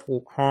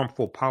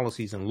harmful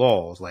policies and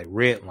laws like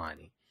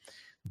redlining,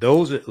 a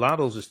lot of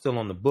those are still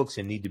on the books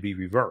and need to be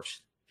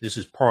reversed. This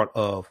is part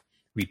of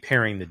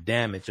repairing the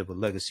damage of a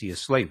legacy of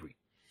slavery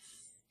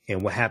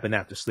and what happened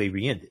after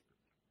slavery ended.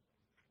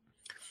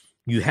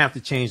 You have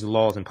to change the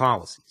laws and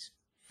policies.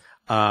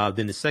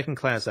 Then the second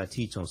class I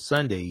teach on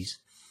Sundays,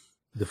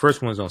 the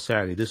first one's on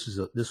Saturday.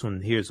 This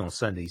one here is on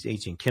Sundays.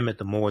 Ancient Kemet,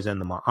 the Moors,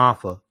 and the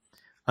Ma'afa,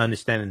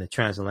 understanding the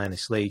transatlantic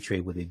slave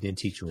trade, what they didn't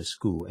teach you in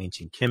school.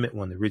 Ancient Kemet,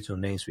 one of the original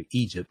names for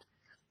Egypt.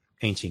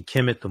 Ancient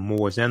Kemet, the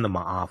Moors, and the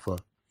Ma'afa,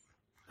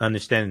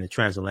 understanding the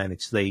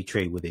transatlantic slave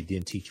trade, what they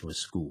didn't teach you in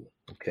school.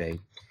 Okay.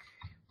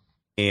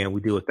 And we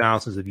deal with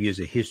thousands of years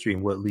of history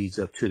and what leads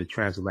up to the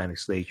transatlantic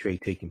slave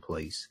trade taking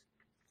place.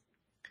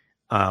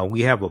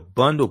 We have a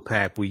bundle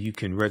pack where you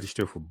can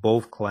register for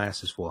both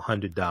classes for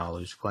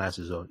 $100.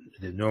 Classes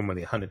they're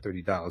normally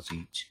 $130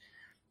 each.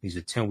 These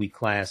are 10-week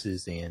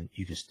classes, and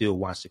you can still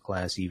watch the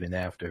class even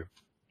after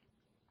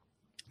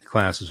the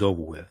class is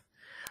over with.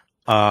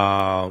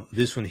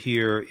 This one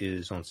here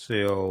is on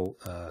sale,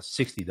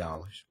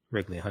 $60,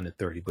 regularly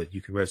 $130, but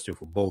you can register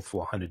for both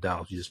for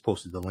 $100. You just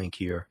posted the link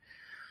here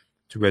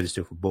to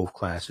register for both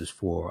classes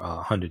for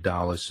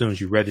 $100. As soon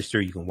as you register,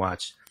 you can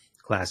watch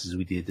classes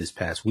we did this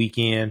past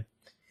weekend,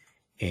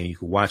 and you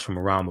can watch from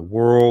around the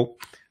world.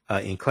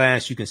 In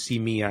class, you can see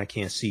me. I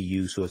can't see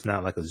you. So it's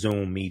not like a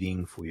Zoom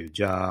meeting for your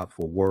job,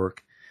 for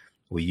work,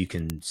 where you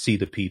can see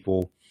the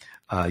people.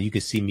 You can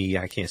see me.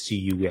 I can't see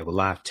you. We have a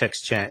live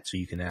text chat, so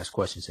you can ask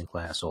questions in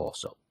class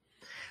also.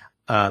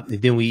 And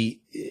then we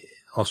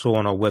also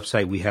on our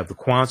website, we have the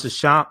Kwanzaa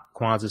shop.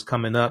 Kwanzaa's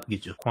coming up.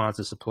 Get your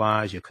Kwanzaa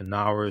supplies, your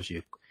Kanaras,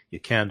 your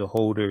candle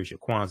holders, your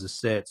Kwanzaa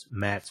sets,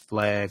 mats,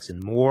 flags,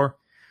 and more.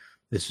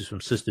 This is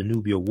from Sister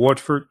Nubia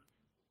Wardford.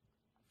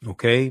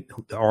 Okay,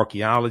 the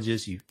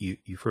archaeologist,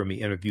 you've heard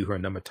me interview her a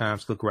number of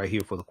times. Look right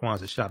here for the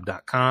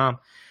KwanzaaShop.com.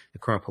 The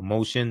current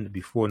promotion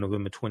before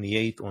November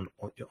 28th on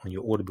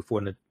your order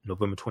before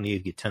November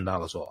 28th, get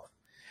 $10 off.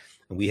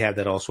 And we have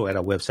that also at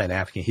our website,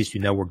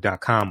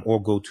 AfricanHistoryNetwork.com,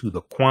 or go to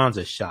the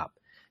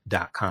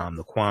KwanzaaShop.com,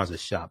 the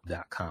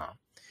KwanzaaShop.com.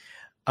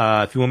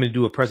 If you want me to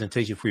do a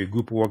presentation for your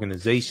group or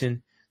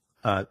organization,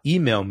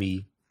 email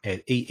me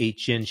at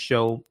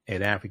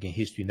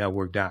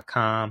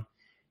ahnshow@AfricanHistoryNetwork.com.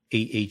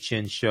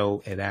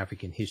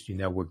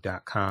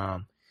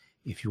 AHNshow@AfricanHistoryNetwork.com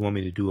if you want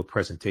me to do a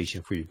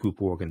presentation for your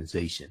group or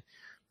organization.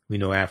 We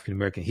know African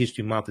American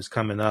History Month is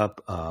coming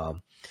up.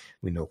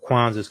 We know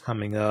Kwanzaa is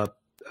coming up.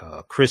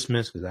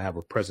 Christmas, because I have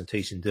a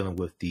presentation dealing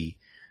with the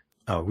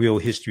real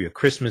history of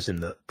Christmas and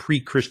the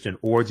pre-Christian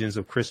origins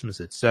of Christmas,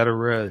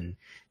 etc., and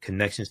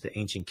connections to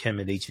ancient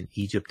Kemet, ancient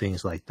Egypt,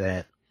 things like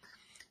that.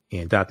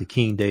 And Dr.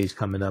 King Day is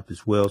coming up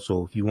as well.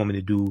 So if you want me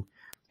to do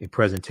a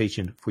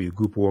presentation for your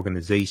group or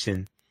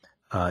organization,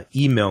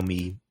 email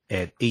me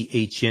at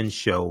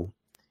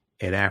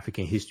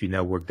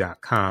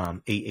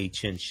ahnshow@AfricanHistoryNetwork.com,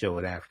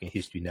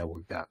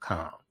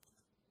 ahnshow@AfricanHistoryNetwork.com.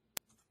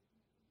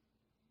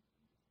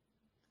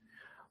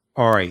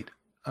 All right.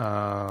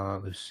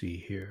 Let's see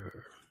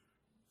here.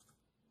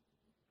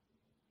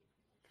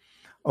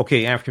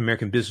 Okay, African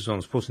American business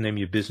owners, post the name of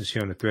your business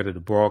here on the thread of the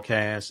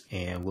broadcast,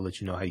 and we'll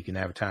let you know how you can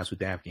advertise with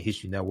the African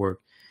History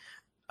Network.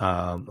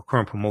 The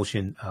current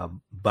promotion,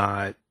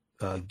 buy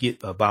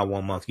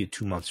 1 month, get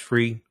 2 months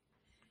free.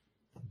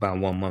 Buy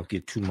 1 month,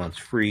 get 2 months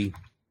free.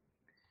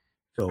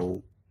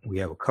 So we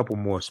have a couple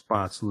more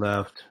spots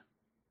left.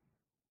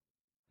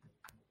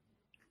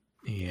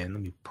 And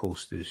let me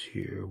post this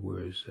here.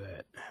 Where is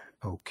that?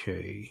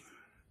 Okay.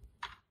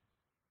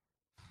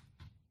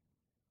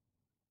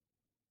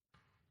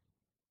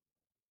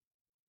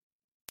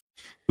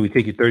 We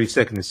take a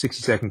 30-second and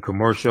 60-second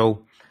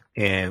commercial,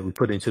 and we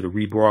put it into the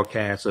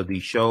rebroadcast of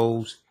these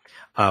shows.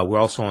 We're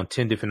also on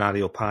 10 different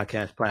audio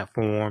podcast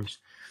platforms.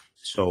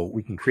 So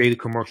we can create a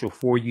commercial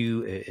for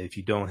you. If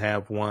you don't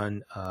have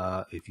one,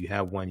 if you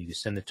have one, you can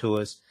send it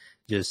to us,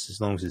 just as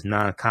long as it's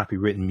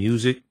non-copywritten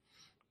music,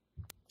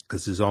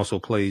 because this also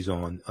plays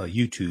on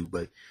YouTube.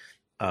 But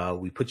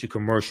we put your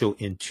commercial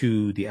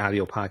into the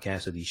audio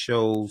podcast of these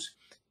shows,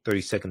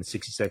 30-second to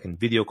 60-second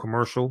video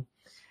commercial.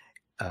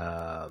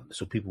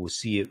 So people will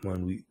see it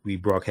when we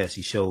broadcast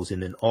these shows.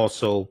 And then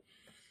also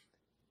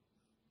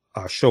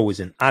our show is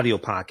in audio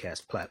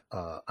podcast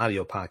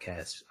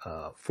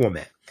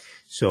format.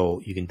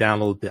 So you can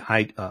download the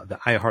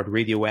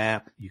iHeartRadio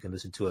app. You can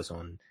listen to us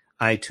on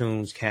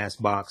iTunes,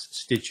 Castbox,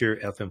 Stitcher,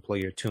 FM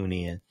Player,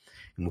 TuneIn. And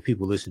when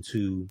people listen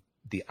to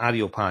the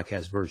audio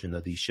podcast version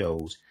of these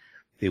shows,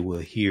 they will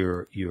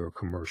hear your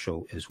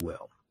commercial as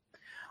well.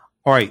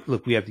 All right,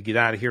 look, we have to get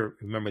out of here.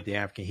 Remember, the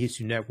African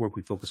History Network,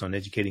 we focus on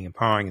educating,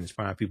 empowering, and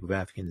inspiring people of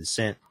African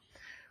descent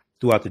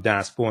throughout the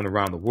diaspora and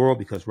around the world,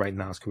 because right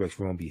now it's correct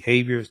wrong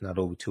behavior. It's not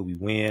over till we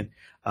win.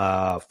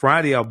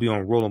 Friday, I'll be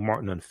on Roland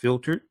Martin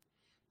Unfiltered.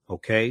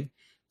 Okay.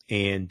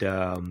 And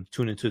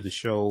tune into the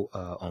show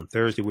on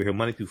Thursday. We're here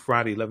Monday through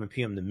Friday, 11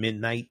 p.m. to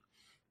midnight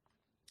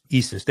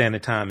Eastern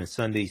Standard Time, and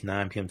Sundays,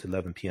 9 p.m. to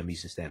 11 p.m.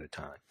 Eastern Standard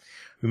Time.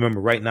 Remember,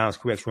 right now it's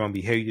correct wrong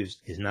behavior.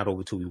 Is not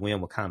over till we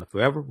win. Wakanda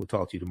forever. We'll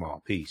talk to you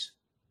tomorrow. Peace.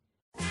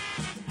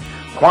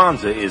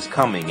 Kwanzaa is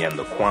coming, and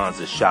the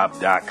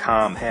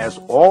KwanzaaShop.com has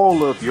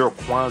all of your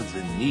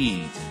Kwanzaa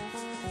needs.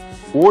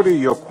 Order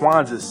your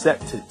Kwanzaa set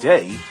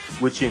today,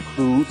 which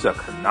includes a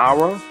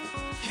kinara,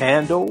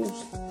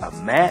 candles, a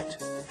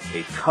mat,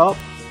 a cup,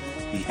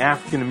 the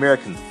African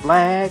American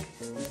flag,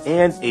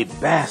 and a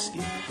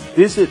basket.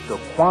 Visit the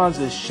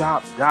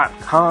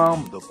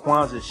KwanzaaShop.com, the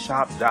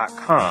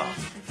KwanzaaShop.com.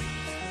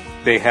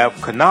 They have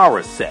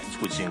kinara sets,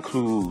 which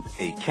include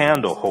a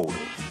candle holder,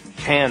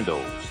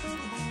 candles,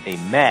 a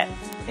mat,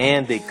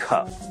 and a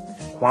cup.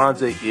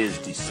 Kwanzaa is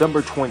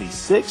December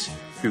 26th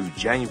through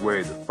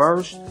January the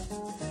 1st.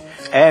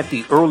 Add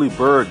the early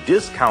bird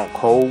discount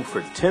code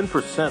for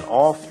 10%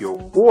 off your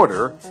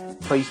order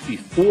placed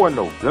before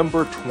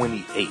November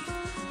 28th.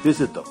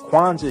 Visit the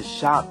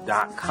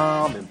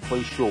KwanzaaShop.com and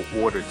place your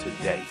order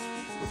today.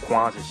 The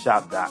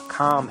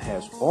KwanzaaShop.com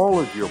has all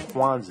of your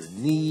Kwanzaa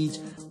needs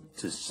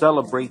to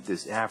celebrate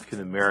this African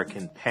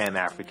American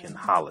Pan-African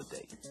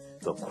holiday.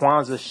 The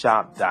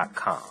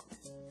KwanzaaShop.com.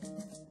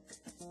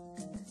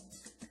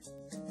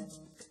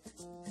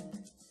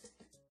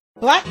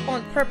 Black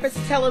on Purpose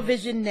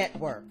Television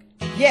Network.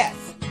 Yes,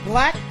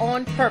 Black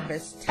on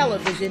Purpose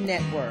Television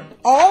Network.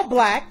 All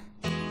black,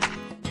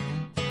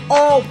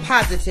 all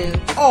positive,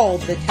 all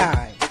the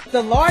time.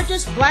 The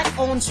largest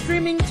black-owned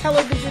streaming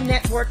television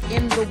network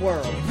in the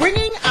world.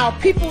 Bringing our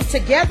people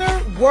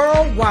together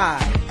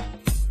worldwide.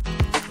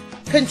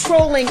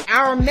 Controlling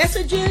our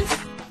messages,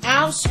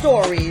 our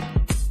stories,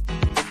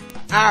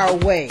 our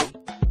way.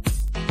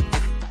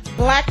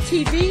 Black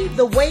TV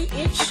the way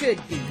it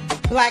should be.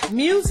 Black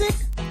music,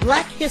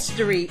 Black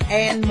history,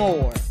 and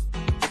more.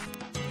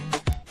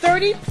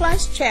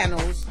 30+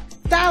 channels,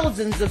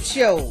 thousands of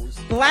shows.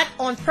 Black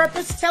on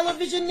Purpose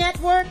Television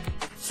Network.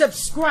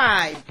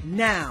 Subscribe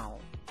now.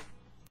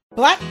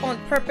 Black on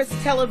Purpose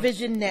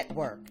Television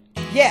Network.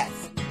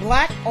 Yes,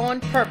 Black on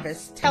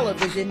Purpose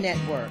Television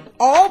Network.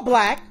 All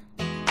black,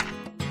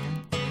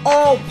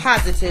 all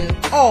positive,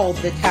 all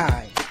the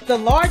time. The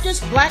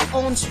largest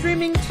black-owned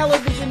streaming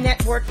television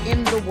network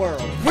in the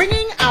world.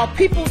 Bringing our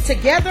people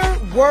together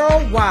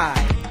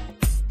worldwide.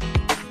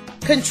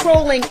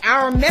 Controlling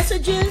our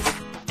messages,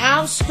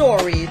 our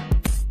stories,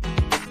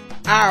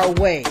 our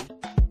way.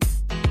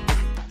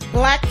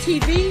 Black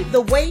TV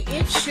the way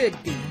it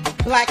should be.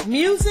 Black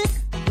music,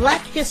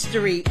 Black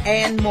history,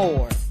 and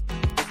more.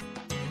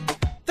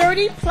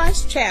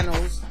 30+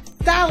 channels,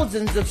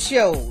 thousands of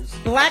shows.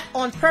 Black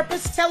on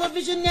Purpose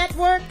Television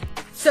Network.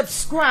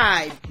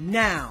 Subscribe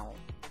now.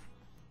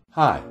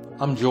 Hi,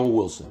 I'm Joel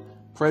Wilson,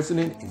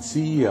 President and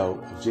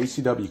CEO of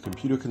JCW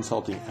Computer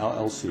Consulting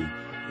LLC,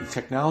 a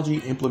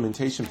technology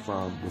implementation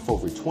firm with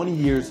over 20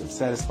 years of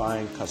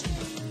satisfying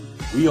customers.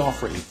 We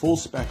offer a full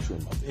spectrum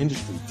of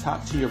industry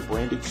top-tier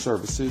branded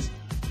services.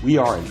 We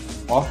are an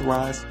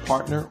authorized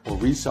partner or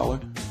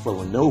reseller for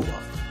Lenovo,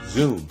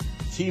 Zoom,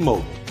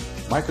 T-Mobile,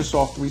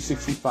 Microsoft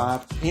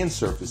 365 and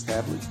Surface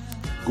tablets,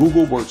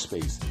 Google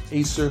Workspace,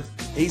 Acer,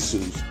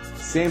 Asus,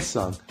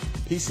 Samsung,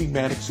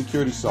 PCmatic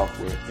security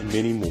software, and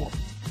many more.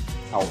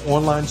 Our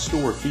online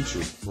store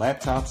features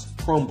laptops,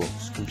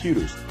 Chromebooks,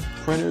 computers,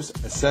 printers,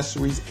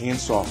 accessories, and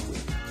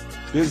software.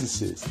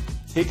 Businesses,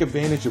 take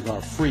advantage of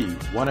our free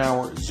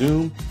 1-hour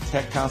Zoom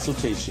tech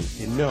consultation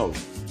and know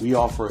we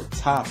offer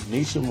top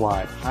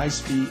nationwide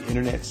high-speed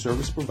internet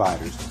service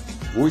providers,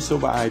 voice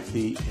over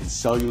IP, and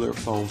cellular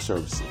phone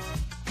services.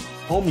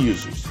 Home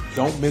users,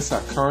 don't miss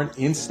our current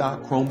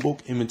in-stock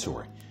Chromebook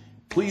inventory.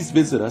 Please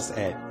visit us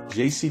at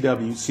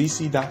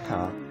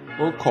jcwcc.com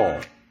or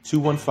call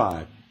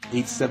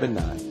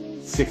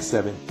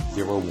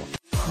 215-879-6701.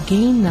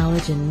 Gain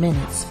knowledge in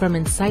minutes from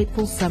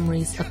insightful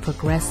summaries of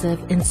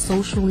progressive and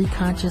socially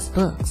conscious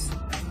books.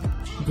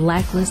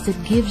 Blacklisted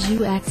gives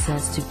you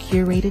access to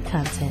curated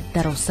content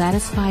that'll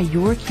satisfy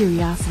your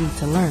curiosity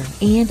to learn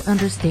and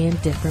understand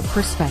different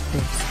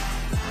perspectives.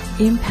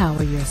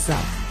 Empower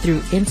yourself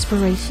through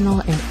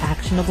inspirational and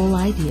actionable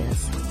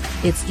ideas.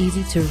 It's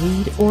easy to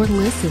read or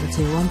listen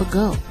to on the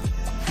go.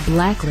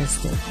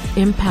 Blacklisted.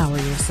 Empower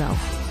yourself.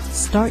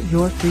 Start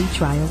your free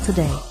trial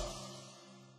today.